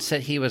announce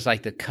that he was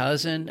like the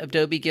cousin of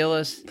Dobie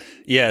Gillis?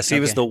 Yes, he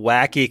was the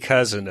wacky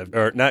cousin of,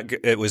 or not,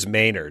 it was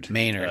Maynard.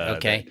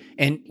 Okay.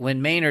 And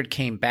when Maynard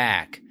came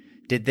back,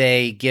 did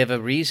they give a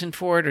reason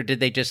for it, or did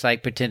they just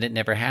like pretend it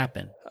never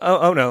happened?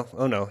 Oh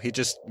no.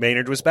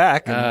 Maynard was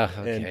back.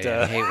 Okay.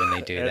 I hate when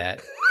they do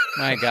that.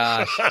 My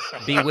gosh.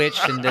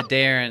 Bewitched and the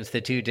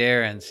two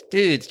Darrens.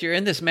 Dudes, you're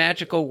in this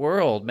magical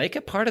world. Make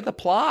it part of the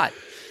plot.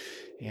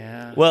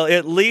 Yeah. Well,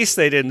 at least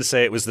they didn't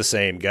say it was the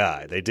same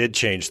guy. They did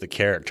change the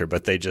character,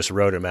 but they just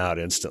wrote him out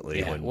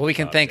instantly. Yeah. Well, we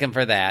can thank him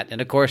for that. And,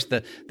 of course,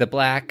 the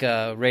black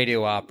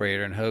radio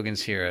operator in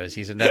Hogan's Heroes,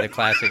 he's another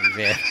classic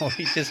example.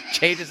 He just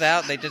changes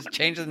out. They just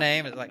change the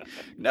name. It's like,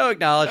 no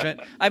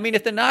acknowledgement. I mean,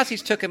 if the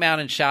Nazis took him out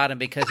and shot him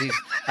because he's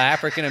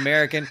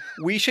African-American,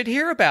 we should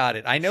hear about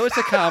it. I know it's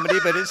a comedy,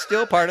 but it's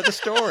still part of the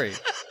story.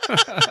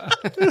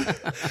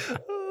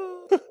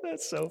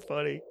 That's so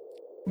funny.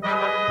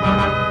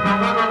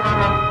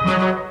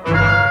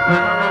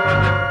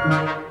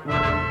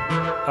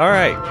 All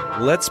right,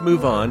 let's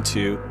move on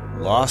to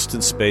Lost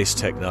in Space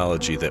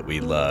technology that we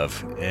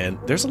love. And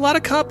there's a lot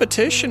of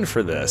competition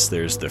for this.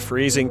 There's the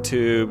freezing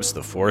tubes,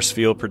 the force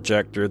field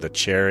projector, the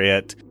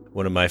chariot.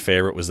 One of my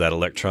favorite was that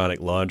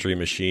electronic laundry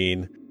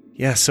machine.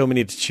 Yeah, so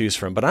many to choose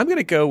from. But I'm going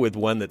to go with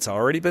one that's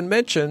already been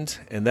mentioned,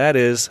 and that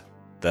is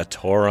the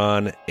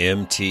Toron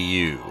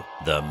MTU,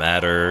 the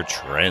Matter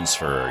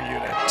Transfer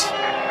Unit.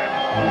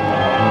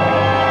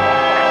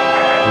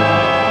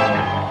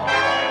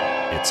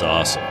 It's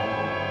awesome.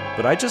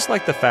 But I just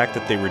like the fact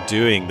that they were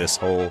doing this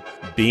whole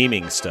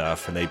beaming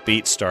stuff, and they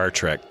beat Star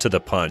Trek to the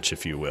punch,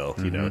 if you will.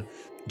 You know,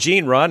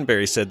 Gene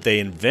Roddenberry said they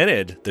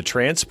invented the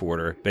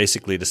transporter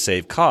basically to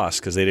save costs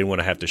because they didn't want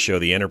to have to show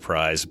the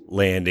Enterprise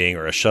landing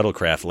or a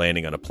shuttlecraft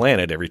landing on a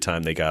planet every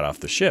time they got off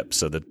the ship.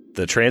 So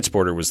the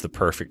transporter was the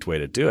perfect way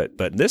to do it.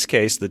 But in this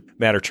case, the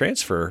matter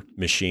transfer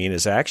machine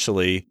is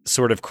actually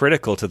sort of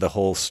critical to the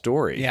whole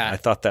story. Yeah. I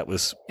thought that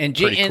was pretty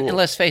cool. And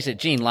let's face it,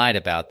 Gene lied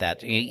about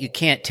that. You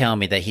can't tell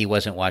me that he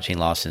wasn't watching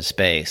Lost in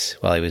Space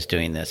while he was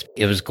doing this.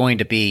 It was going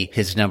to be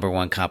his number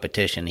one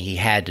competition. He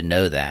had to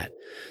know that.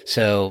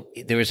 So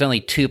there was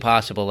only two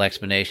possible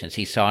explanations.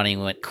 He saw it and he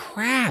went,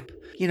 crap,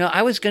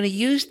 I was going to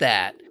use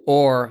that.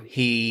 Or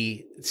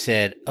he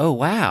said, oh,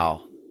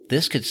 wow,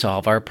 this could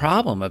solve our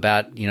problem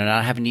about,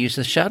 not having to use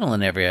the shuttle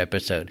in every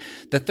episode.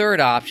 The third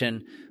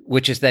option,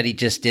 which is that he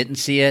just didn't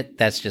see it,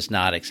 that's just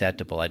not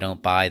acceptable. I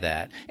don't buy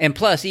that. And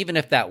plus, even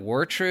if that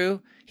were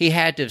true, he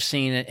had to have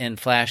seen it in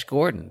Flash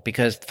Gordon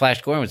because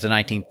Flash Gordon was the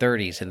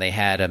 1930s and they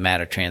had a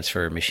matter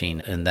transfer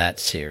machine in that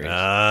series.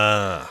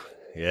 Ah,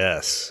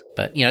 yes.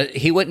 But,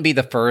 he wouldn't be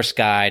the first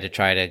guy to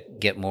try to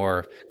get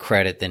more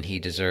credit than he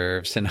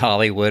deserves, in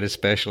Hollywood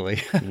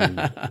especially.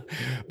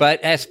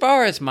 But as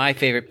far as my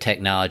favorite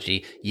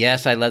technology,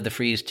 yes, I love the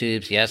freeze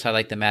tubes. Yes, I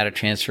like the matter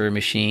transfer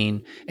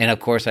machine. And, of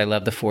course, I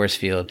love the force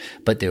field.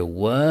 But there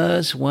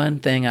was one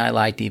thing I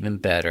liked even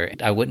better.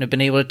 I wouldn't have been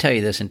able to tell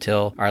you this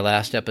until our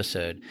last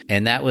episode.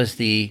 And that was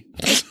the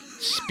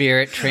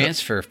spirit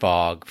transfer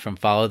fog from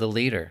Follow the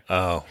Leader.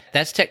 Oh.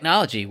 That's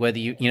technology, whether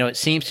it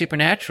seems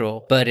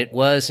supernatural, but it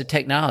was a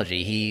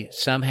technology. He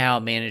somehow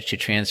managed to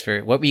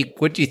transfer. What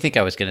do you think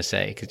I was going to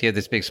say? Because you had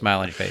this big smile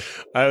on your face.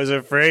 I was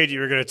afraid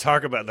you were going to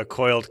talk about the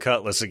coiled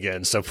cutlass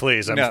again, so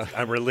please,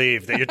 I'm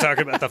relieved that you're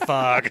talking about the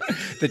fog.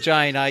 The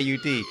giant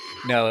IUD.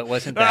 No, it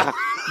wasn't that.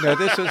 No,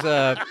 this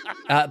was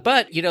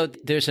but,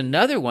 there's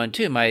another one,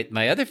 too.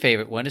 My other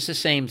favorite one is the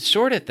same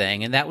sort of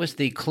thing, and that was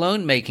the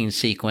clone-making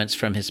sequence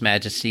from His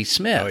Majesty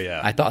Smith. Oh,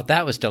 yeah. I thought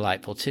that was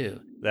delightful,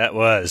 too. That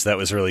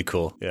was really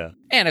cool, yeah.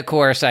 And, of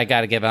course, I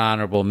got to give an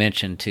honorable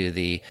mention to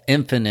the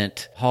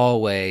infinite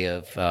hallway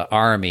of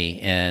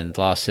Army in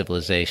Lost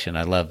Civilization.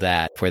 I love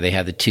that, where they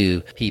have the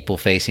two people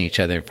facing each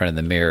other in front of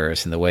the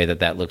mirrors, and the way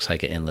that looks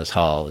like an endless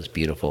hall is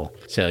beautiful.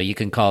 So you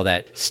can call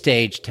that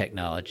stage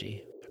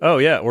technology. Oh,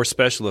 yeah, or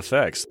special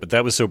effects. But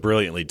that was so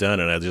brilliantly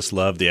done, and I just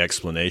love the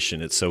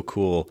explanation. It's so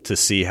cool to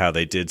see how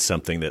they did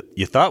something that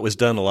you thought was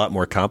done a lot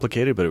more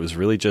complicated, but it was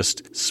really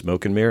just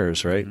smoke and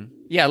mirrors, right? Mm-hmm.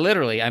 Yeah,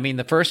 literally. I mean,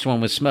 the first one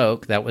was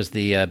smoke. That was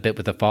the bit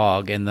with the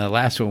fog, and the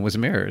last one was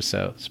mirrors.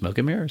 So smoke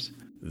and mirrors.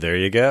 There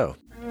you go.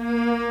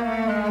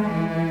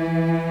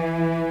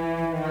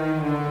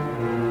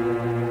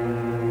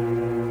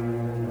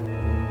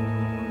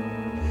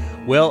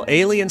 Well,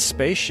 alien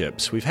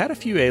spaceships. We've had a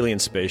few alien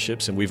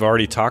spaceships, and we've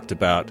already talked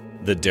about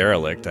the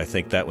Derelict. I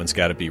think that one's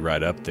got to be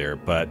right up there.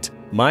 But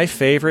my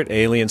favorite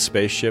alien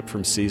spaceship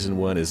from Season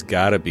 1 has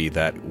got to be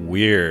that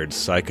weird,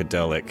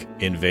 psychedelic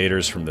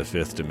Invaders from the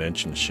Fifth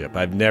Dimension ship.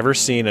 I've never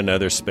seen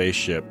another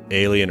spaceship,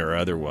 alien or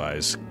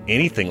otherwise,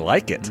 anything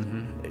like it.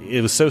 Mm-hmm.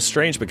 It was so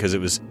strange because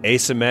it was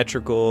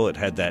asymmetrical. It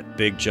had that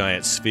big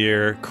giant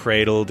sphere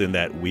cradled in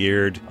that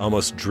weird,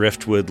 almost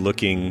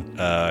driftwood-looking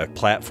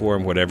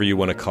platform, whatever you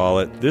want to call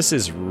it. This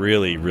is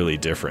really, really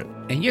different.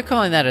 And you're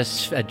calling that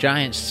a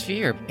giant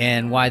sphere.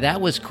 And why that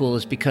was cool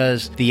is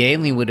because the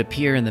alien would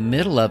appear in the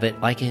middle of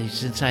it like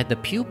it's inside the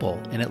pupil,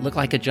 and it looked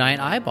like a giant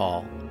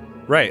eyeball.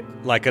 Right,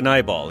 like an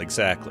eyeball,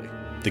 exactly.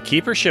 The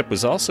Keeper ship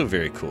was also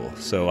very cool.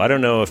 So I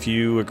don't know if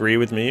you agree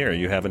with me or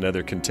you have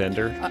another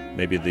contender.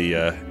 Maybe the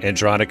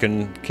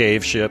Andronican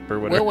cave ship or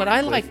whatever. Well, what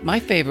I liked, my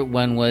favorite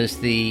one was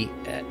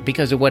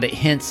because of what it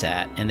hints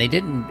at, and they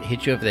didn't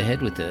hit you over the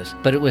head with this,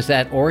 but it was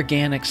that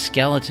organic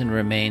skeleton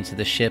remains of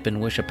the ship in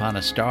Wish Upon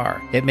a Star.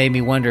 It made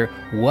me wonder,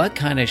 what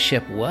kind of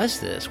ship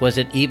was this? Was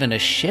it even a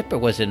ship, or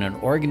was it an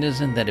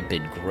organism that had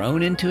been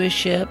grown into a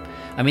ship?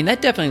 I mean,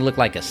 that definitely looked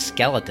like a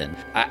skeleton.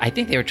 I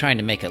think they were trying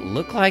to make it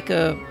look like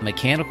a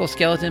mechanical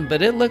skeleton,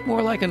 but it looked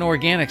more like an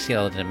organic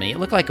skeleton to me. It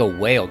looked like a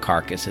whale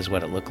carcass is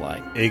what it looked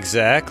like.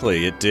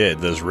 Exactly, it did.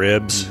 Those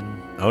ribs.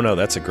 Mm-hmm. Oh, no,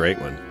 that's a great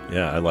one.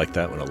 Yeah, I like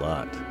that one a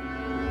lot.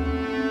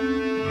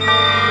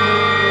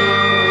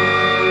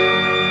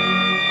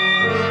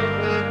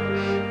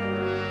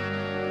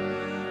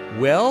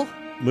 Well,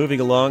 moving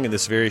along in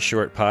this very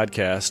short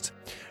podcast.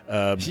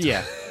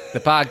 Yeah,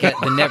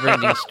 the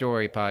Never-Ending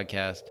Story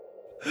podcast.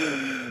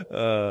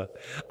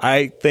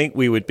 I think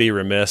we would be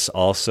remiss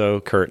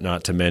also, Kurt,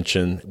 not to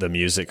mention the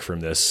music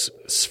from this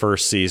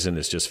first season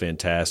is just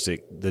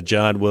fantastic. The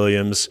John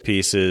Williams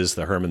pieces,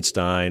 the Herman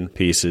Stein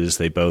pieces,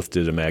 they both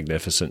did a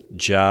magnificent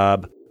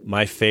job.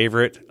 My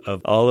favorite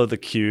of all of the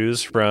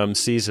cues from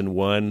Season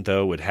 1,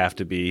 though, would have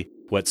to be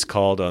what's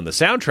called on the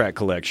soundtrack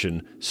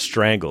collection,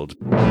 Strangled.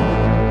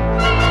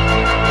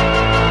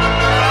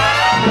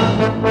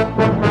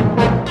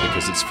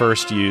 Because it's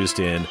first used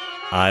in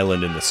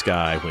Island in the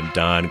Sky when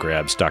Don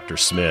grabs Dr.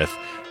 Smith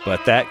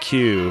But that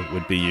cue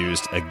would be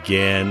used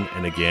again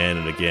and again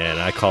and again.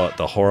 I call it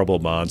the horrible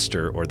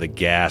monster or the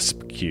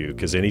gasp cue,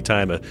 because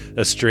anytime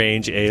a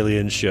strange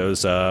alien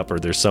shows up or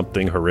there's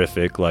something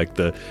horrific like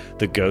the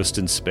Ghost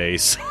in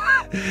Space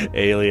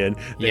alien,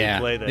 they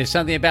play that. There's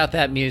something about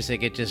that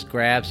music. It just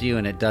grabs you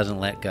and it doesn't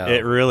let go.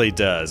 It really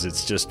does.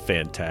 It's just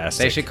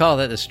fantastic. They should call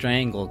that the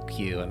strangle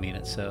cue. I mean,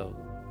 it's so...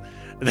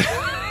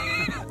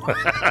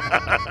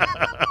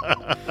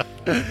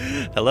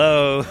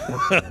 Hello.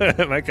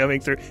 Am I coming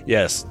through?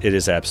 Yes, it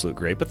is absolute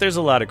great. But there's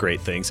a lot of great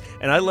things.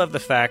 And I love the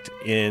fact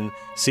in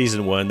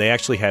season 1, they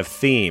actually have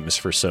themes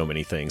for so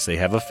many things. They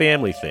have a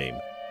family theme.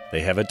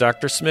 They have a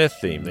Dr. Smith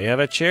theme. They have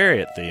a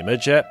chariot theme, a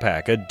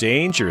jetpack, a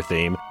danger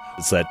theme.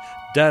 It's that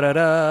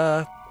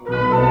da-da-da.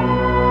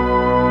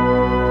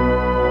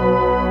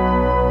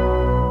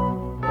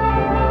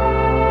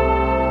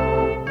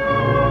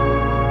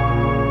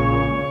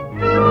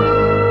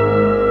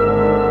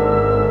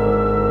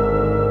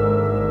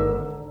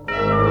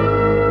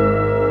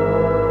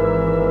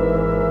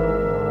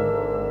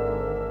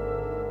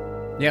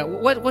 Yeah,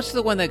 what's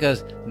the one that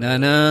goes na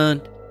na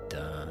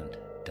dun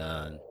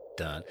dun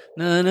dun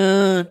na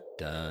na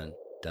dun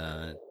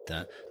dun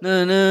dun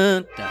na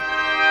na dun.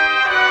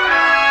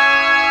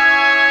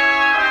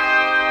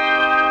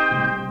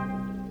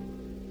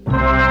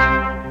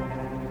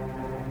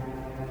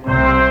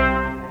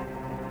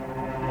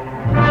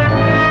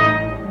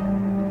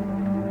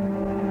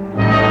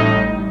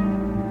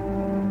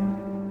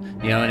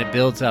 And it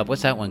builds up.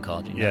 What's that one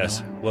called?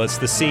 Yes. Well, it's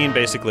the scene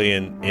basically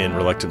in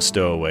Reluctant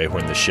Stowaway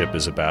when the ship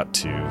is about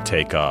to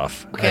take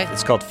off. Okay.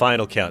 It's called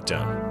Final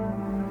Countdown.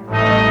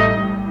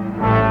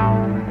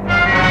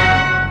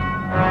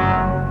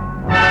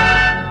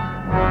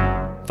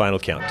 Final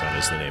Countdown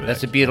is the name of it.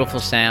 That's a beautiful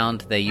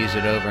sound. They use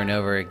it over and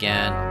over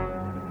again.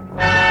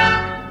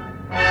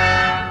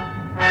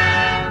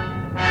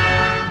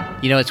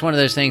 It's one of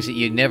those things that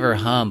you never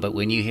hum, but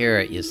when you hear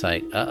it, it's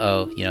like,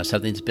 uh-oh,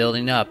 something's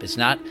building up. It's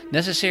not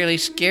necessarily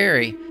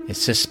scary.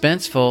 It's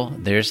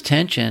suspenseful. There's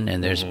tension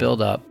and there's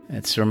build-up.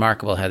 It's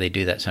remarkable how they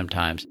do that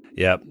sometimes.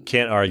 Yep.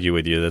 Can't argue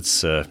with you.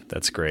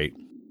 That's great.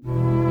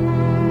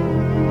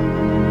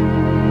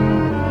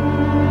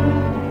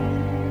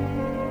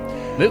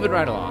 Moving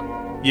right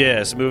along.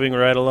 Yes, moving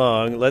right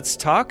along. Let's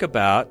talk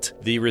about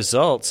the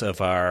results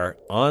of our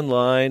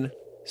online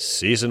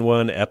Season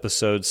 1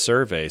 episode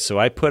survey. So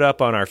I put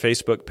up on our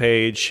Facebook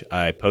page,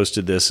 I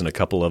posted this in a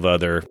couple of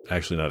other,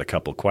 actually not a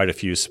couple, quite a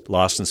few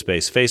Lost in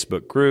Space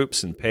Facebook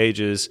groups and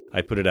pages.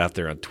 I put it out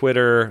there on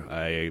Twitter.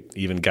 I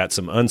even got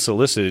some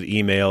unsolicited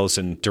emails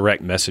and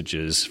direct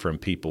messages from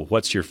people.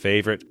 What's your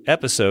favorite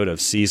episode of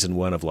Season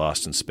 1 of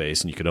Lost in Space?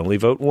 And you could only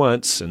vote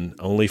once, and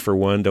only for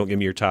one. Don't give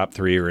me your top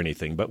 3 or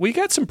anything. But we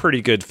got some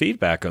pretty good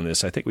feedback on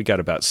this. I think we got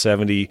about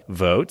 70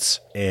 votes.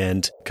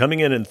 And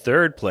coming in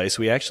third place,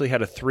 we actually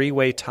had a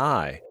 3-way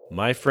tie.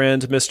 My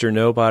Friend, Mr.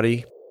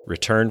 Nobody,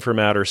 Return from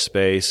Outer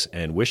Space,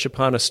 and Wish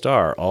Upon a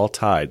Star all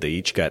tied. They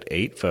each got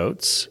 8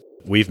 votes.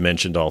 We've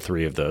mentioned all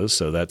 3 of those,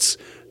 so that's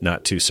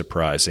not too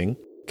surprising.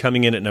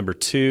 Coming in at number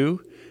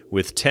 2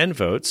 with 10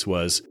 votes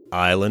was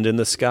Island in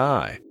the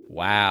Sky.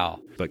 Wow.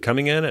 But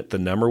coming in at the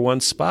number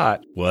 1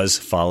 spot was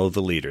Follow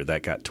the Leader.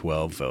 That got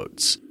 12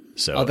 votes.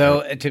 So,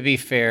 although, to be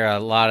fair, a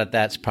lot of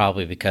that's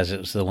probably because it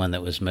was the one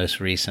that was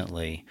most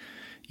recently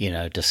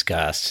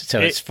discussed. So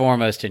it's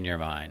foremost in your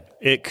mind.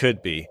 It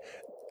could be.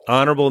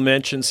 Honorable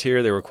mentions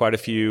here, there were quite a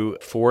few.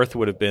 4th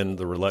would have been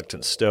The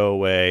Reluctant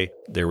Stowaway.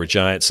 There were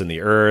Giants in the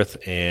Earth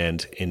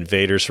and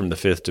Invaders from the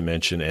Fifth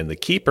Dimension and The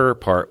Keeper,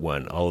 Part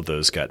 1. All of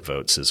those got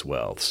votes as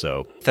well.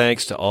 So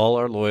thanks to all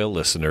our loyal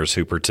listeners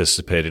who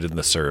participated in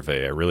the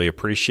survey. I really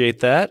appreciate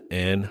that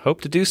and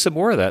hope to do some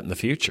more of that in the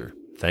future.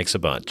 Thanks a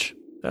bunch.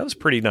 That was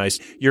pretty nice.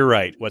 You're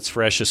right. What's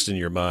freshest in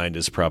your mind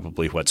is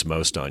probably what's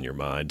most on your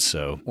mind.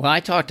 So, well, I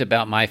talked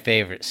about my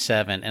favorite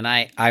 7, and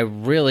I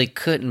really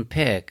couldn't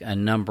pick a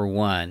number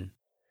 1,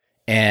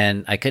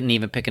 and I couldn't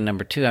even pick a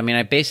number 2. I mean,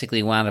 I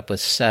basically wound up with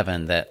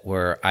 7 that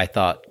were, I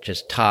thought,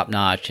 just top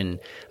notch, and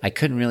I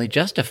couldn't really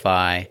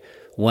justify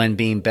one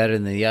being better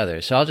than the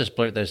other. So I'll just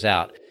blurt those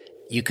out.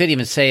 You could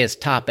even say it's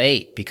top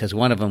 8 because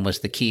one of them was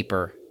The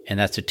Keeper, and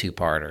that's a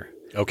 2-parter.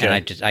 Okay.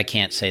 And I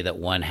can't say that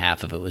one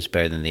half of it was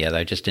better than the other.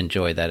 I just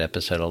enjoyed that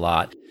episode a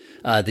lot.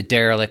 The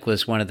Derelict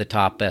was one of the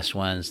top best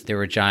ones. There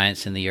were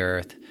Giants in the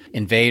Earth.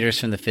 Invaders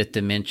from the Fifth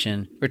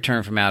Dimension.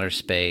 Return from Outer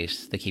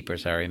Space. The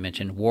Keepers I already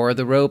mentioned. War of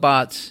the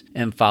Robots.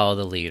 And Follow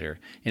the Leader.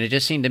 And it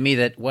just seemed to me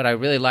that what I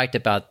really liked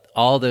about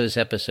all those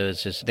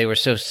episodes is they were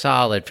so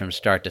solid from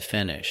start to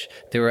finish.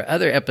 There were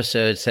other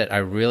episodes that I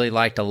really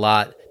liked a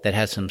lot that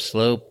had some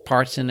slow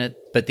parts in it.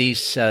 But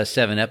these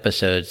 7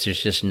 episodes,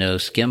 there's just no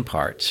skim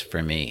parts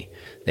for me.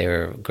 They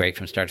were great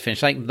from start to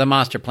finish. Like the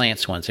Monster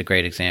Plants one's a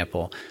great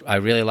example. I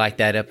really liked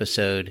that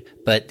episode,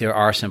 but there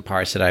are some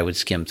parts that I would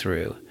skim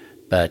through.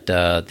 But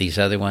these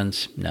other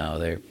ones, no,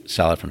 they're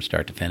solid from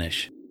start to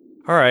finish.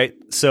 All right,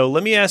 so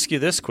let me ask you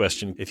this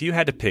question. If you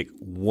had to pick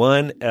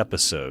one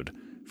episode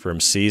from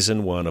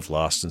Season 1 of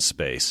Lost in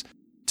Space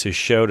to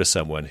show to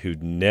someone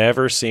who'd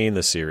never seen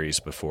the series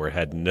before,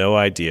 had no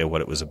idea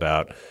what it was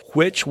about,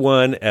 which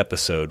one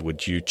episode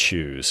would you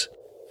choose?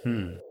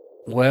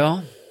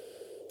 Well,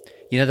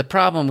 the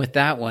problem with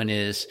that one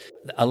is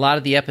a lot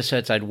of the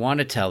episodes I'd want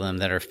to tell them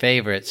that are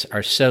favorites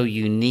are so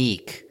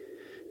unique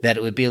that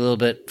it would be a little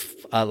bit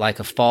like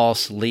a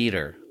false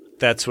leader.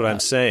 That's what I'm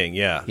saying,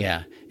 yeah.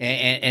 Yeah.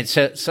 And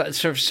so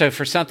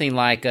for something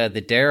like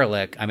The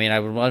Derelict, I mean, I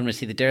would want them to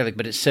see The Derelict,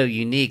 but it's so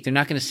unique, they're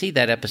not going to see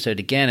that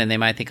episode again, and they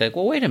might think like,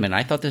 well, wait a minute,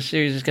 I thought this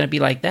series was going to be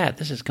like that.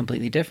 This is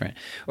completely different.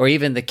 Or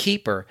even The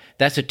Keeper,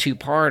 that's a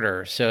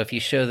two-parter, so if you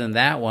show them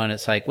that one,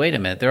 it's like, wait a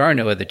minute, there are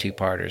no other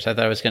two-parters. I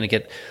thought I was going to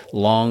get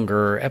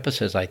longer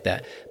episodes like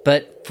that.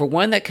 But for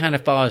one that kind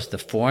of follows the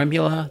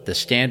formula, the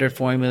standard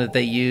formula that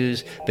they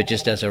use, but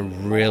just does a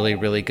really,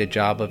 really good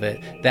job of it,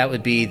 that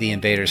would be The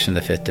Invaders from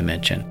the Fifth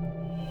Dimension.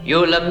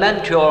 You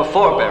lament your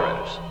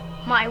forebearers.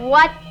 My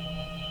what?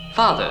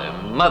 Father,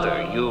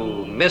 mother,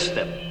 you miss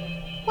them.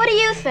 What do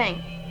you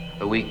think?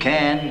 We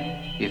can,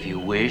 if you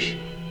wish,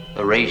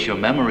 erase your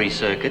memory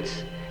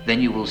circuits. Then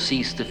you will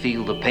cease to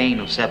feel the pain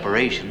of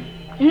separation.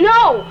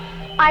 No!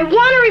 I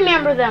want to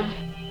remember them.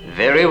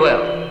 Very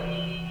well.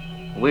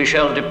 We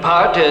shall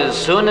depart as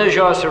soon as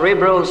your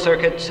cerebral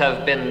circuits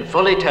have been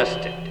fully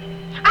tested.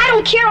 I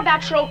don't care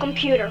about your old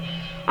computer.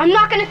 I'm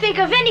not going to think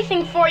of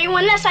anything for you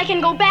unless I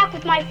can go back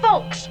with my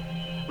folks.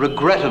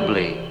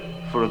 Regrettably,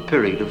 for a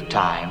period of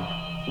time,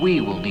 we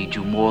will need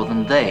you more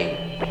than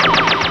they.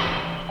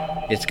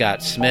 It's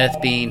got Smith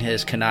being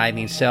his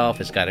conniving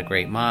self. It's got a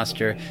great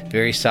monster,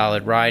 very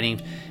solid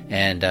writing,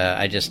 and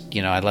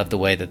I love the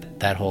way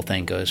that whole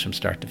thing goes from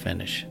start to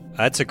finish.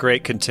 That's a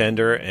great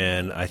contender,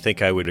 and I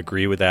think I would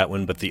agree with that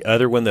one. But the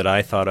other one that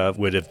I thought of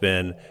would have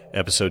been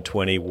episode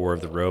 20, War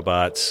of the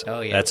Robots.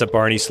 Oh, yeah. That's a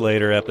Barney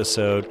Slater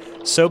episode.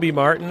 Sobey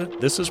Martin,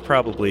 this is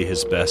probably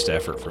his best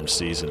effort from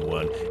season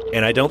 1.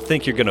 And I don't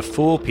think you're going to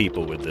fool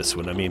people with this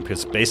one. I mean,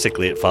 because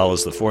basically it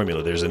follows the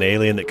formula. There's an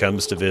alien that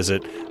comes to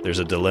visit. There's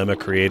a dilemma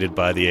created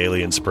by the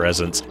alien's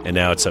presence. And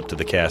now it's up to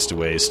the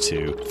castaways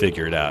to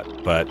figure it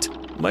out. But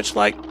much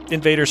like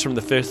Invaders from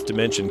the Fifth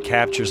Dimension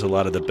captures a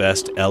lot of the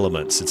best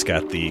elements. It's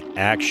got the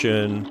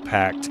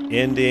action-packed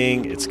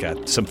ending. It's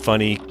got some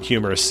funny,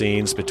 humorous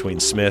scenes between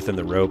Smith and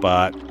the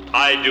robot.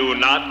 I do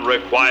not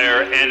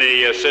require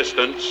any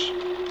assistance,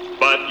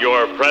 but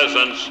your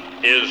presence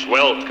is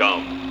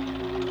welcome.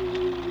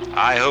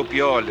 I hope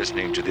you're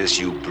listening to this,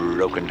 you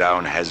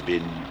broken-down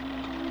has-been.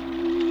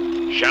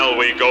 Shall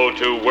we go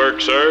to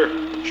work,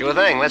 sir? Sure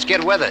thing. Let's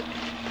get with it.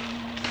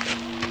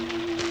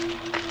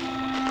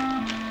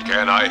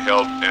 Can I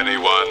help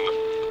anyone?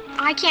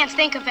 I can't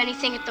think of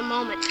anything at the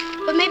moment,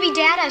 but maybe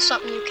Dad has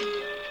something you can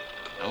do.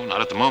 No, not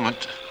at the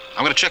moment.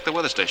 I'm going to check the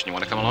weather station. You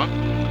want to come along?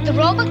 The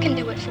robot can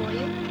do it for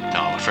you.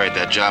 No, I'm afraid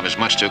that job is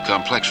much too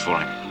complex for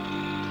him.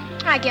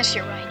 I guess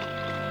you're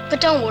right.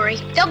 But don't worry,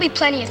 there'll be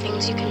plenty of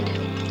things you can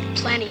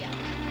do. Plenty of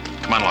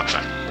them. Come on along,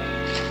 son.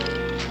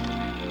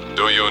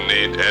 Do you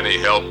need any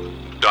help,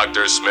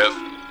 Dr. Smith?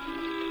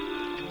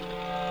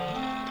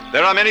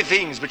 There are many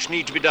things which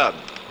need to be done,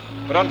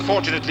 but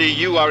unfortunately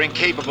you are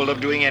incapable of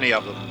doing any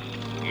of them.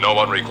 No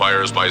one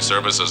requires my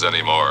services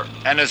anymore.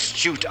 An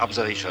astute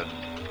observation.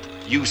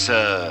 You,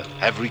 sir,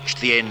 have reached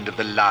the end of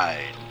the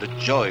line. The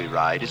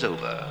joyride is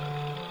over.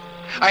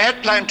 I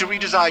had planned to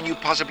redesign you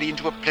possibly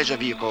into a pleasure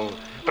vehicle,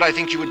 but I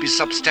think you would be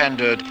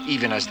substandard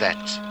even as that.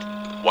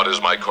 What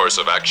is my course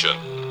of action?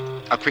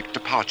 A quick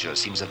departure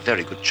seems a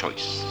very good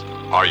choice.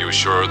 Are you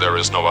sure there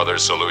is no other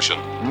solution?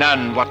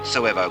 None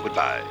whatsoever.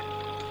 Goodbye.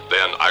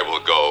 Then I will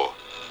go.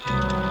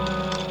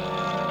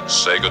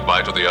 Say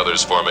goodbye to the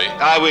others for me.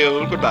 I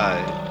will.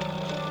 Goodbye.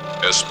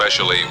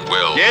 Especially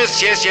Will.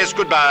 Yes.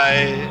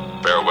 Goodbye.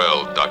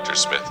 Farewell, Dr.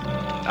 Smith.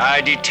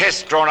 I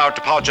detest drawn-out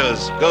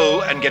departures.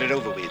 Go and get it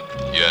over with.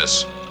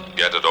 Yes.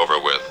 Get it over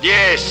with.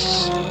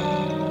 Yes.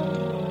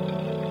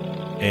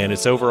 And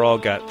it's overall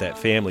got that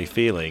family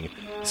feeling.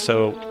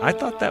 So I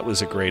thought that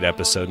was a great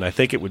episode, and I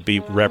think it would be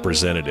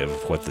representative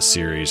of what the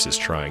series is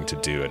trying to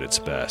do at its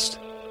best.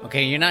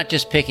 Okay, you're not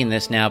just picking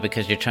this now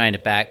because you're trying to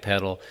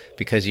backpedal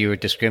because you were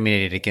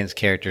discriminated against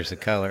characters of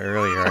color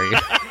earlier, are you?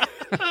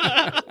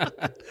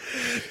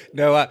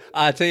 No,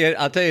 I'll tell you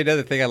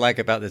another thing I like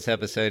about this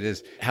episode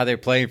is how they're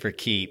playing for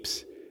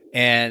keeps.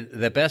 And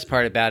the best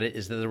part about it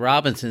is that the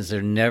Robinsons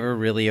are never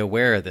really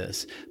aware of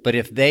this. But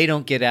if they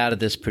don't get out of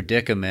this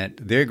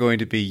predicament, they're going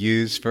to be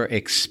used for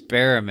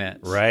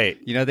experiments. Right.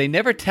 You know, they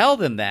never tell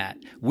them that.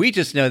 We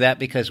just know that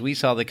because we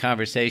saw the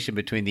conversation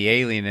between the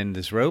alien and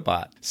this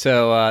robot.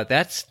 So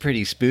that's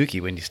pretty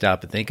spooky when you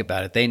stop and think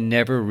about it. They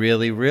never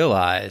really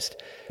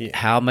realized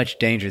how much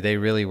danger they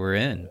really were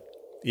in.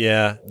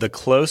 Yeah, the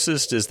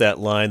closest is that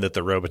line that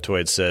the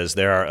Robotoid says,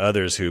 there are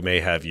others who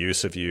may have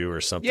use of you or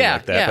something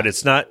like that. Yeah. But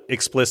it's not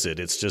explicit.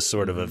 It's just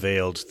sort of a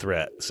veiled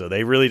threat. So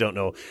they really don't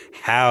know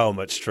how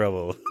much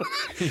trouble.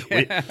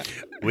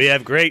 we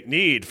have great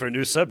need for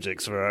new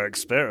subjects for our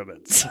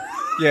experiments.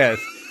 Yes.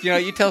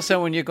 You tell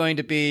someone you're going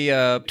to be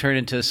turned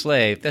into a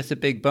slave, that's a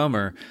big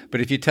bummer.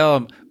 But if you tell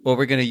them, well,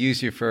 we're going to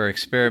use you for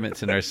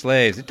experiments in our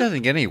slaves, it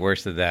doesn't get any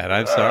worse than that.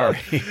 I'm sorry.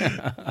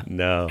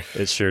 No,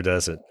 it sure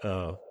doesn't.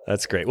 Oh,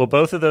 that's great. Well,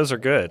 both of those are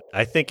good.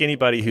 I think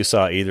anybody who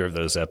saw either of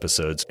those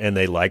episodes and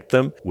they liked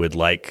them would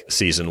like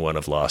season 1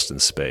 of Lost in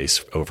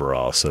Space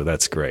overall. So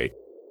that's great.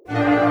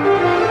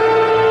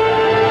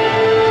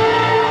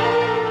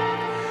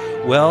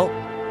 Well,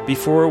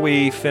 before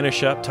we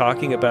finish up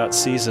talking about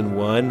season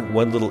 1,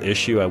 one little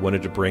issue I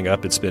wanted to bring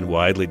up. It's been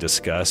widely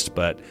discussed,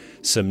 but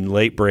some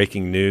late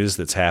breaking news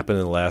that's happened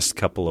in the last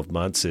couple of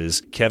months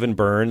is Kevin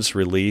Burns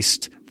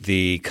released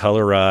the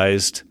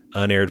colorized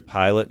unaired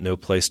pilot, No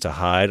Place to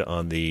Hide,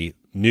 on the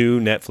new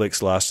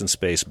Netflix Lost in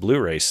Space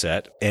Blu-ray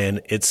set, and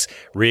it's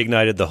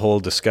reignited the whole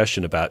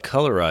discussion about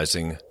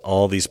colorizing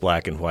all these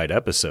black and white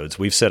episodes.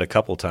 We've said a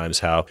couple times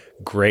how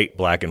great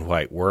black and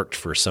white worked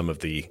for some of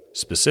the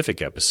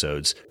specific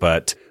episodes,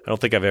 but I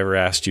don't think I've ever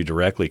asked you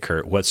directly,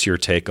 Kurt, what's your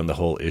take on the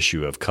whole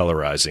issue of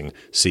colorizing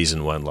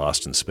season 1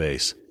 Lost in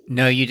Space?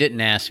 No, you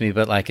didn't ask me,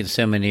 but like in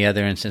so many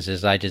other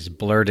instances, I just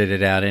blurted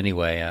it out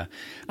anyway.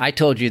 I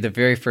told you the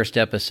very first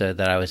episode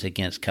that I was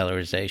against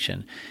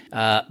colorization.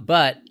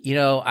 But,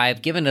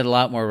 I've given it a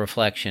lot more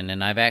reflection,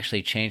 and I've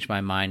actually changed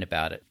my mind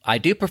about it. I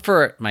do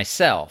prefer it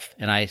myself,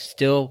 and I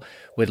still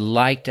would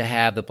like to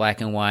have the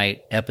black and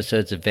white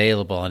episodes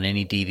available on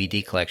any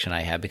DVD collection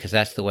I have, because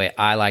that's the way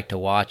I like to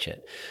watch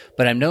it.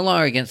 But I'm no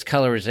longer against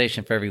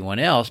colorization for everyone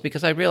else,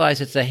 because I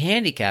realize it's a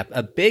handicap,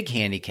 a big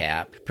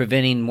handicap,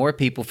 preventing more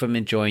people from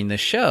enjoying the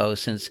show,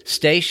 since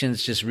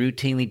stations just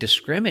routinely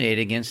discriminate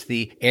against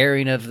the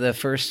airing of the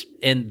first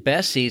and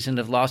best season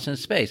of Lost in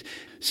Space.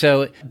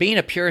 So being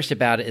a purist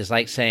about it is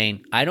like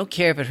saying, I don't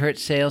care if it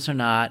hurts sales or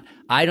not.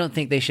 I don't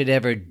think they should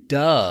ever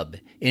dub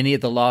any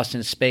of the Lost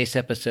in Space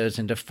episodes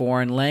into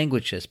foreign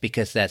languages,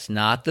 because that's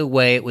not the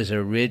way it was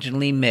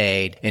originally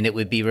made, and it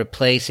would be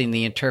replacing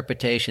the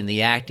interpretation,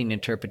 the acting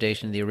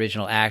interpretation of the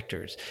original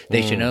actors.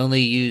 They should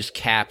only use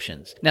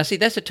captions. Now, see,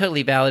 that's a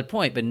totally valid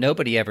point, but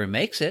nobody ever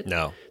makes it.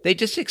 No. They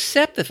just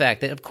accept the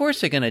fact that, of course,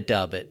 they're going to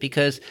dub it,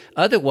 because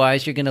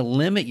otherwise you're going to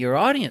limit your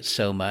audience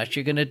so much.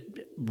 You're going to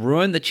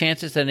ruin the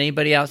chances that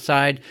anybody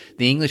outside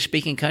the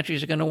English-speaking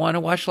countries are going to want to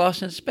watch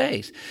Lost in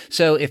Space.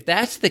 So if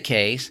that's the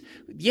case,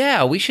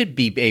 yeah, we should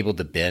be able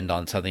to bend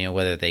on something,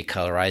 whether they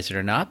colorize it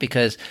or not,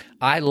 because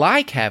I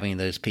like having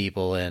those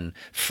people in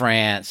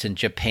France and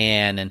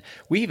Japan, and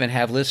we even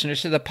have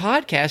listeners to the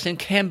podcast in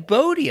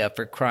Cambodia,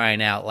 for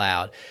crying out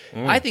loud.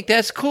 I think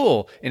that's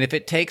cool. And if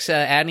it takes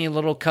adding a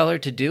little color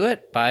to do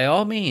it, by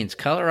all means,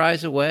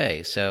 colorize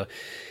away. So,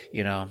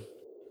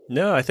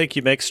 No, I think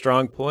you make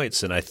strong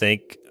points, and I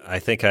think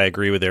I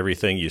agree with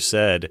everything you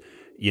said.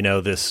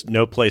 This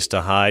No Place to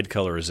Hide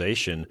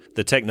colorization,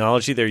 the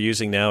technology they're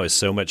using now is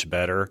so much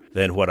better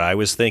than what I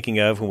was thinking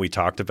of when we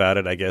talked about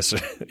it, I guess,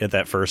 at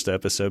that first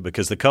episode,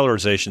 because the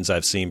colorizations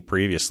I've seen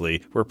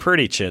previously were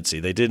pretty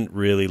chintzy. They didn't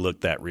really look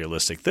that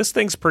realistic. This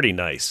thing's pretty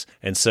nice.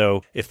 And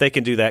so if they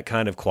can do that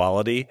kind of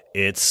quality,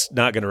 it's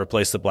not going to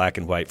replace the black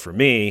and white for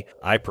me.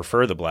 I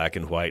prefer the black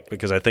and white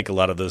because I think a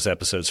lot of those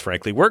episodes,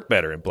 frankly, work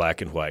better in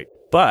black and white.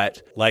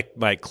 But, like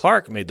Mike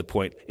Clark made the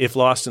point, if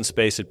Lost in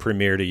Space had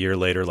premiered a year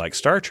later like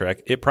Star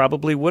Trek, it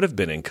probably would have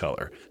been in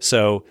color.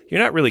 So you're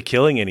not really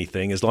killing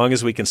anything as long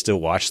as we can still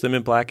watch them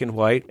in black and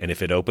white. And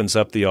if it opens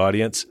up the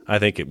audience, I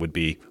think it would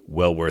be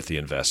well worth the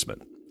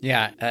investment.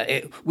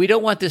 Yeah, we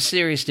don't want this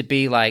series to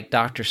be like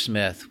Dr.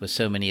 Smith with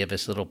so many of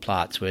his little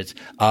plots where it's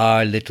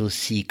our little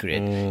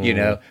secret.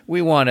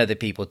 We want other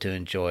people to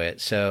enjoy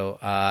it. So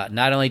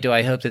not only do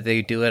I hope that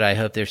they do it, I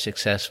hope they're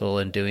successful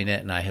in doing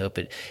it, and I hope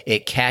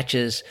it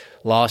catches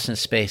Lost in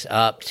Space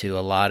up to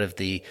a lot of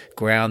the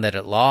ground that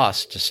it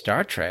lost to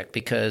Star Trek,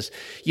 because,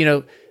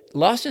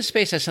 Lost in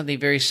Space has something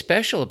very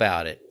special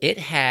about it. It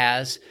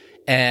has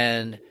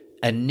an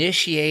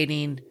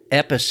initiating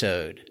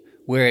episode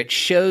where it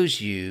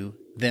shows you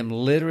them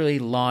literally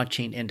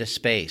launching into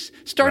space.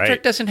 Star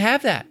Trek doesn't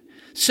have that.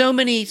 So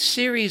many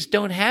series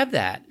don't have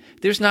that.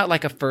 There's not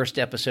like a first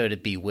episode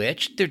of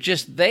Bewitched. They're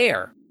just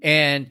there.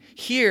 And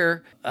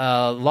here,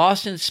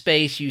 Lost in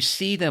Space, you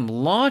see them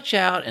launch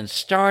out and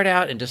start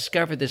out and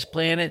discover this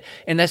planet,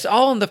 and that's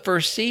all in the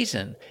first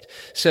season.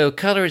 So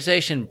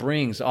colorization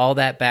brings all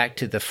that back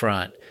to the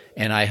front.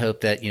 And I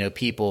hope that,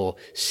 people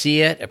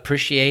see it,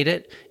 appreciate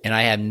it, and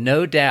I have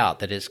no doubt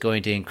that it's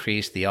going to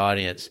increase the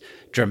audience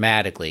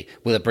dramatically.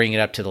 Will it bring it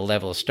up to the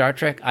level of Star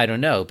Trek? I don't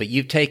know. But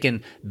you've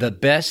taken the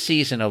best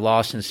season of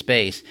Lost in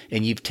Space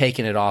and you've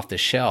taken it off the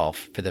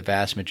shelf for the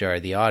vast majority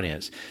of the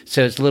audience.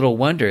 So it's little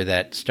wonder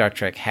that Star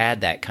Trek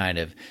had that kind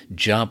of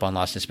jump on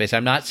Lost in Space.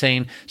 I'm not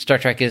saying Star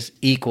Trek is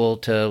equal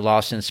to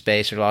Lost in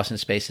Space or Lost in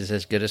Space is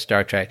as good as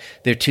Star Trek.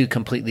 They're two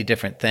completely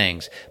different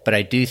things. But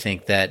I do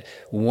think that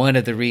one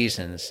of the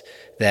reasons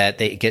that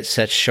they get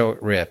such short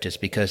shrift is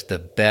because the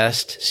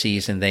best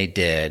season they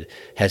did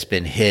has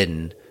been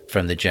hidden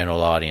from the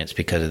general audience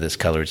because of this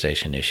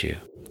colorization issue.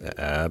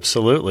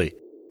 Absolutely.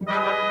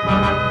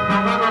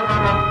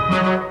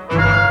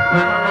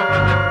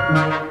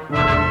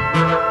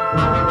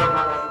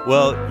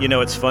 Well,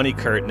 it's funny,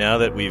 Kurt, now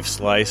that we've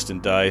sliced and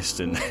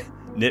diced and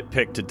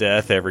nitpicked to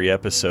death every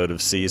episode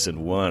of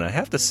Season 1, I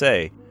have to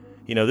say,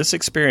 this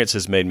experience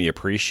has made me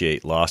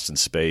appreciate Lost in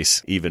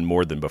Space even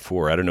more than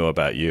before. I don't know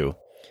about you.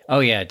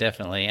 Oh, yeah,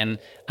 definitely. And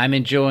I'm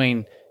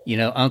enjoying,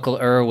 Uncle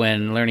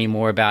Irwin, learning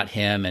more about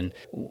him. And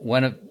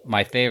one of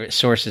my favorite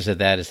sources of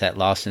that is that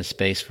Lost in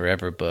Space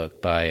Forever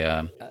book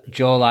by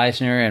Joel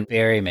Eisner and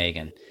Barry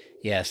Megan.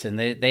 Yes, and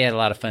they had a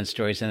lot of fun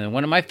stories. And then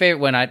one of my favorite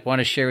one I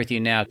want to share with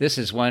you now, this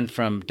is one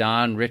from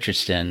Don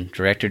Richardson,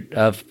 director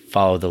of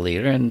Follow the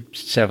Leader and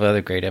several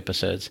other great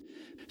episodes.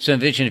 So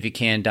envision, if you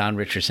can, Don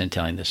Richardson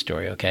telling this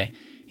story, okay?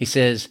 He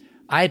says,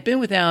 I had been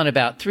with Alan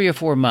about 3 or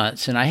 4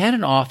 months, and I had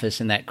an office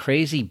in that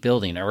crazy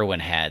building Irwin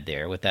had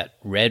there with that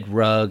red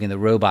rug and the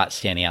robot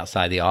standing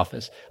outside the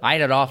office. I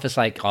had an office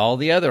like all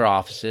the other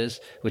offices,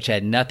 which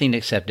had nothing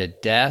except a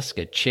desk,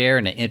 a chair,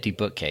 and an empty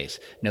bookcase.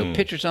 No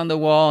pictures on the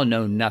wall,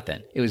 no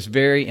nothing. It was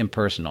very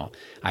impersonal.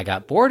 I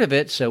got bored of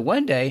it, so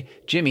one day,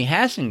 Jimmy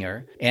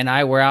Hassinger and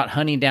I were out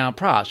hunting down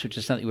props, which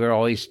is something we were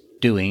always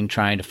doing,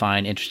 trying to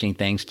find interesting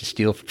things to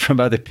steal from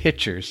other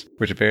pictures,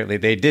 which apparently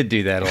they did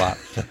do that a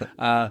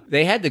lot.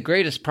 They had the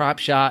greatest prop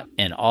shot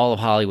in all of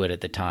Hollywood at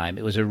the time.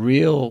 It was a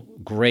real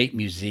great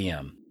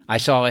museum. I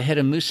saw a head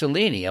of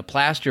Mussolini, a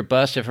plaster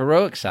bust of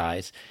heroic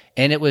size,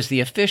 and it was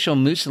the official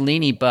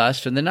Mussolini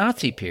bust from the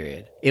Nazi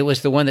period. It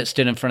was the one that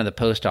stood in front of the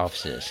post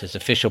offices, his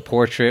official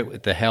portrait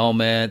with the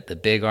helmet, the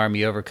big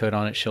army overcoat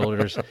on its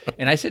shoulders.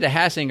 And I said to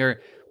Hassinger,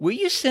 will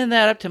you send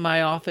that up to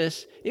my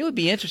office? It would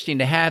be interesting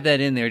to have that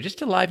in there just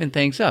to liven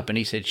things up. And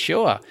he said,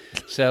 sure.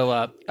 So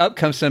up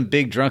comes some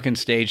big drunken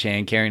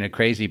stagehand carrying a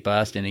crazy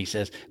bust, and he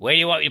says, where do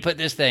you want me to put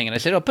this thing? And I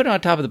said, put it on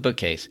top of the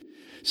bookcase.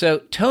 So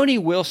Tony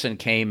Wilson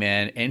came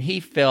in, and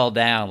he fell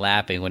down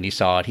laughing when he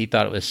saw it. He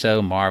thought it was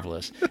so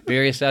marvelous.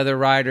 Various other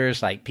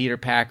writers, like Peter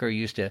Packer,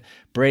 used to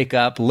break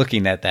up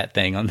looking at that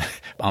thing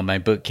on my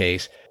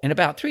bookcase. And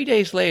about 3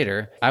 days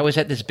later, I was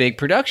at this big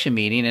production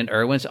meeting in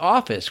Irwin's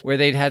office where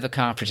they'd have the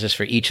conferences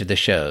for each of the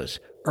shows.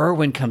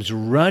 Irwin comes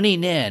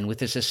running in with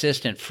his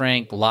assistant,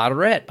 Frank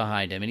Latourette,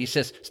 behind him, and he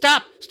says,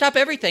 Stop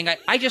everything.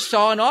 I just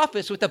saw an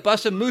office with a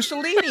bust of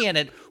Mussolini in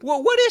it.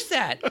 Well, what is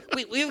that?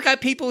 We've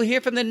got people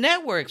here from the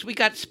networks. We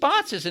got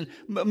sponsors, and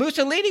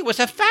Mussolini was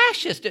a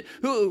fascist.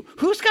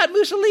 Who's got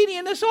Mussolini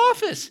in this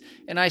office?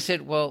 And I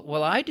said,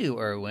 well, I do,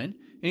 Irwin.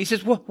 And he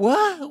says, what?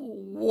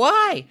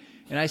 Why?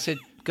 And I said,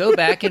 go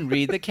back and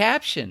read the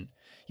caption.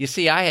 You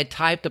see, I had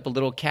typed up a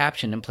little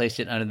caption and placed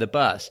it under the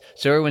bust.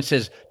 So Irwin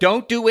says,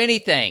 don't do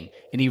anything.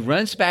 And he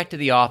runs back to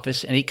the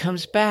office, and he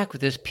comes back with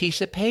this piece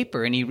of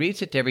paper, and he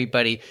reads it to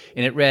everybody,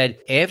 and it read,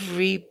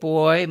 every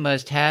boy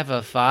must have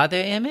a father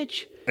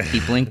image? He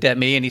blinked at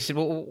me, and he said,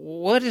 well,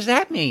 what does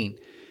that mean?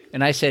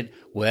 And I said,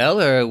 well,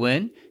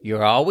 Irwin,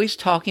 you're always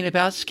talking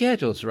about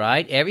schedules,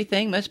 right?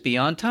 Everything must be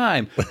on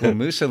time. Well,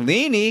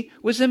 Mussolini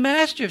was a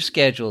master of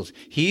schedules.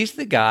 He's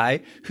the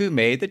guy who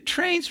made the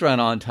trains run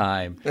on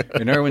time.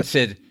 And Irwin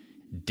said,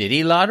 did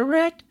he,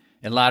 Latourette?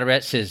 And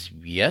Latourette says,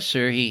 yes,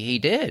 sir, he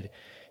did.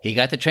 He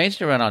got the trains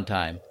to run on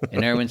time.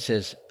 And Irwin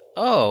says,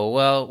 oh,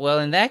 well,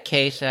 in that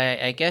case,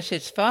 I guess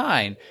it's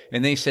fine.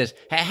 And then he says,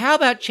 how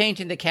about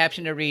changing the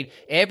caption to read,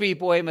 every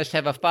boy must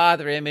have a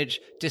father image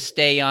to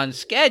stay on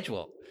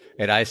schedule?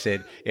 And I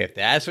said, if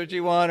that's what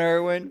you want,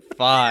 Irwin,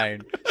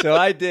 fine. So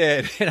I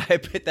did, and I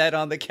put that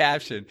on the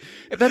caption.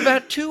 But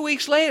about 2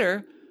 weeks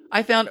later,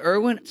 I found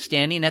Irwin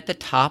standing at the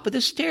top of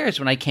the stairs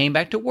when I came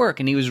back to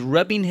work, and he was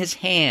rubbing his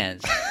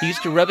hands. He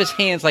used to rub his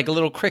hands like a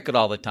little cricket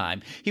all the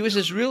time. He was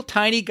this real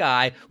tiny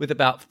guy with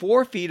about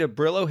 4 feet of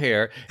Brillo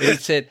hair, and he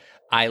said,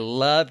 I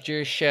loved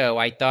your show.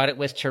 I thought it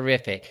was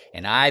terrific,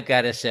 and I've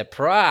got a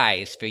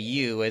surprise for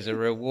you as a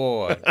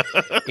reward.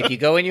 If you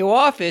go in your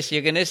office,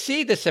 you're going to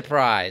see the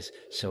surprise.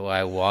 So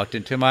I walked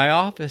into my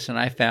office, and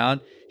I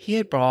found he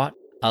had brought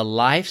a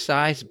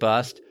life-size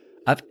bust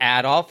of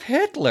Adolf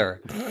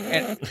Hitler.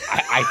 And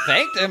I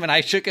thanked him, and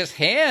I shook his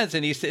hands,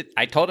 and he said,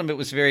 I told him it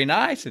was very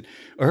nice. And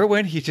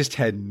Irwin, he just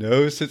had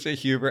no sense of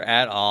humor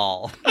at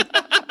all.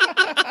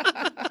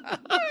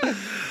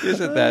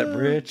 Isn't that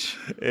rich?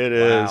 It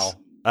Wow. is.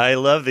 I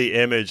love the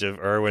image of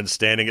Irwin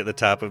standing at the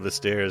top of the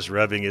stairs,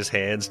 rubbing his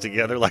hands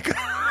together like a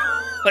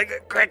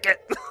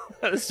cricket.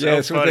 That's so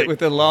yes, funny. with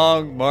the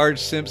long Marge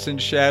Simpson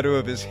shadow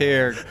of his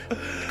hair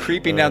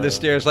creeping down the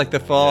stairs like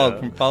the fog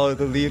from Follow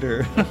the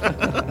Leader.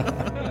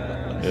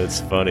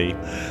 It's funny.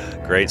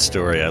 Great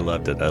story. I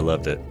loved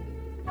it.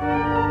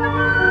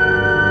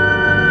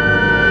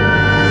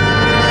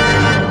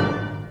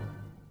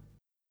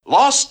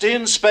 Lost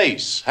in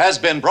Space has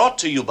been brought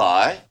to you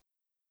by...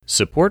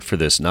 Support for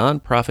this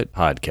non-profit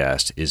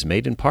podcast is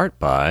made in part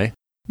by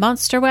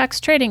Monster Wax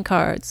Trading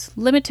Cards,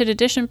 limited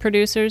edition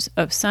producers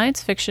of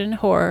science fiction,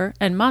 horror,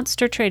 and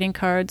monster trading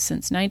cards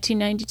since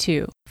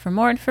 1992. For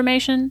more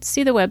information,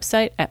 see the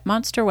website at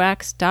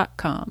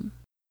monsterwax.com.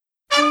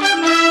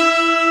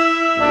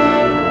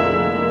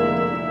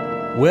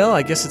 Well,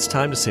 I guess it's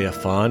time to say a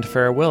fond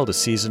farewell to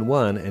Season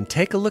 1 and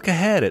take a look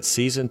ahead at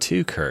Season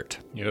 2, Kurt.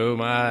 Oh,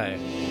 my.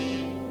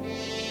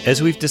 As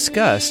we've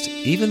discussed,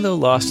 even though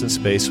Lost in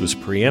Space was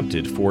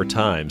preempted 4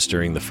 times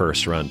during the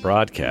first-run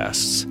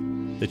broadcasts,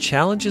 the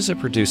challenges of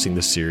producing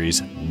the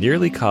series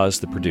nearly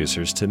caused the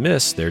producers to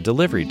miss their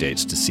delivery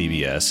dates to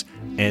CBS,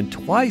 and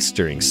twice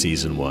during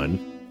Season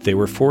 1, they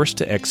were forced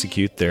to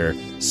execute their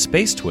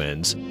Space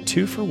Twins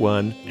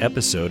 2-for-1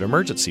 episode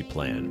emergency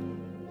plan.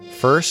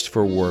 First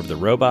for War of the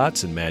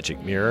Robots and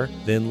Magic Mirror,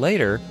 then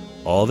later,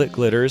 All That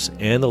Glitters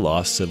and The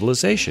Lost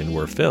Civilization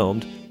were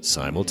filmed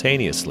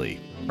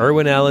simultaneously.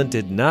 Irwin Allen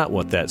did not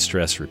want that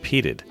stress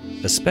repeated,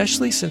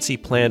 especially since he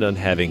planned on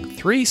having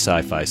 3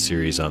 sci-fi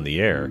series on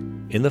the air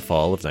in the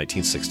fall of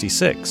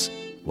 1966,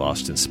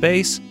 Lost in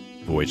Space,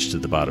 Voyage to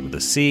the Bottom of the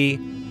Sea,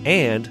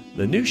 and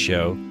the new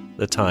show,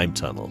 The Time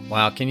Tunnel.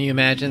 Wow, can you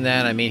imagine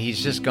that? I mean,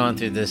 he's just gone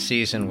through this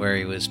season where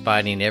he was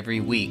fighting every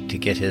week to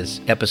get his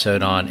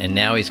episode on, and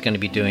now he's going to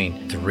be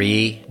doing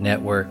 3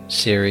 network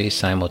series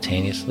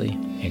simultaneously.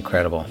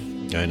 Incredible.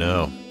 I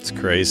know. It's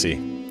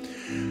crazy.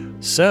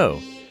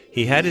 So,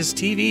 he had his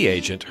TV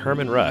agent,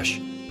 Herman Rush,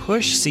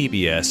 push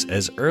CBS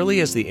as early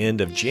as the end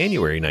of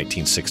January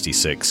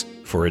 1966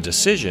 for a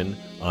decision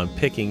on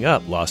picking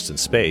up Lost in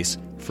Space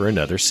for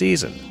another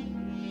season.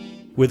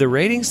 With the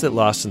ratings that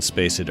Lost in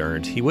Space had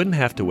earned, he wouldn't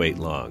have to wait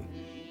long.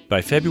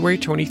 By February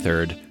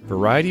 23rd,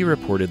 Variety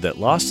reported that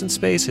Lost in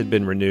Space had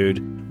been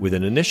renewed with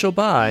an initial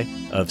buy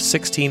of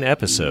 16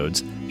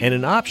 episodes and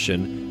an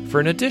option for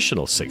an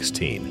additional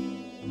 16.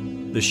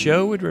 The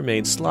show would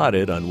remain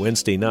slotted on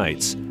Wednesday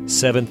nights,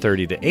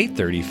 7:30 to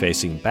 8:30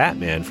 facing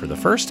Batman for the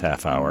first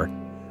half hour,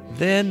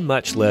 then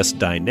much less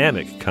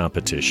dynamic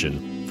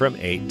competition from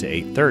 8 to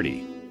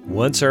 8:30.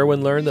 Once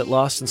Irwin learned that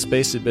Lost in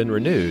Space had been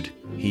renewed,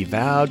 he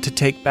vowed to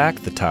take back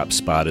the top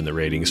spot in the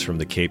ratings from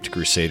the Caped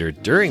Crusader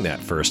during that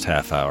first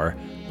half hour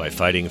by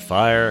fighting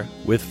fire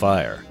with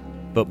fire.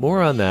 But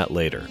more on that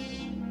later.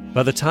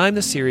 By the time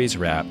the series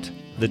wrapped,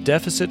 the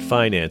deficit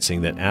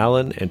financing that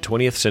Allen and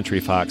 20th Century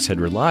Fox had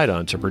relied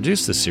on to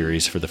produce the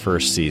series for the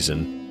first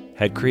season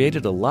had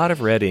created a lot of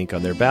red ink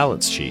on their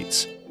balance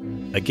sheets.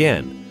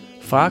 Again,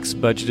 Fox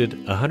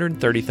budgeted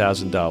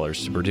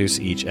 $130,000 to produce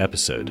each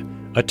episode,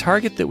 a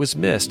target that was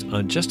missed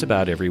on just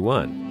about every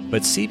one,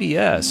 but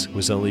CBS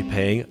was only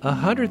paying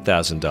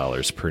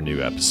 $100,000 per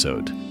new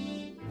episode.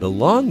 The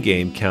long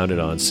game counted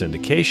on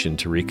syndication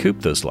to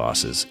recoup those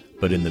losses,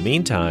 but in the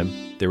meantime,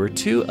 there were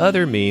 2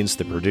 other means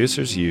the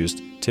producers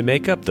used to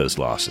make up those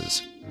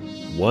losses.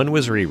 One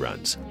was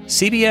reruns.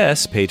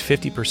 CBS paid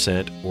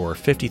 50% or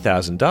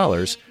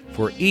 $50,000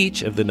 for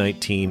each of the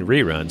 19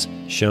 reruns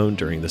shown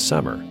during the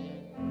summer.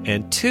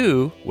 And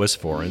 2 was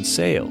foreign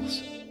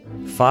sales.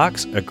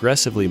 Fox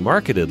aggressively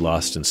marketed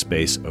Lost in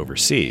Space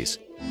overseas,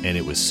 and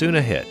it was soon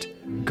a hit,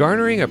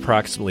 garnering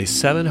approximately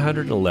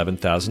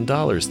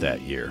 $711,000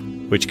 that year,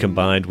 which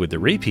combined with the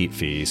repeat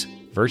fees,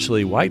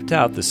 virtually wiped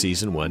out the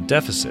Season 1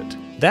 deficit.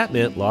 That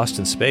meant Lost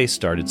in Space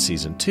started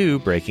Season 2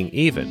 breaking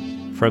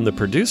even. From the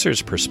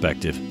producer's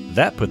perspective,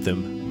 that put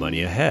them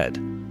money ahead.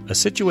 A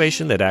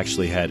situation that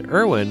actually had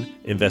Irwin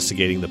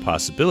investigating the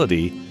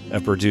possibility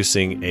of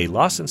producing a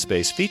Lost in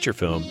Space feature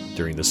film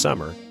during the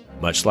summer,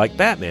 much like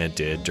Batman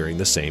did during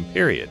the same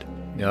period.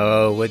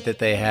 Oh, would that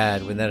they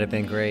had. Wouldn't that have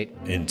been great?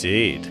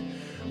 Indeed.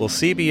 Well,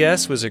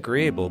 CBS was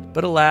agreeable,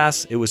 but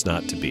alas, it was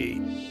not to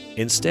be.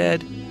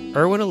 Instead,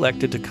 Irwin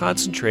elected to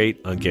concentrate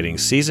on getting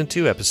Season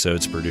 2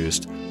 episodes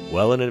produced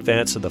well in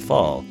advance of the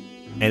fall,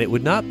 and it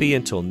would not be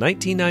until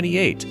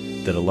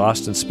 1998 that a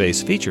Lost in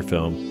Space feature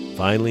film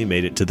finally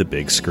made it to the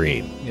big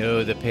screen.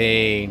 Oh, the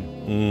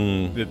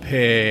pain. The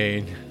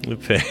pain. The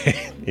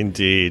pain,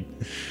 indeed.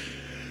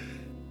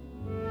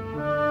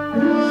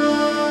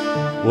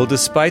 Well,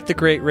 despite the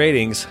great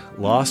ratings,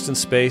 Lost in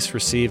Space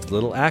received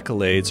little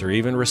accolades or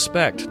even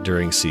respect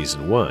during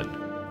Season 1.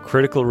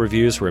 Critical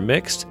reviews were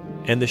mixed,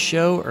 and the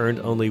show earned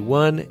only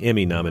 1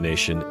 Emmy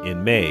nomination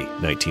in May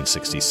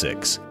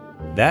 1966,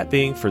 that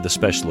being for the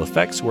special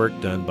effects work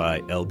done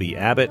by L.B.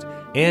 Abbott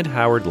and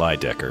Howard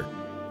Lydecker.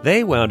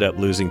 They wound up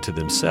losing to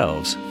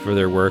themselves for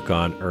their work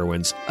on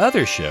Irwin's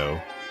other show,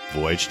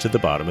 Voyage to the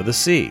Bottom of the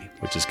Sea,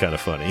 which is kind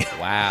of funny.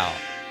 Wow.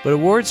 But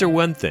awards are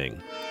one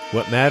thing.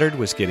 What mattered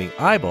was getting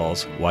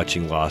eyeballs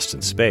watching Lost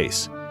in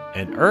Space,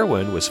 and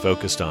Irwin was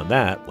focused on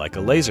that like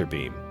a laser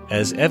beam,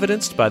 as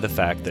evidenced by the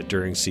fact that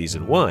during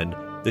Season 1,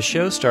 the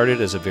show started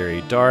as a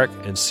very dark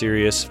and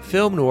serious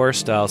film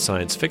noir-style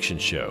science fiction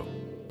show.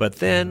 But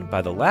then,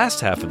 by the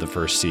last half of the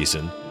first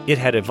season, it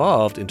had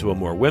evolved into a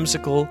more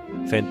whimsical,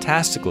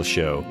 fantastical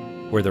show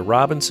where the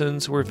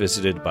Robinsons were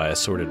visited by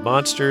assorted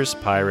monsters,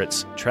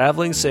 pirates,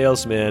 traveling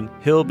salesmen,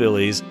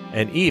 hillbillies,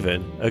 and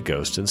even a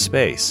ghost in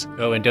space.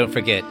 Oh, and don't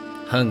forget,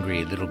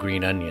 hungry little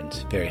green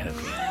onions. Very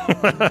hungry.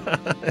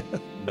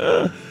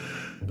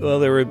 Well,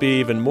 there would be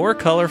even more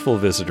colorful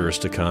visitors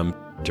to come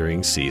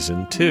during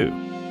Season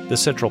 2. The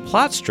central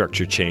plot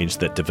structure change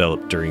that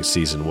developed during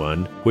Season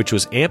 1, which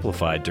was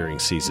amplified during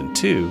Season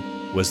 2,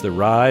 was the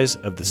rise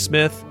of the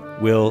Smith,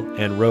 Will,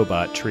 and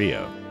Robot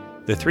trio.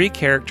 The 3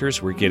 characters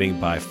were getting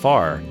by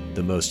far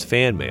the most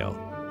fan mail,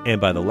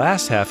 and by the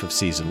last half of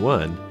Season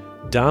 1,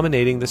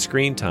 dominating the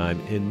screen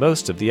time in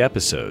most of the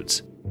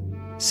episodes.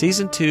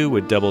 Season 2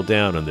 would double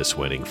down on this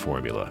winning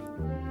formula.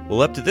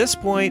 Well, up to this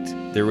point,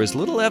 there was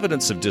little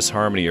evidence of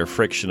disharmony or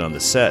friction on the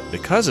set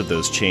because of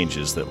those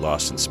changes that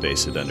Lost in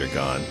Space had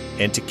undergone.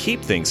 And to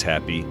keep things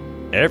happy,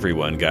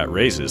 everyone got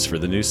raises for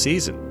the new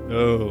season.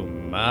 Oh,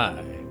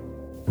 my.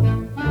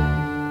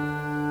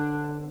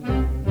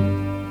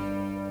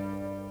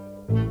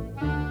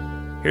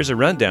 Here's a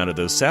rundown of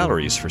those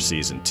salaries for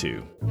Season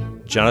 2.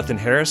 Jonathan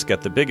Harris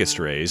got the biggest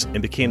raise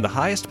and became the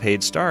highest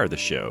paid star of the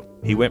show.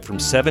 He went from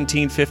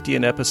 $17.50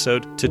 an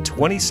episode to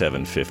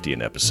 $27.50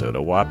 an episode,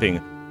 a whopping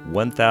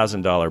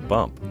 $1,000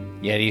 bump.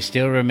 Yet he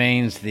still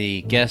remains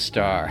the guest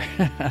star.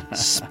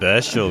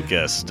 Special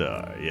guest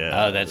star,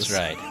 yeah. Oh, that's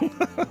right.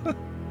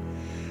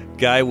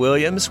 Guy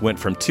Williams went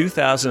from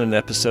 $2,000 an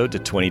episode to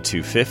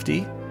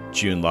 $22.50.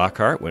 June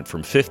Lockhart went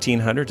from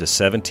 $1,500 to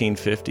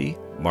 $1,750.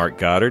 Mark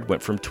Goddard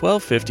went from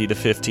 $1,250 to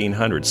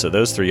 $1,500, so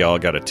those three all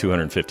got a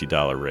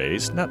 $250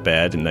 raise. Not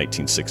bad in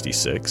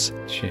 1966.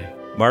 Shit.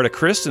 Marta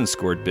Kristen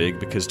scored big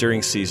because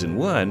during Season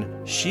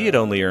 1, she had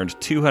only earned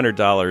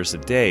 $200 a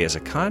day as a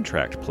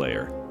contract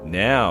player.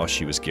 Now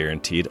she was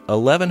guaranteed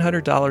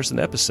 $1,100 an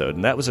episode,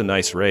 and that was a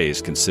nice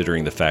raise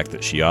considering the fact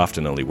that she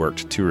often only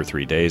worked 2 or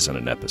 3 days on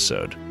an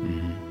episode.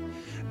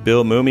 Mm-hmm.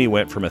 Bill Mumy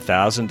went from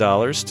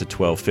 $1,000 to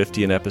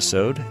 $1,250 an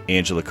episode.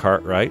 Angela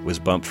Cartwright was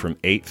bumped from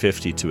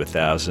 $850 to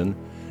 $1,000.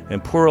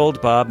 And poor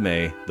old Bob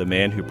May, the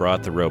man who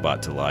brought the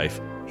robot to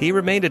life, he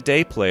remained a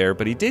day player,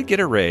 but he did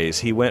get a raise.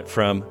 He went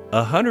from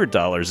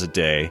 $100 a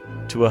day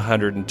to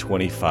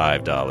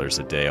 $125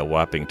 a day, a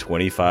whopping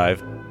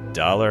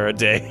 $25 a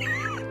day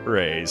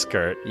raise,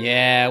 Kurt.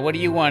 Yeah, what are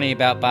you whining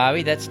about,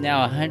 Bobby? That's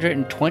now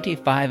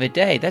 $125 a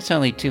day. That's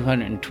only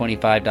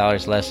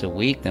 $225 less a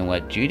week than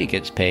what Judy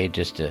gets paid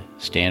just to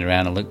stand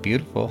around and look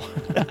beautiful.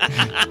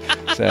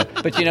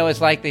 But you know,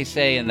 it's like they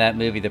say in that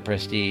movie, The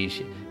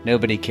Prestige,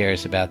 nobody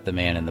cares about the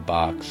man in the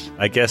box.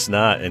 I guess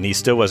not, and he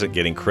still wasn't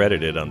getting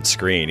credited on the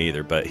screen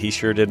either, but he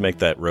sure did make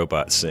that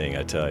robot sing,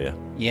 I tell you.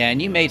 Yeah,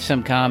 and you made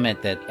some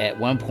comment that at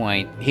one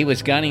point he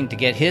was gunning to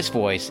get his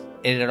voice.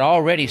 It had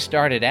already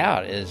started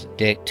out as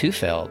Dick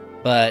Tufeld,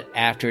 but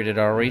after it had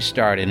already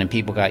started and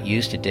people got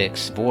used to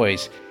Dick's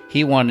voice,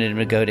 he wanted him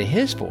to go to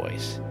his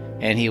voice,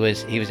 and he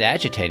was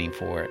agitating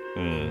for it.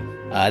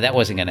 That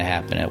wasn't going to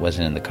happen. It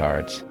wasn't in the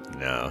cards.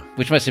 No.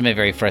 Which must have been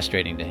very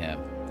frustrating to him.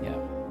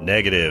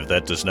 Negative.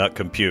 That does not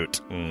compute.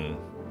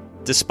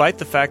 Despite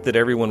the fact that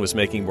everyone was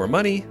making more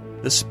money,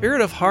 the spirit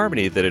of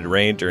harmony that had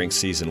reigned during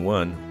Season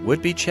 1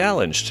 would be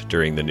challenged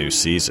during the new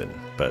season,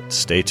 but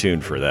stay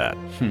tuned for that.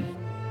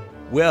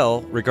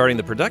 Well, regarding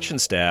the production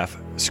staff,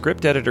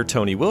 script editor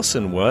Tony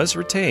Wilson was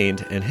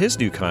retained, and his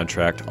new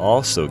contract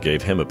also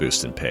gave him a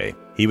boost in pay.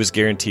 He was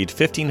guaranteed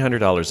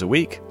 $1,500 a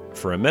week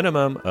for a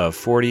minimum of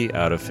 40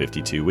 out of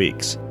 52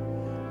 weeks.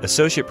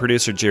 Associate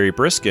producer Jerry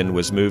Briskin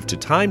was moved to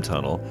Time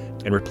Tunnel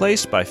and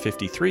replaced by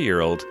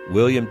 53-year-old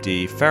William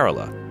D.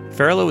 Farrella.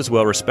 Farrella was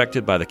well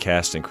respected by the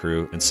cast and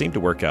crew and seemed to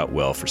work out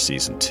well for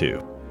Season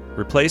 2.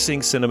 Replacing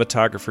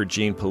cinematographer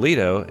Gene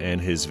Polito and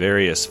his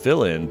various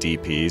fill-in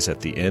DPs at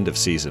the end of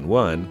Season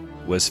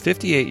 1 was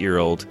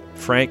 58-year-old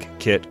Frank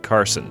Kit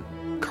Carson.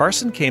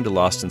 Carson came to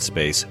Lost in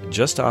Space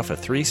just off a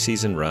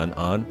 3-season run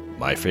on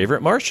My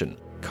Favorite Martian.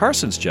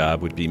 Carson's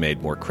job would be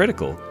made more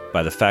critical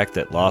by the fact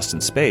that Lost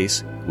in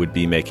Space would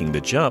be making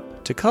the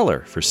jump to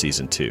color for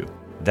Season 2.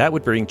 That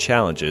would bring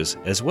challenges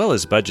as well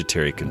as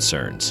budgetary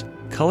concerns.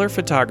 Color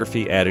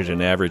photography added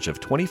an average of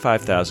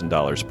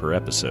 $25,000 per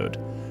episode,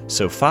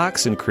 so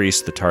Fox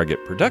increased the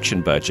target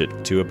production budget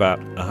to about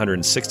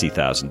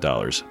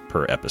 $160,000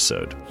 per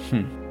episode.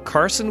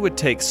 Carson would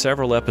take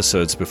several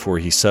episodes before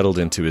he settled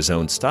into his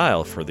own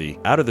style for the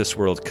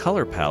out-of-this-world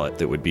color palette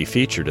that would be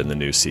featured in the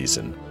new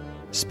season.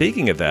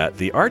 Speaking of that,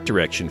 the art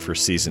direction for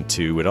Season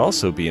 2 would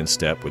also be in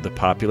step with the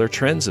popular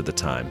trends of the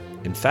time.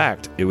 In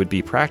fact, it would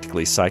be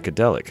practically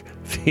psychedelic,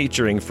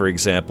 featuring, for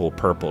example,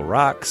 purple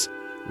rocks,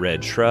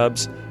 red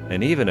shrubs,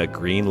 and even a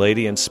green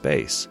lady in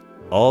space.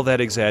 All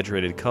that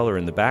exaggerated color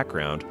in the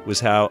background was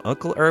how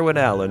Uncle Irwin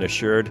Allen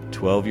assured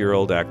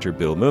 12-year-old actor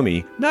Bill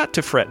Mumy not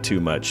to fret too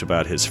much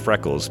about his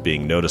freckles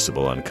being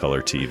noticeable on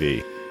color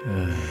TV.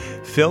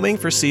 Filming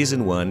for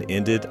Season 1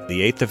 ended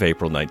the 8th of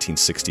April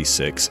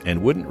 1966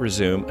 and wouldn't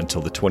resume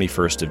until the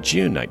 21st of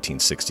June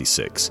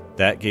 1966.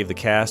 That gave the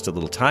cast a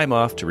little time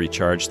off to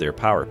recharge their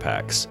power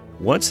packs.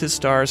 Once his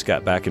stars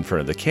got back in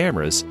front of the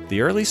cameras,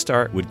 the early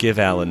start would give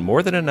Allen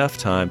more than enough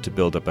time to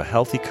build up a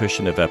healthy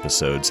cushion of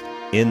episodes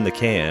in the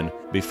can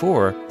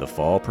before the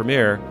fall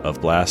premiere of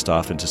Blast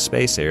Off into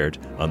Space aired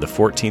on the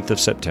 14th of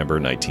September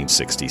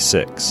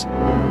 1966.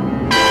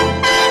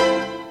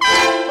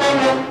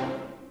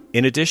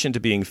 In addition to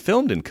being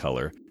filmed in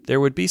color, there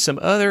would be some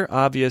other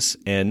obvious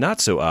and not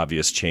so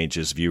obvious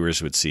changes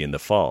viewers would see in the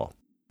fall.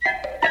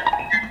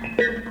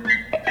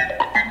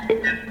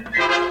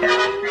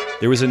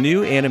 There was a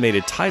new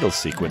animated title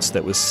sequence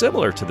that was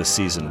similar to the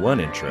Season 1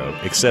 intro,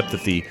 except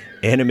that the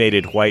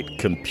animated white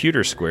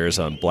computer squares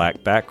on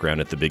black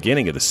background at the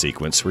beginning of the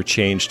sequence were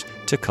changed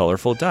to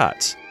colorful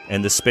dots.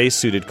 and the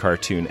spacesuited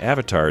cartoon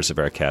avatars of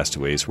our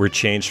castaways were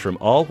changed from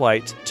all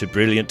white to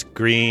brilliant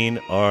green,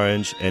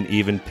 orange, and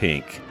even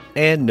pink.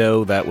 And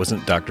no, that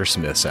wasn't Dr.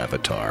 Smith's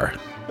avatar.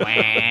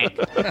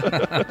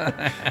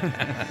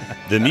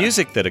 The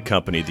music that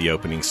accompanied the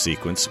opening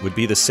sequence would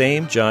be the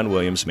same John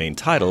Williams' main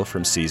title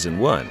from Season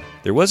 1.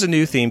 There was a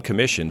new theme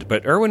commissioned,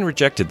 but Irwin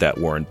rejected that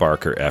Warren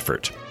Barker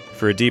effort.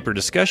 For a deeper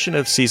discussion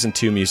of Season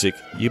 2 music,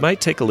 you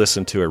might take a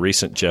listen to a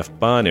recent Jeff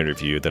Bond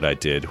interview that I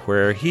did,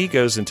 where he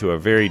goes into a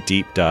very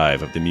deep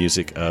dive of the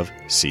music of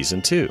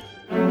Season 2.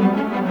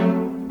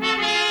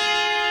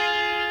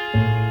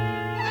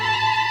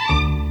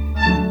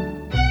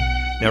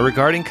 Now,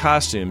 regarding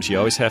costumes, you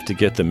always have to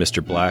get the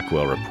Mr.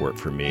 Blackwell report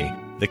from me.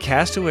 The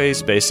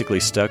castaways basically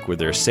stuck with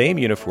their same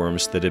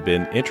uniforms that had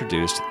been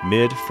introduced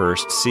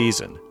mid-first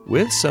season,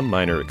 with some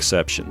minor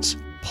exceptions.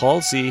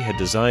 Paul Z had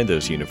designed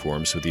those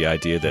uniforms with the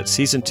idea that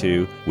Season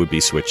 2 would be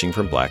switching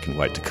from black and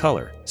white to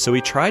color. So he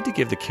tried to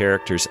give the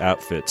characters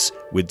outfits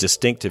with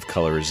distinctive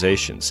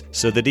colorizations,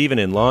 so that even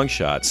in long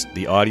shots,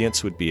 the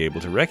audience would be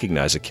able to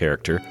recognize a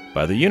character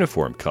by the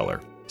uniform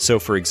color. So,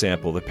 for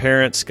example, the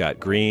parents got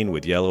green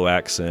with yellow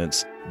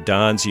accents,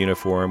 Don's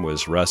uniform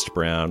was rust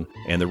brown,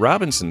 and the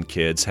Robinson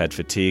kids had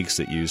fatigues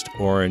that used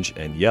orange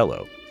and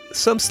yellow.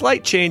 Some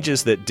slight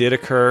changes that did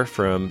occur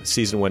from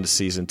Season 1 to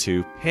Season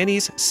 2.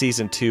 Penny's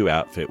Season 2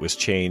 outfit was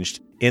changed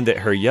in that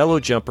her yellow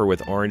jumper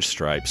with orange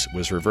stripes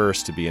was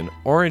reversed to be an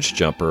orange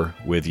jumper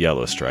with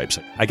yellow stripes.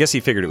 I guess he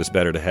figured it was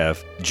better to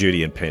have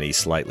Judy and Penny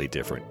slightly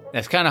different.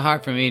 That's kind of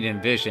hard for me to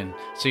envision.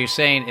 So you're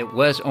saying it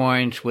was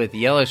orange with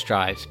yellow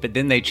stripes, but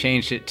then they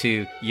changed it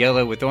to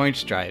yellow with orange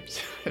stripes.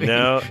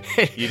 No,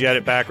 you got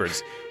it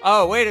backwards.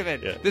 Oh, wait a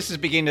minute. Yeah. This is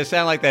beginning to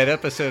sound like that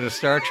episode of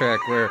Star Trek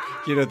where,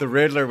 the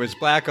Riddler was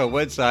black on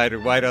one side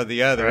and white on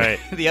the other. Right.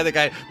 The other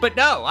guy, but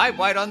no, I'm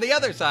white on the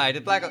other side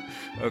and black on...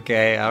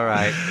 Okay, all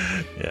right.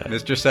 Yeah.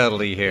 Mr.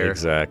 Subtlety here.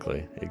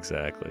 Exactly.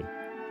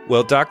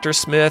 Well, Dr.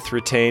 Smith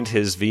retained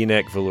his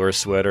V-neck velour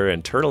sweater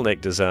and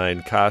turtleneck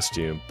design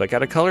costume, but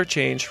got a color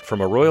change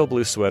from a royal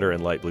blue sweater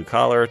and light blue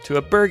collar to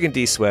a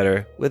burgundy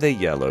sweater with a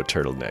yellow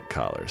turtleneck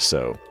collar.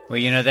 So,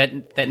 well,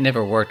 that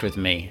never worked with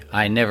me.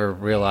 I never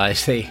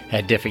realized they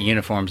had different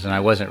uniforms, and I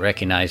wasn't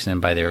recognizing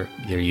them by their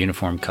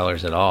uniform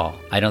colors at all.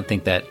 I don't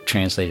think that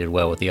translated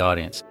well with the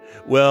audience.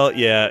 Well,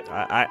 yeah,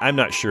 I'm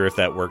not sure if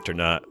that worked or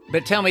not.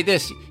 But tell me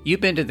this,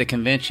 you've been to the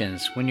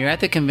conventions. When you're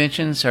at the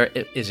conventions,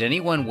 is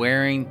anyone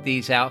wearing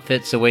these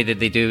outfits the way that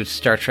they do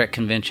Star Trek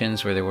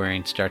conventions where they're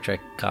wearing Star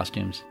Trek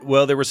costumes?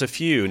 Well, there was a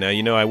few.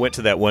 Now, I went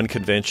to that one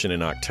convention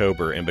in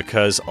October, and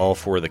because all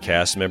 4 of the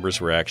cast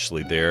members were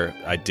actually there,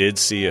 I did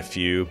see a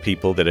few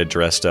people that had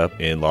dressed up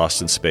in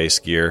Lost in Space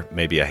gear,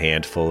 maybe a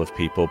handful of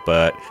people,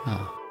 but...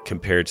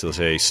 Compared to,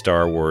 say,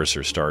 Star Wars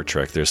or Star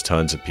Trek, there's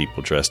tons of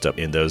people dressed up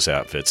in those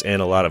outfits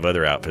and a lot of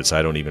other outfits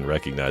I don't even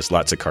recognize.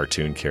 Lots of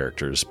cartoon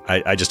characters.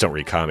 I just don't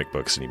read comic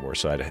books anymore,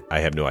 so I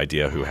have no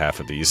idea who half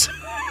of these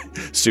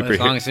superheroes... Well, as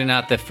long as they're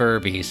not the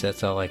Furbies,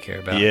 that's all I care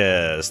about.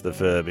 Yes, the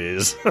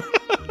Furbies.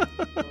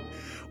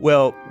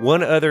 Well,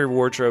 one other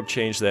wardrobe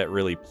change that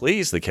really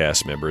pleased the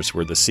cast members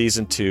were the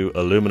Season 2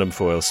 aluminum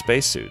foil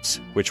spacesuits,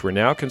 which were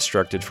now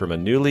constructed from a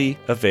newly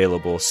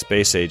available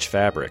space-age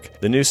fabric.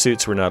 The new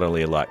suits were not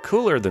only a lot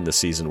cooler than the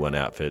Season 1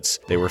 outfits,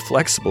 they were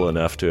flexible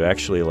enough to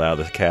actually allow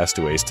the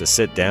castaways to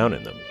sit down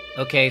in them.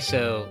 Okay,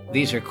 so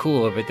these are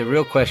cool, but the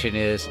real question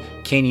is,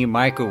 can you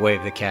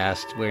microwave the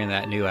cast wearing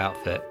that new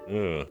outfit?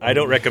 I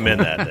don't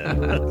recommend that,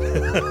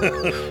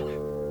 then.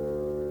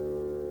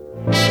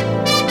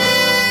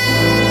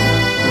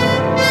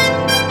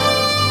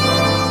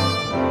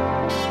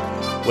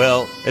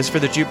 Well, as for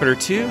the Jupiter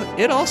 2,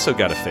 it also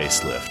got a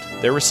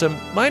facelift. There were some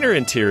minor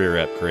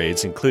interior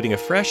upgrades, including a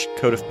fresh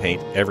coat of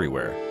paint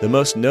everywhere. The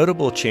most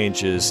notable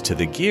changes to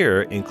the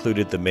gear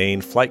included the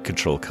main flight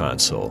control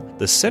console.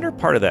 The center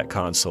part of that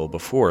console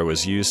before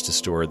was used to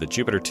store the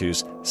Jupiter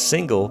 2's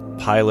single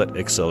pilot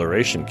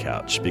acceleration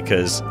couch,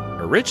 because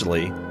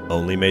originally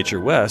only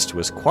Major West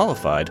was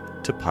qualified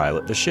to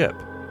pilot the ship.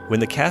 When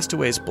the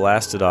castaways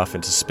blasted off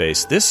into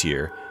space this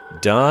year,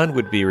 Don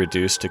would be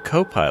reduced to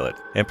co-pilot,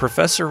 and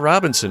Professor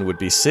Robinson would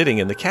be sitting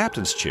in the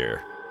captain's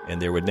chair,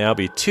 and there would now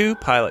be 2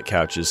 pilot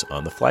couches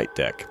on the flight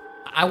deck.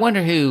 I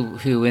wonder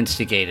who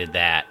instigated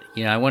that.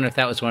 I wonder if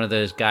that was one of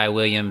those Guy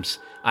Williams,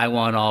 I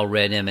want all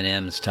red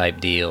M&Ms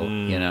type deal,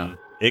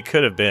 It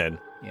could have been.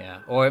 Yeah,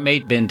 or it may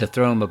have been to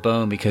throw him a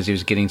bone because he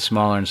was getting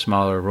smaller and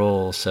smaller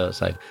roles, so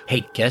it's like,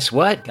 hey, guess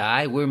what,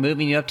 Guy? We're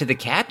moving you up to the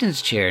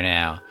captain's chair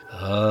now.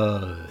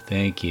 Oh,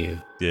 thank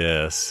you.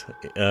 Yes.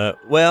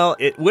 Well,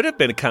 it would have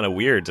been kind of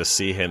weird to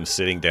see him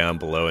sitting down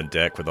below in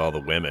deck with all the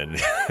women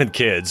and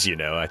kids,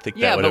 I think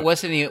that would have...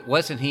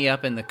 wasn't he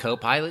up in the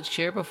co-pilot's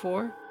chair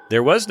before?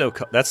 There was no...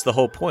 That's the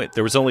whole point.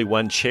 There was only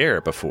one chair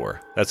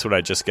before. That's what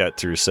I just got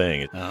through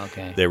saying. Oh,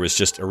 okay. There was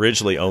just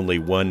originally only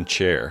one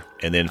chair,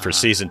 and then for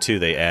Season 2,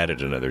 they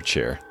added another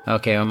chair.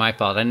 Okay, well, my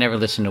fault. I never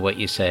listen to what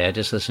you say. I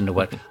just listen to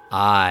what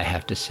I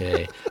have to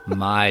say.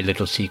 My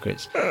little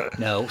secrets.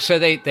 No, so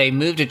they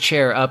moved a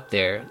chair up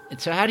there.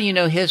 So how do you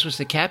know his was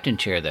the captain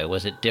chair, though?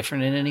 Was it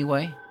different in any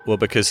way? Well,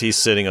 because he's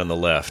sitting on the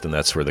left, and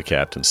that's where the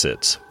captain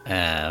sits.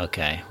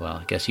 Okay. Well,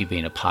 I guess you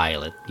being a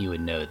pilot, you would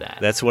know that.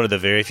 That's one of the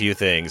very few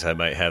things I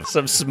might have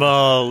some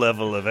small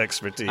level of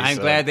expertise I'm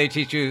glad they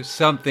teach you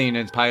something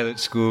in pilot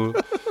school.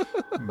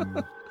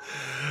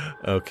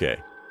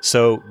 Okay.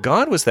 So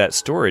gone was that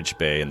storage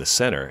bay in the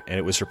center, and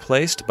it was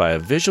replaced by a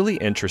visually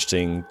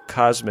interesting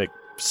cosmic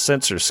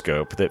sensor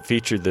scope that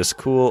featured this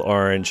cool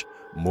orange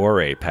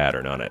moire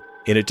pattern on it.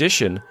 In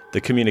addition,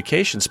 the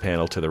communications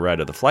panel to the right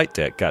of the flight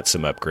deck got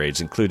some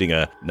upgrades, including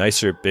a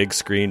nicer big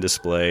screen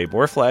display,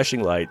 more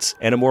flashing lights,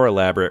 and a more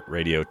elaborate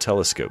radio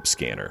telescope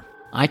scanner.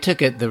 I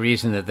took it the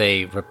reason that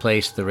they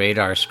replaced the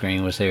radar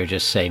screen was they were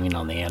just saving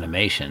on the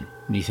animation.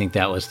 Do you think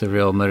that was the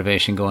real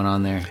motivation going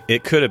on there?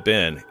 It could have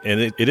been, and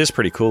it is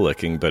pretty cool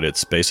looking, but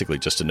it's basically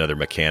just another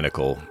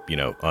mechanical,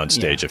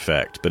 on-stage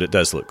effect. But it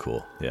does look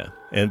cool, yeah.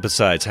 And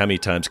besides, how many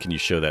times can you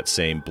show that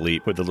same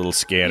bleep with the little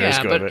scanners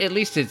going? Yeah, but at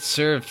least it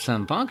served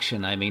some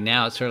function. I mean,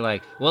 now it's sort of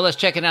like, well, let's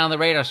check it out on the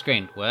radar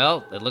screen.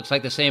 Well, it looks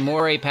like the same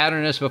moire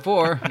pattern as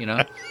before,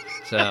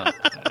 So, all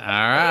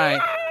right.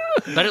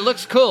 But it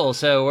looks cool,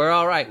 so we're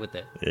all right with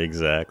it.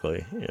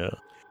 Exactly, yeah.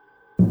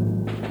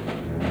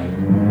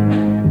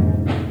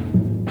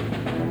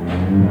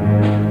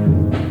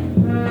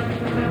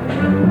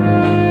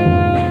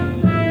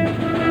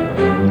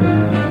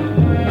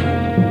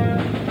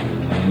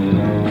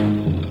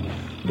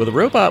 Well, the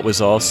robot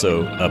was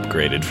also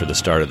upgraded for the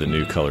start of the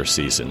new color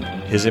season.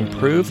 His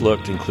improved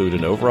look include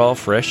an overall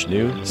fresh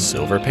new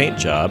silver paint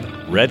job,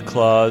 red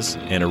claws,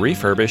 and a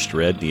refurbished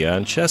red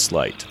neon chest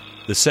light.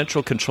 The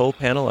central control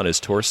panel on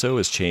his torso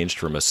is changed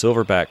from a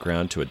silver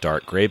background to a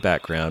dark gray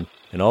background,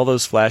 and all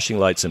those flashing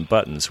lights and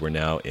buttons were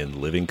now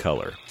in living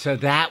color. So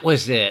that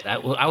was it.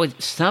 I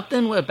would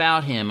something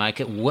about him.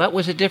 What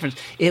was the difference?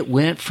 It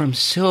went from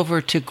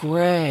silver to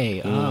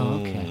gray.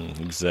 Oh, okay.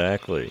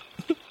 Exactly.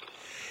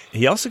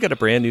 He also got a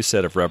brand new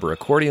set of rubber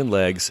accordion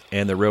legs,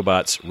 and the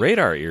robot's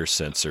radar ear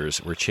sensors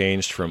were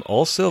changed from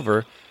all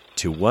silver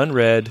to one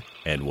red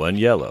and one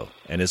yellow.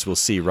 And as we'll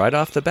see right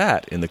off the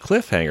bat in the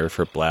cliffhanger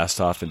for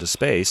Blast Off into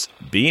Space,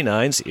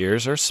 B9's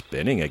ears are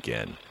spinning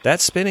again.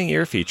 That spinning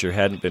ear feature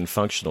hadn't been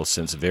functional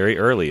since very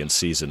early in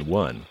Season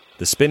 1.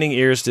 The spinning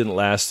ears didn't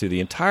last through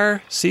the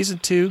entire Season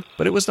 2,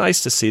 but it was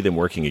nice to see them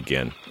working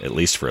again, at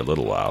least for a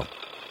little while.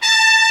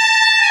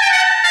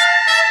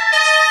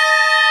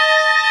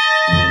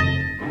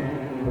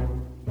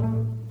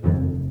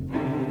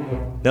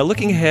 Now,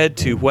 looking ahead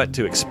to what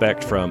to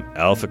expect from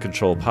Alpha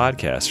Control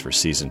Podcast for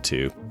Season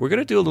 2, we're going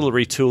to do a little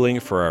retooling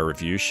for our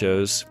review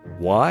shows.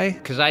 Why?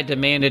 Because I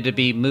demanded to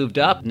be moved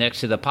up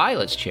next to the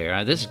pilot's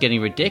chair. This is getting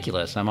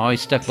ridiculous. I'm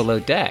always stuck below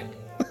deck.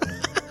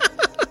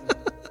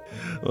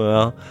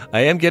 Well, I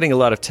am getting a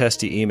lot of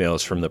testy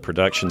emails from the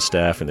production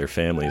staff and their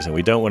families, and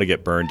we don't want to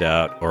get burned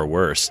out or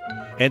worse.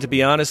 And to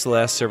be honest, the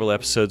last several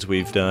episodes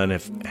we've done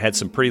have had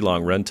some pretty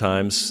long run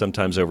times,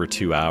 sometimes over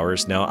 2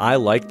 hours. Now, I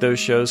like those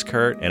shows,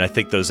 Kurt, and I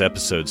think those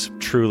episodes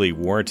truly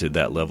warranted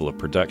that level of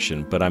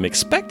production, but I'm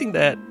expecting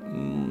that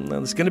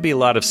there's going to be a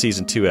lot of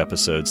Season 2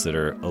 episodes that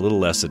are a little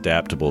less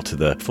adaptable to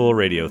the full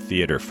radio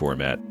theater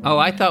format. Oh,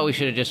 I thought we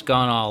should have just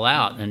gone all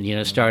out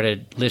and,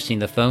 started listing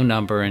the phone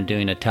number and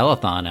doing a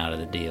telethon out of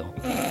the deal.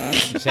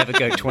 Just have it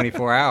go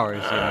 24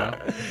 hours,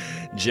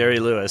 Jerry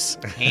Lewis.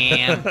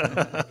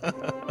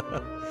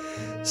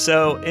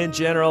 So, in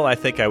general, I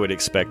think I would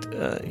expect,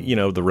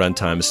 the run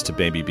times to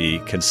maybe be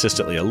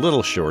consistently a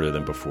little shorter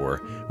than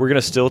before. We're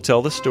going to still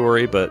tell the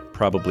story, but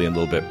probably in a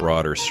little bit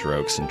broader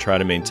strokes, and try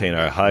to maintain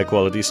our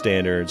high-quality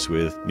standards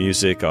with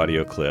music,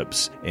 audio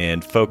clips,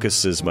 and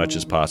focus as much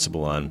as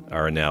possible on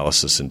our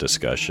analysis and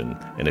discussion.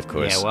 And, of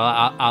course... Yeah,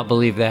 well, I'll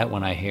believe that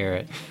when I hear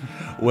it.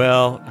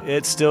 Well,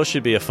 it still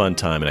should be a fun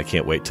time, and I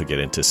can't wait to get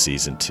into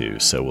Season 2,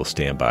 so we'll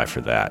stand by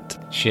for that.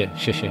 Sure.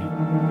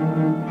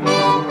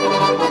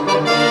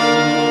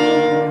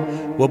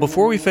 Well,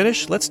 before we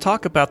finish, let's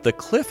talk about the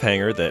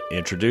cliffhanger that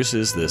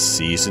introduces the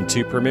Season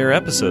 2 premiere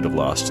episode of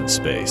Lost in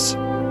Space.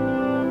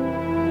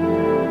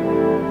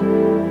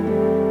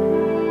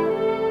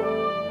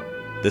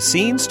 The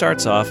scene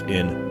starts off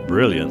in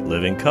brilliant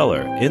living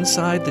color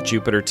inside the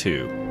Jupiter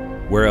 2,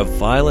 where a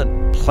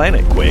violent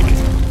planet quake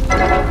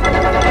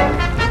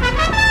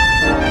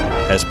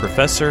has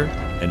Professor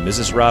and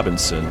Mrs.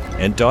 Robinson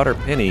and daughter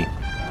Penny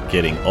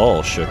getting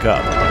all shook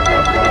up.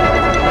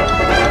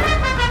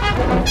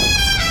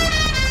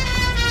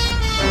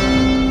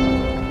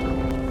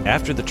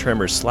 After the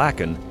tremors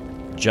slacken,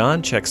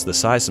 John checks the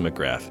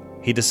seismograph.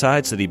 He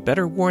decides that he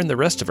better warn the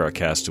rest of our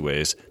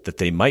castaways that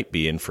they might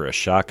be in for a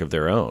shock of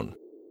their own.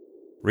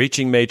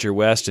 Reaching Major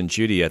West and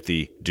Judy at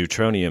the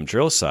Deuteronium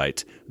drill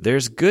site,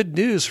 there's good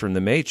news from the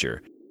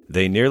Major.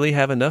 They nearly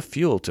have enough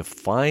fuel to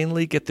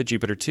finally get the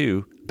Jupiter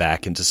 2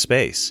 back into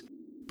space.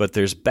 But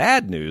there's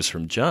bad news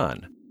from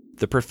John.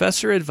 The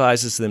professor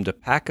advises them to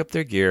pack up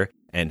their gear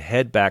and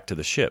head back to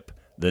the ship.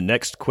 The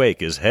next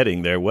quake is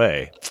heading their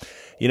way.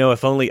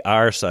 If only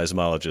our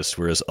seismologists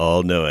were as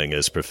all-knowing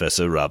as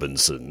Professor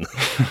Robinson.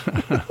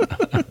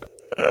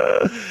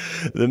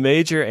 The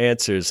Major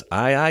answers,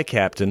 "Aye, aye,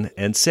 Captain,"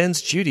 and sends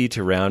Judy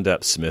to round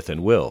up Smith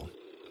and Will.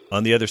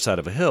 On the other side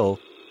of a hill,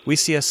 we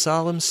see a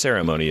solemn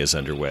ceremony is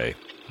underway.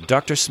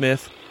 Dr.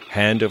 Smith,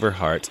 hand over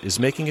heart, is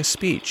making a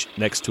speech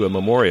next to a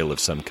memorial of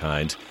some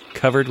kind,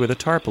 covered with a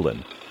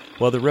tarpaulin,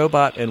 while the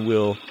robot and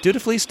Will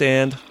dutifully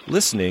stand,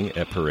 listening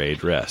at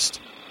parade rest.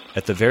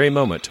 At the very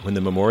moment when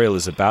the memorial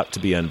is about to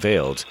be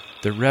unveiled,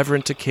 the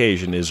reverent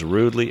occasion is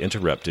rudely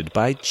interrupted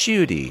by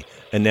Judy,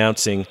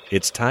 announcing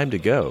it's time to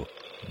go.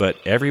 But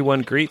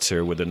everyone greets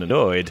her with an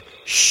annoyed,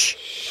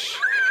 "Shh."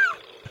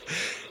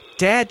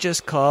 "Dad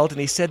just called and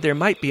he said there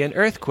might be an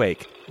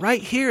earthquake,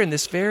 right here in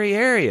this very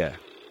area."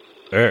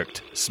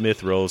 Irked,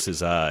 Smith rolls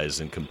his eyes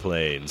and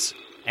complains,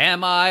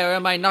 "Am I or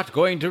am I not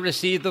going to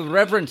receive the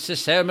reverence the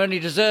ceremony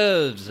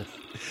deserves?"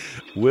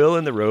 Will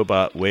and the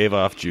robot wave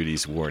off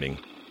Judy's warning.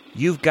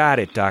 "You've got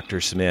it,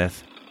 Dr.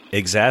 Smith."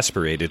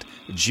 Exasperated,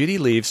 Judy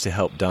leaves to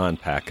help Don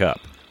pack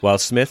up, while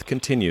Smith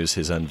continues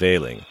his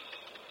unveiling.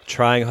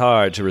 Trying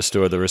hard to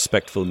restore the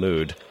respectful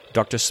mood,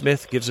 Dr.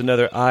 Smith gives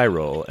another eye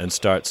roll and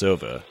starts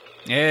over.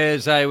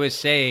 "As I was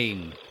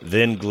saying."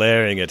 Then,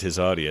 glaring at his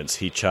audience,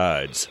 he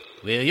chides,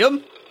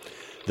 "William?"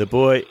 The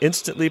boy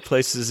instantly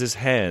places his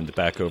hand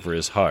back over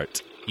his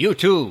heart. "You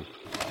too."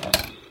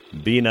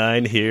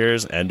 B9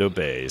 hears and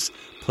obeys,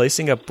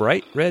 placing a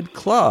bright red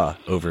claw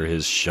over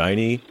his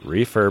shiny,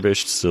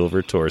 refurbished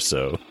silver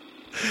torso.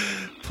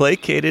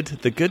 Placated,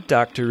 the good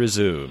doctor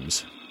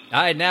resumes.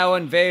 "I now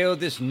unveil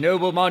this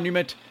noble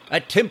monument, a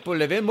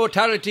temple of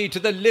immortality to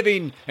the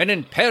living and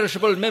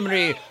imperishable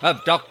memory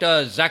of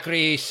Dr.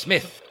 Zachary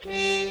Smith."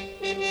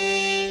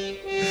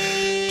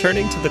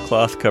 Turning to the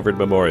cloth-covered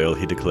memorial,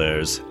 he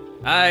declares,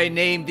 "I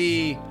name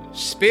thee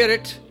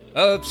Spirit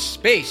of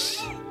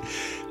Space."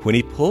 When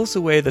he pulls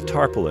away the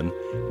tarpaulin,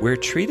 we're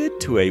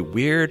treated to a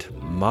weird,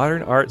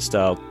 modern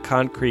art-style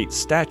concrete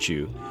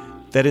statue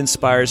that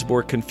inspires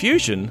more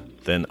confusion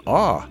than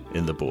awe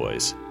in the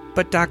boys.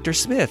 "But Dr.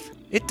 Smith,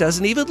 it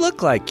doesn't even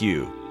look like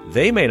you."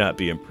 They may not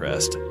be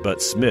impressed,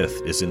 but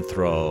Smith is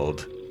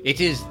enthralled.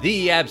 "It is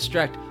the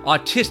abstract,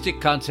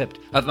 artistic concept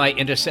of my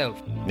inner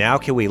self." "Now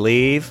can we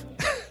leave?"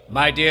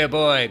 "My dear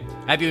boy,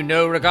 have you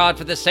no regard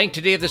for the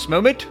sanctity of this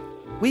moment?"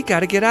 "We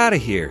gotta get out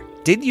of here.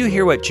 Didn't you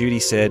hear what Judy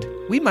said?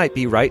 We might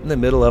be right in the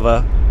middle of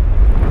a..."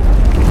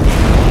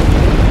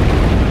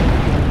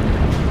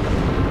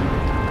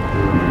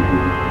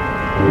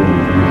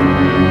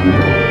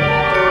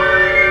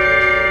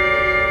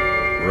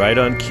 Right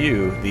on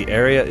cue, the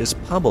area is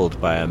pummeled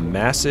by a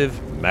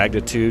massive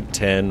magnitude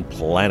 10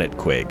 planet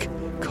quake,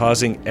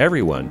 causing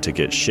everyone to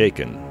get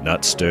shaken,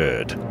 not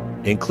stirred,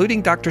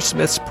 including Dr.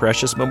 Smith's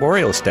precious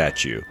memorial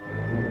statue.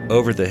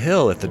 Over the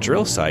hill at the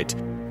drill site,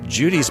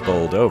 Judy's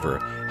bowled over,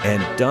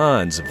 and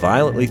Don's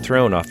violently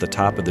thrown off the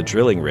top of the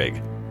drilling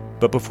rig.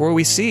 But before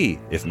we see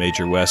if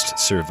Major West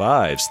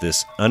survives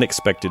this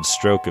unexpected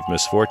stroke of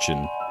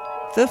misfortune,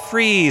 the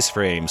freeze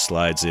frame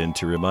slides in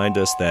to remind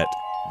us that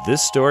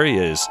this story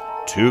is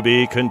to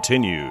be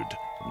continued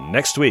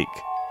next week.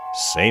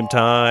 Same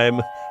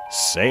time,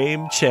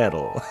 same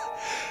channel.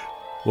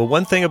 Well,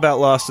 one thing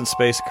about Lost in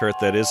Space, Kurt,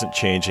 that isn't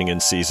changing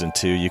in Season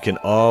 2, you can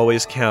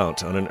always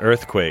count on an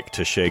earthquake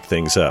to shake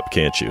things up,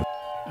 can't you?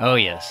 Oh,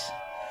 yes.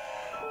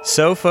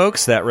 So,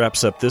 folks, that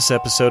wraps up this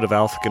episode of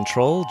Alpha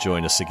Control.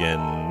 Join us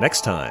again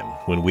next time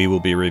when we will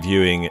be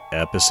reviewing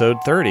Episode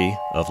 30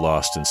 of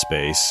Lost in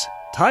Space,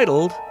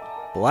 titled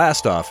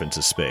Blast Off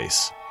into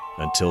Space.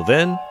 Until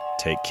then,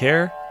 take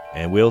care,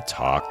 and we'll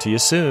talk to you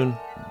soon.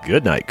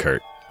 Good night,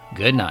 Kurt.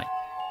 Good night.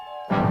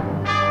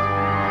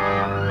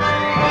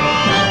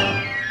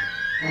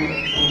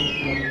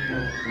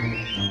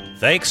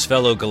 Thanks,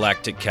 fellow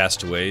galactic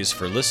castaways,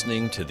 for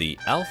listening to the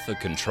Alpha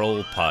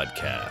Control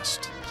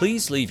podcast.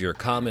 Please leave your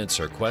comments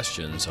or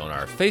questions on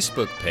our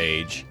Facebook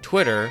page,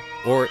 Twitter,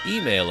 or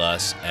email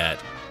us at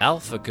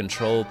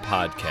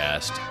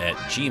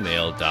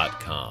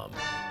alphacontrolpodcast@gmail.com.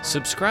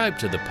 Subscribe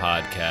to the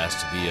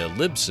podcast via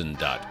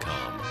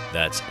libsyn.com,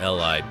 that's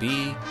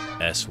libsyn.com,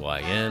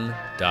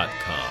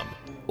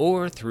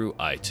 or through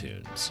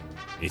iTunes.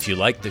 If you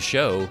like the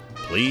show,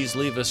 please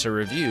leave us a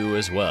review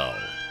as well.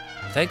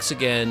 Thanks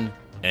again,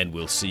 and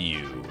we'll see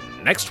you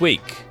next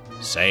week.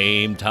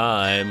 Same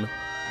time,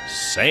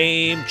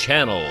 same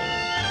channel.